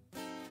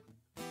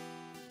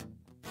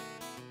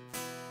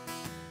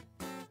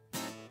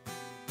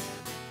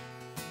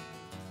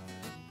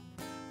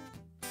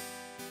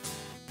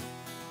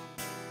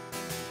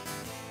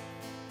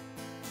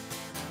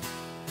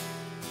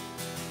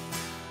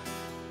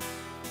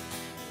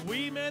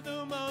 We made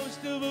the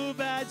most of a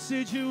bad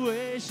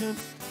situation,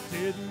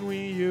 didn't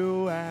we,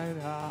 you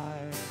and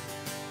I?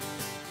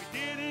 We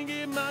didn't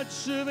get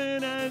much of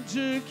an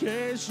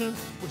education.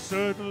 We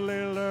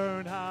certainly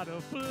learned how to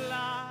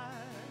fly,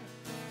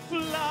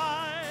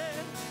 fly,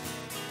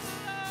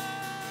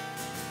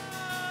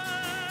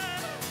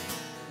 fly.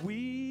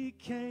 We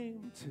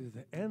came to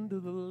the end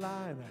of the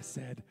line. I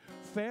said,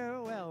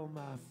 farewell,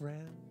 my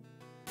friend.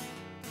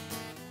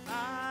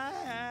 I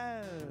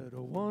had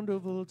a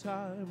wonderful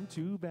time.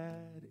 Too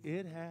bad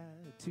it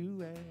had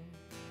to end.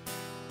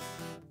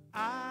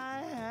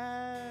 I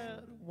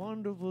had a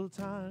wonderful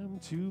time.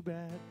 Too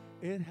bad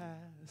it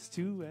has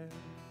to end.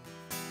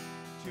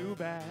 Too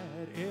bad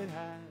it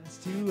has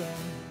to end.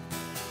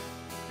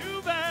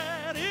 Too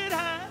bad it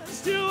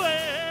has to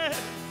end.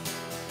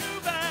 Too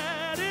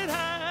bad it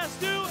has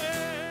to end.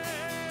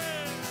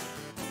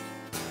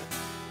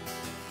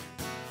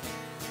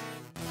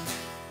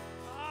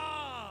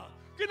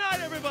 Good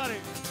night, everybody.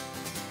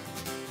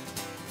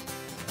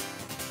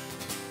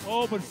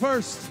 Oh, but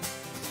first,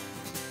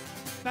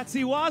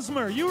 Betsy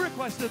Wasmer, you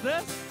requested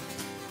this.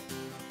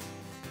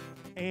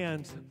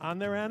 And on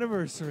their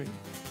anniversary,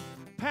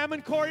 Pam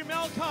and Corey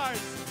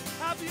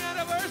Melcards, Happy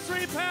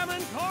anniversary, Pam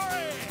and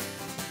Corey.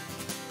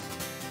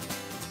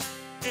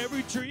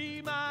 Every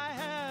dream I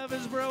have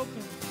is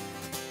broken.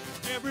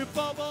 Every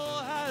bubble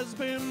has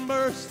been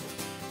burst.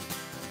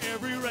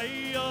 Every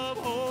ray of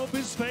hope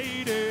is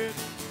faded.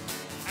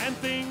 And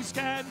things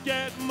can't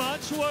get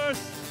much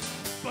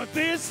worse. But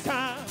this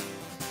time,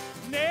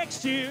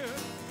 next year,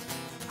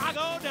 I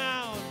go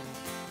down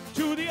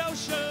to the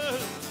ocean,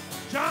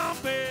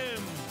 jump in,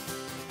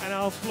 and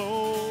I'll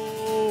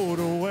float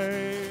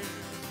away.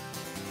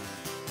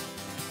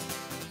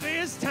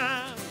 This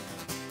time,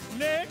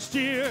 next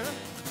year,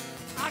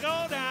 I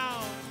go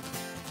down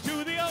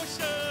to the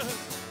ocean,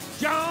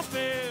 jump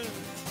in,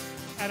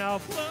 and I'll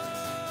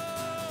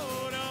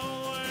float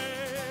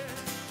away.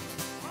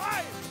 All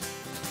right.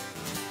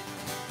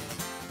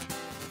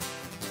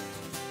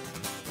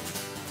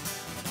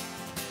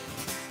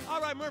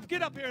 All right, Murph,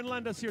 get up here and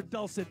lend us your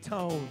dulcet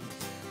tones.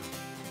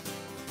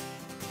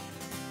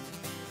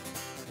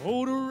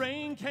 Oh, the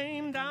rain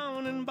came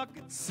down in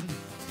buckets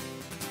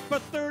for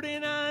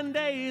 39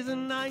 days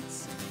and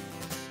nights.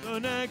 The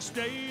next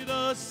day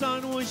the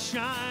sun was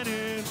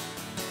shining.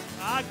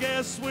 I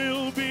guess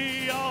we'll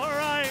be all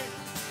right.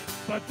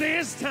 But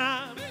this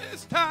time,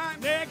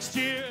 next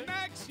year,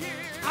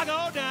 I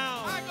go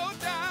down,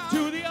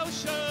 to the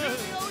ocean,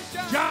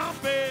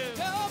 jump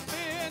in,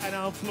 and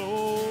I'll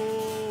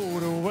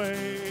float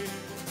away.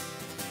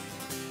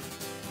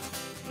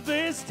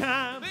 This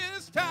time,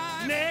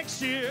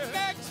 next year,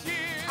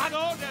 I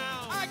go down,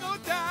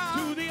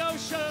 to the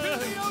ocean,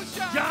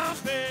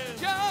 jump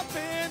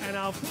in, and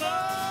I'll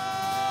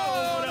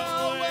float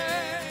away.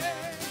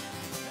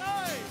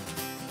 Hey.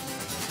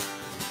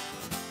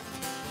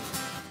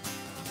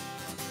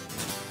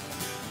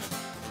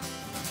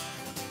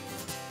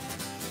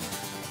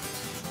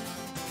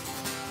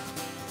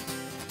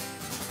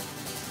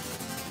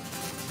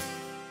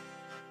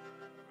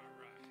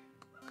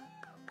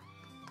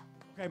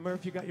 Okay,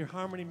 Murph, you got your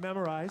harmony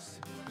memorized.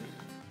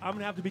 I'm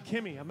gonna have to be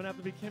Kimmy.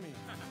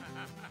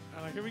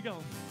 All right, here we go.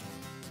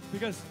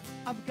 Because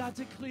I've got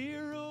to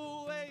clear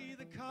away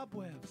the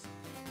cobwebs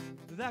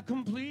that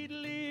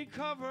completely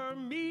cover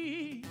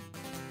me.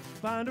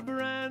 Find a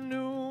brand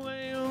new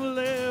way of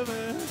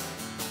living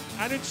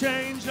and a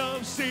change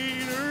of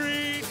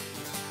scenery.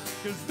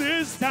 Cause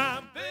this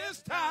time,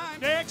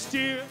 next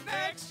year,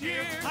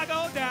 I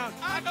go down,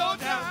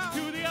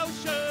 to the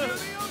ocean,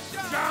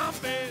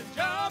 jump in,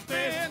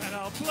 and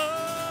I'll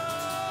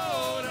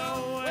float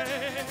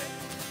away.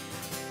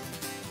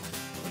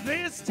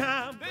 This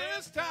time,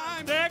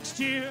 next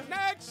year,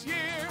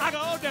 I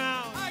go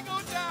down,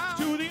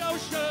 to the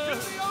ocean,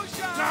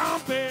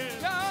 jump in,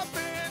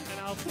 and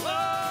I'll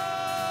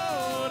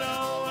float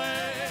away.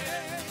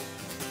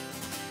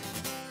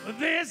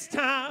 This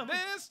time,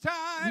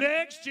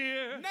 next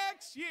year,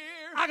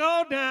 I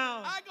go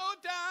down,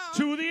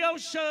 to the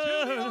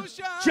ocean,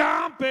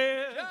 jump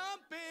in,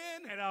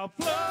 and I'll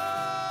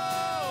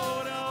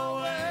float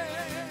away.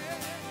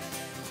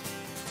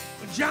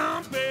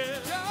 Jump in,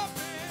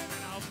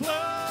 and I'll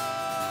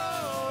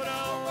float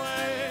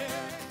away.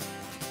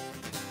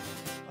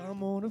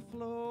 I'm on a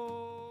float.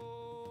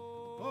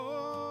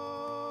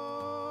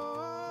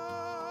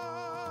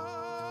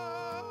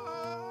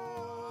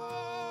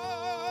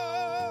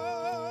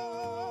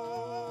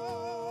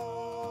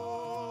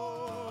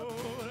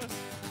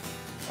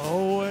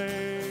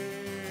 Away.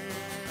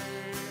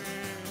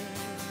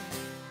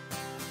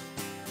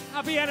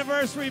 Happy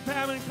anniversary,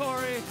 Pam and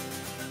Corey.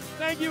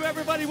 Thank you,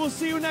 everybody. We'll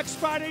see you next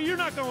Friday. You're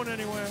not going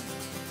anywhere.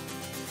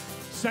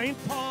 St.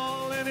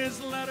 Paul, in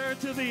his letter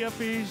to the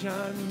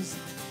Ephesians,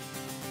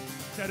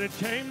 said it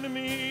came to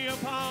me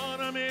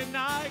upon a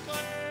midnight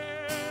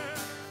glare.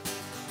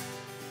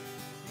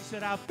 He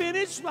said, I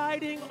finished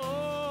writing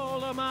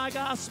all of my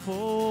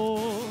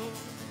gospel.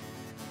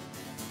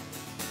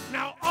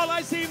 Now all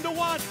I seem to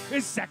want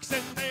is sex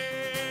and beer.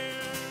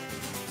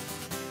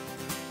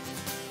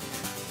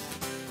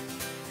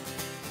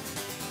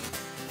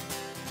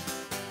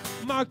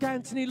 Mark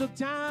Antony looked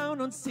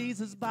down on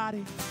Caesar's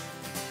body.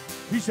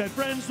 He said,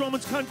 friends,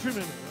 Romans,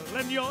 countrymen,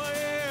 lend your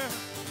ear.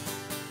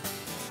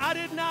 I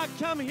did not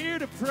come here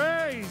to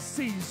praise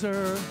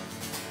Caesar.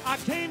 I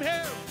came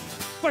here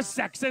for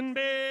sex and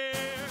beer.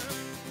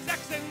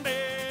 Sex and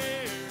beer.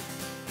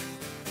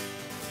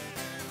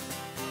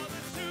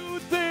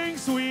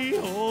 Things we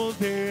hold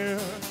dear.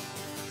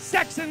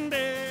 Sex and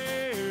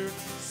beer,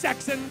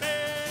 sex and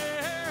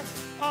beer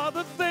are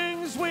the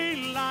things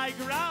we like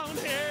around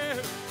here.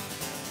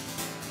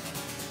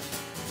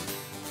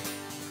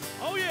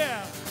 Oh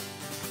yeah.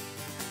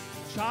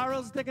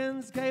 Charles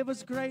Dickens gave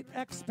us great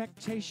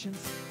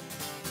expectations.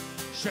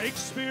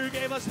 Shakespeare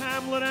gave us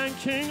Hamlet and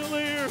King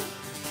Lear.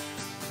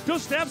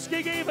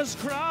 Dostoevsky gave us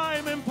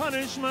Crime and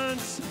Punishment.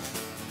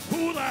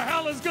 Who the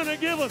hell is gonna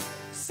give us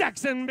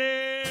sex and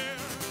beer?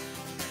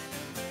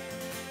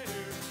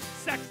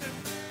 Sex and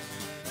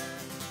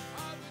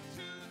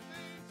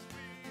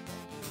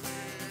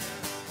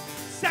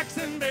sex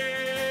and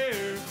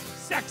beer,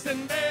 sex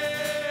and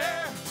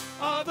beer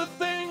are the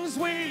things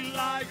we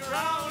like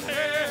around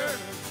here.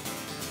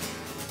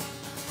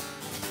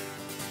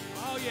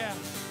 yeah.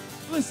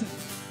 Listen.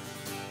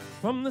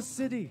 From the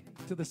city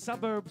to the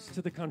suburbs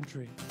to the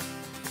country.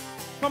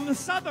 From the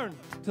southern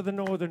to the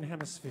northern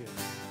hemisphere.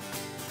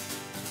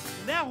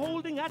 They're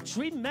holding a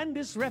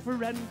tremendous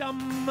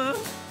referendum.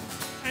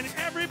 And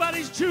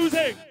everybody's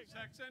choosing.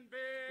 Sex and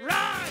beer.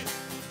 Right!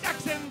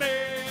 Sex and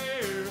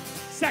beer.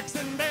 Sex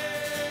and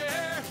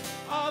beer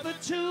are the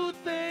two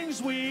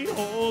things we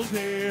hold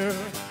dear.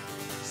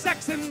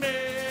 Sex and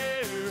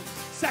beer.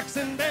 Sex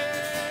and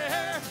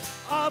beer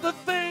are the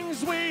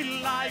things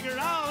we like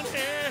around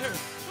here.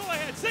 Go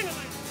ahead, sing it.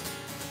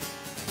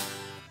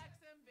 Sex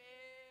and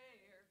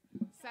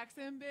beer. Sex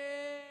and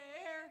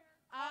beer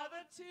are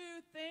the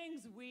two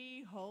things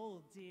we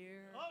hold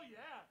dear. Oh,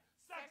 yeah.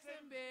 Sex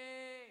and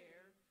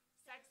beer.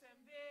 Sex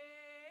and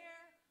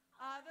beer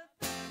are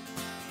the things.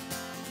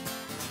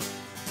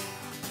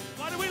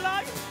 What do we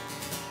like?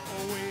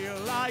 We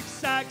like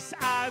sex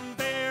and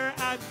beer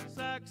and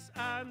sex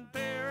and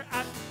beer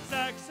and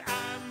sex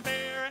and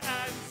beer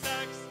and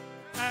sex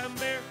and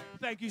beer.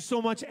 Thank you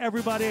so much,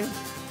 everybody.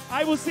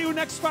 I will see you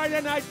next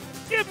Friday night.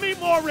 Give me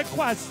more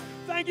requests.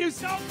 Thank you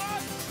so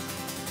much.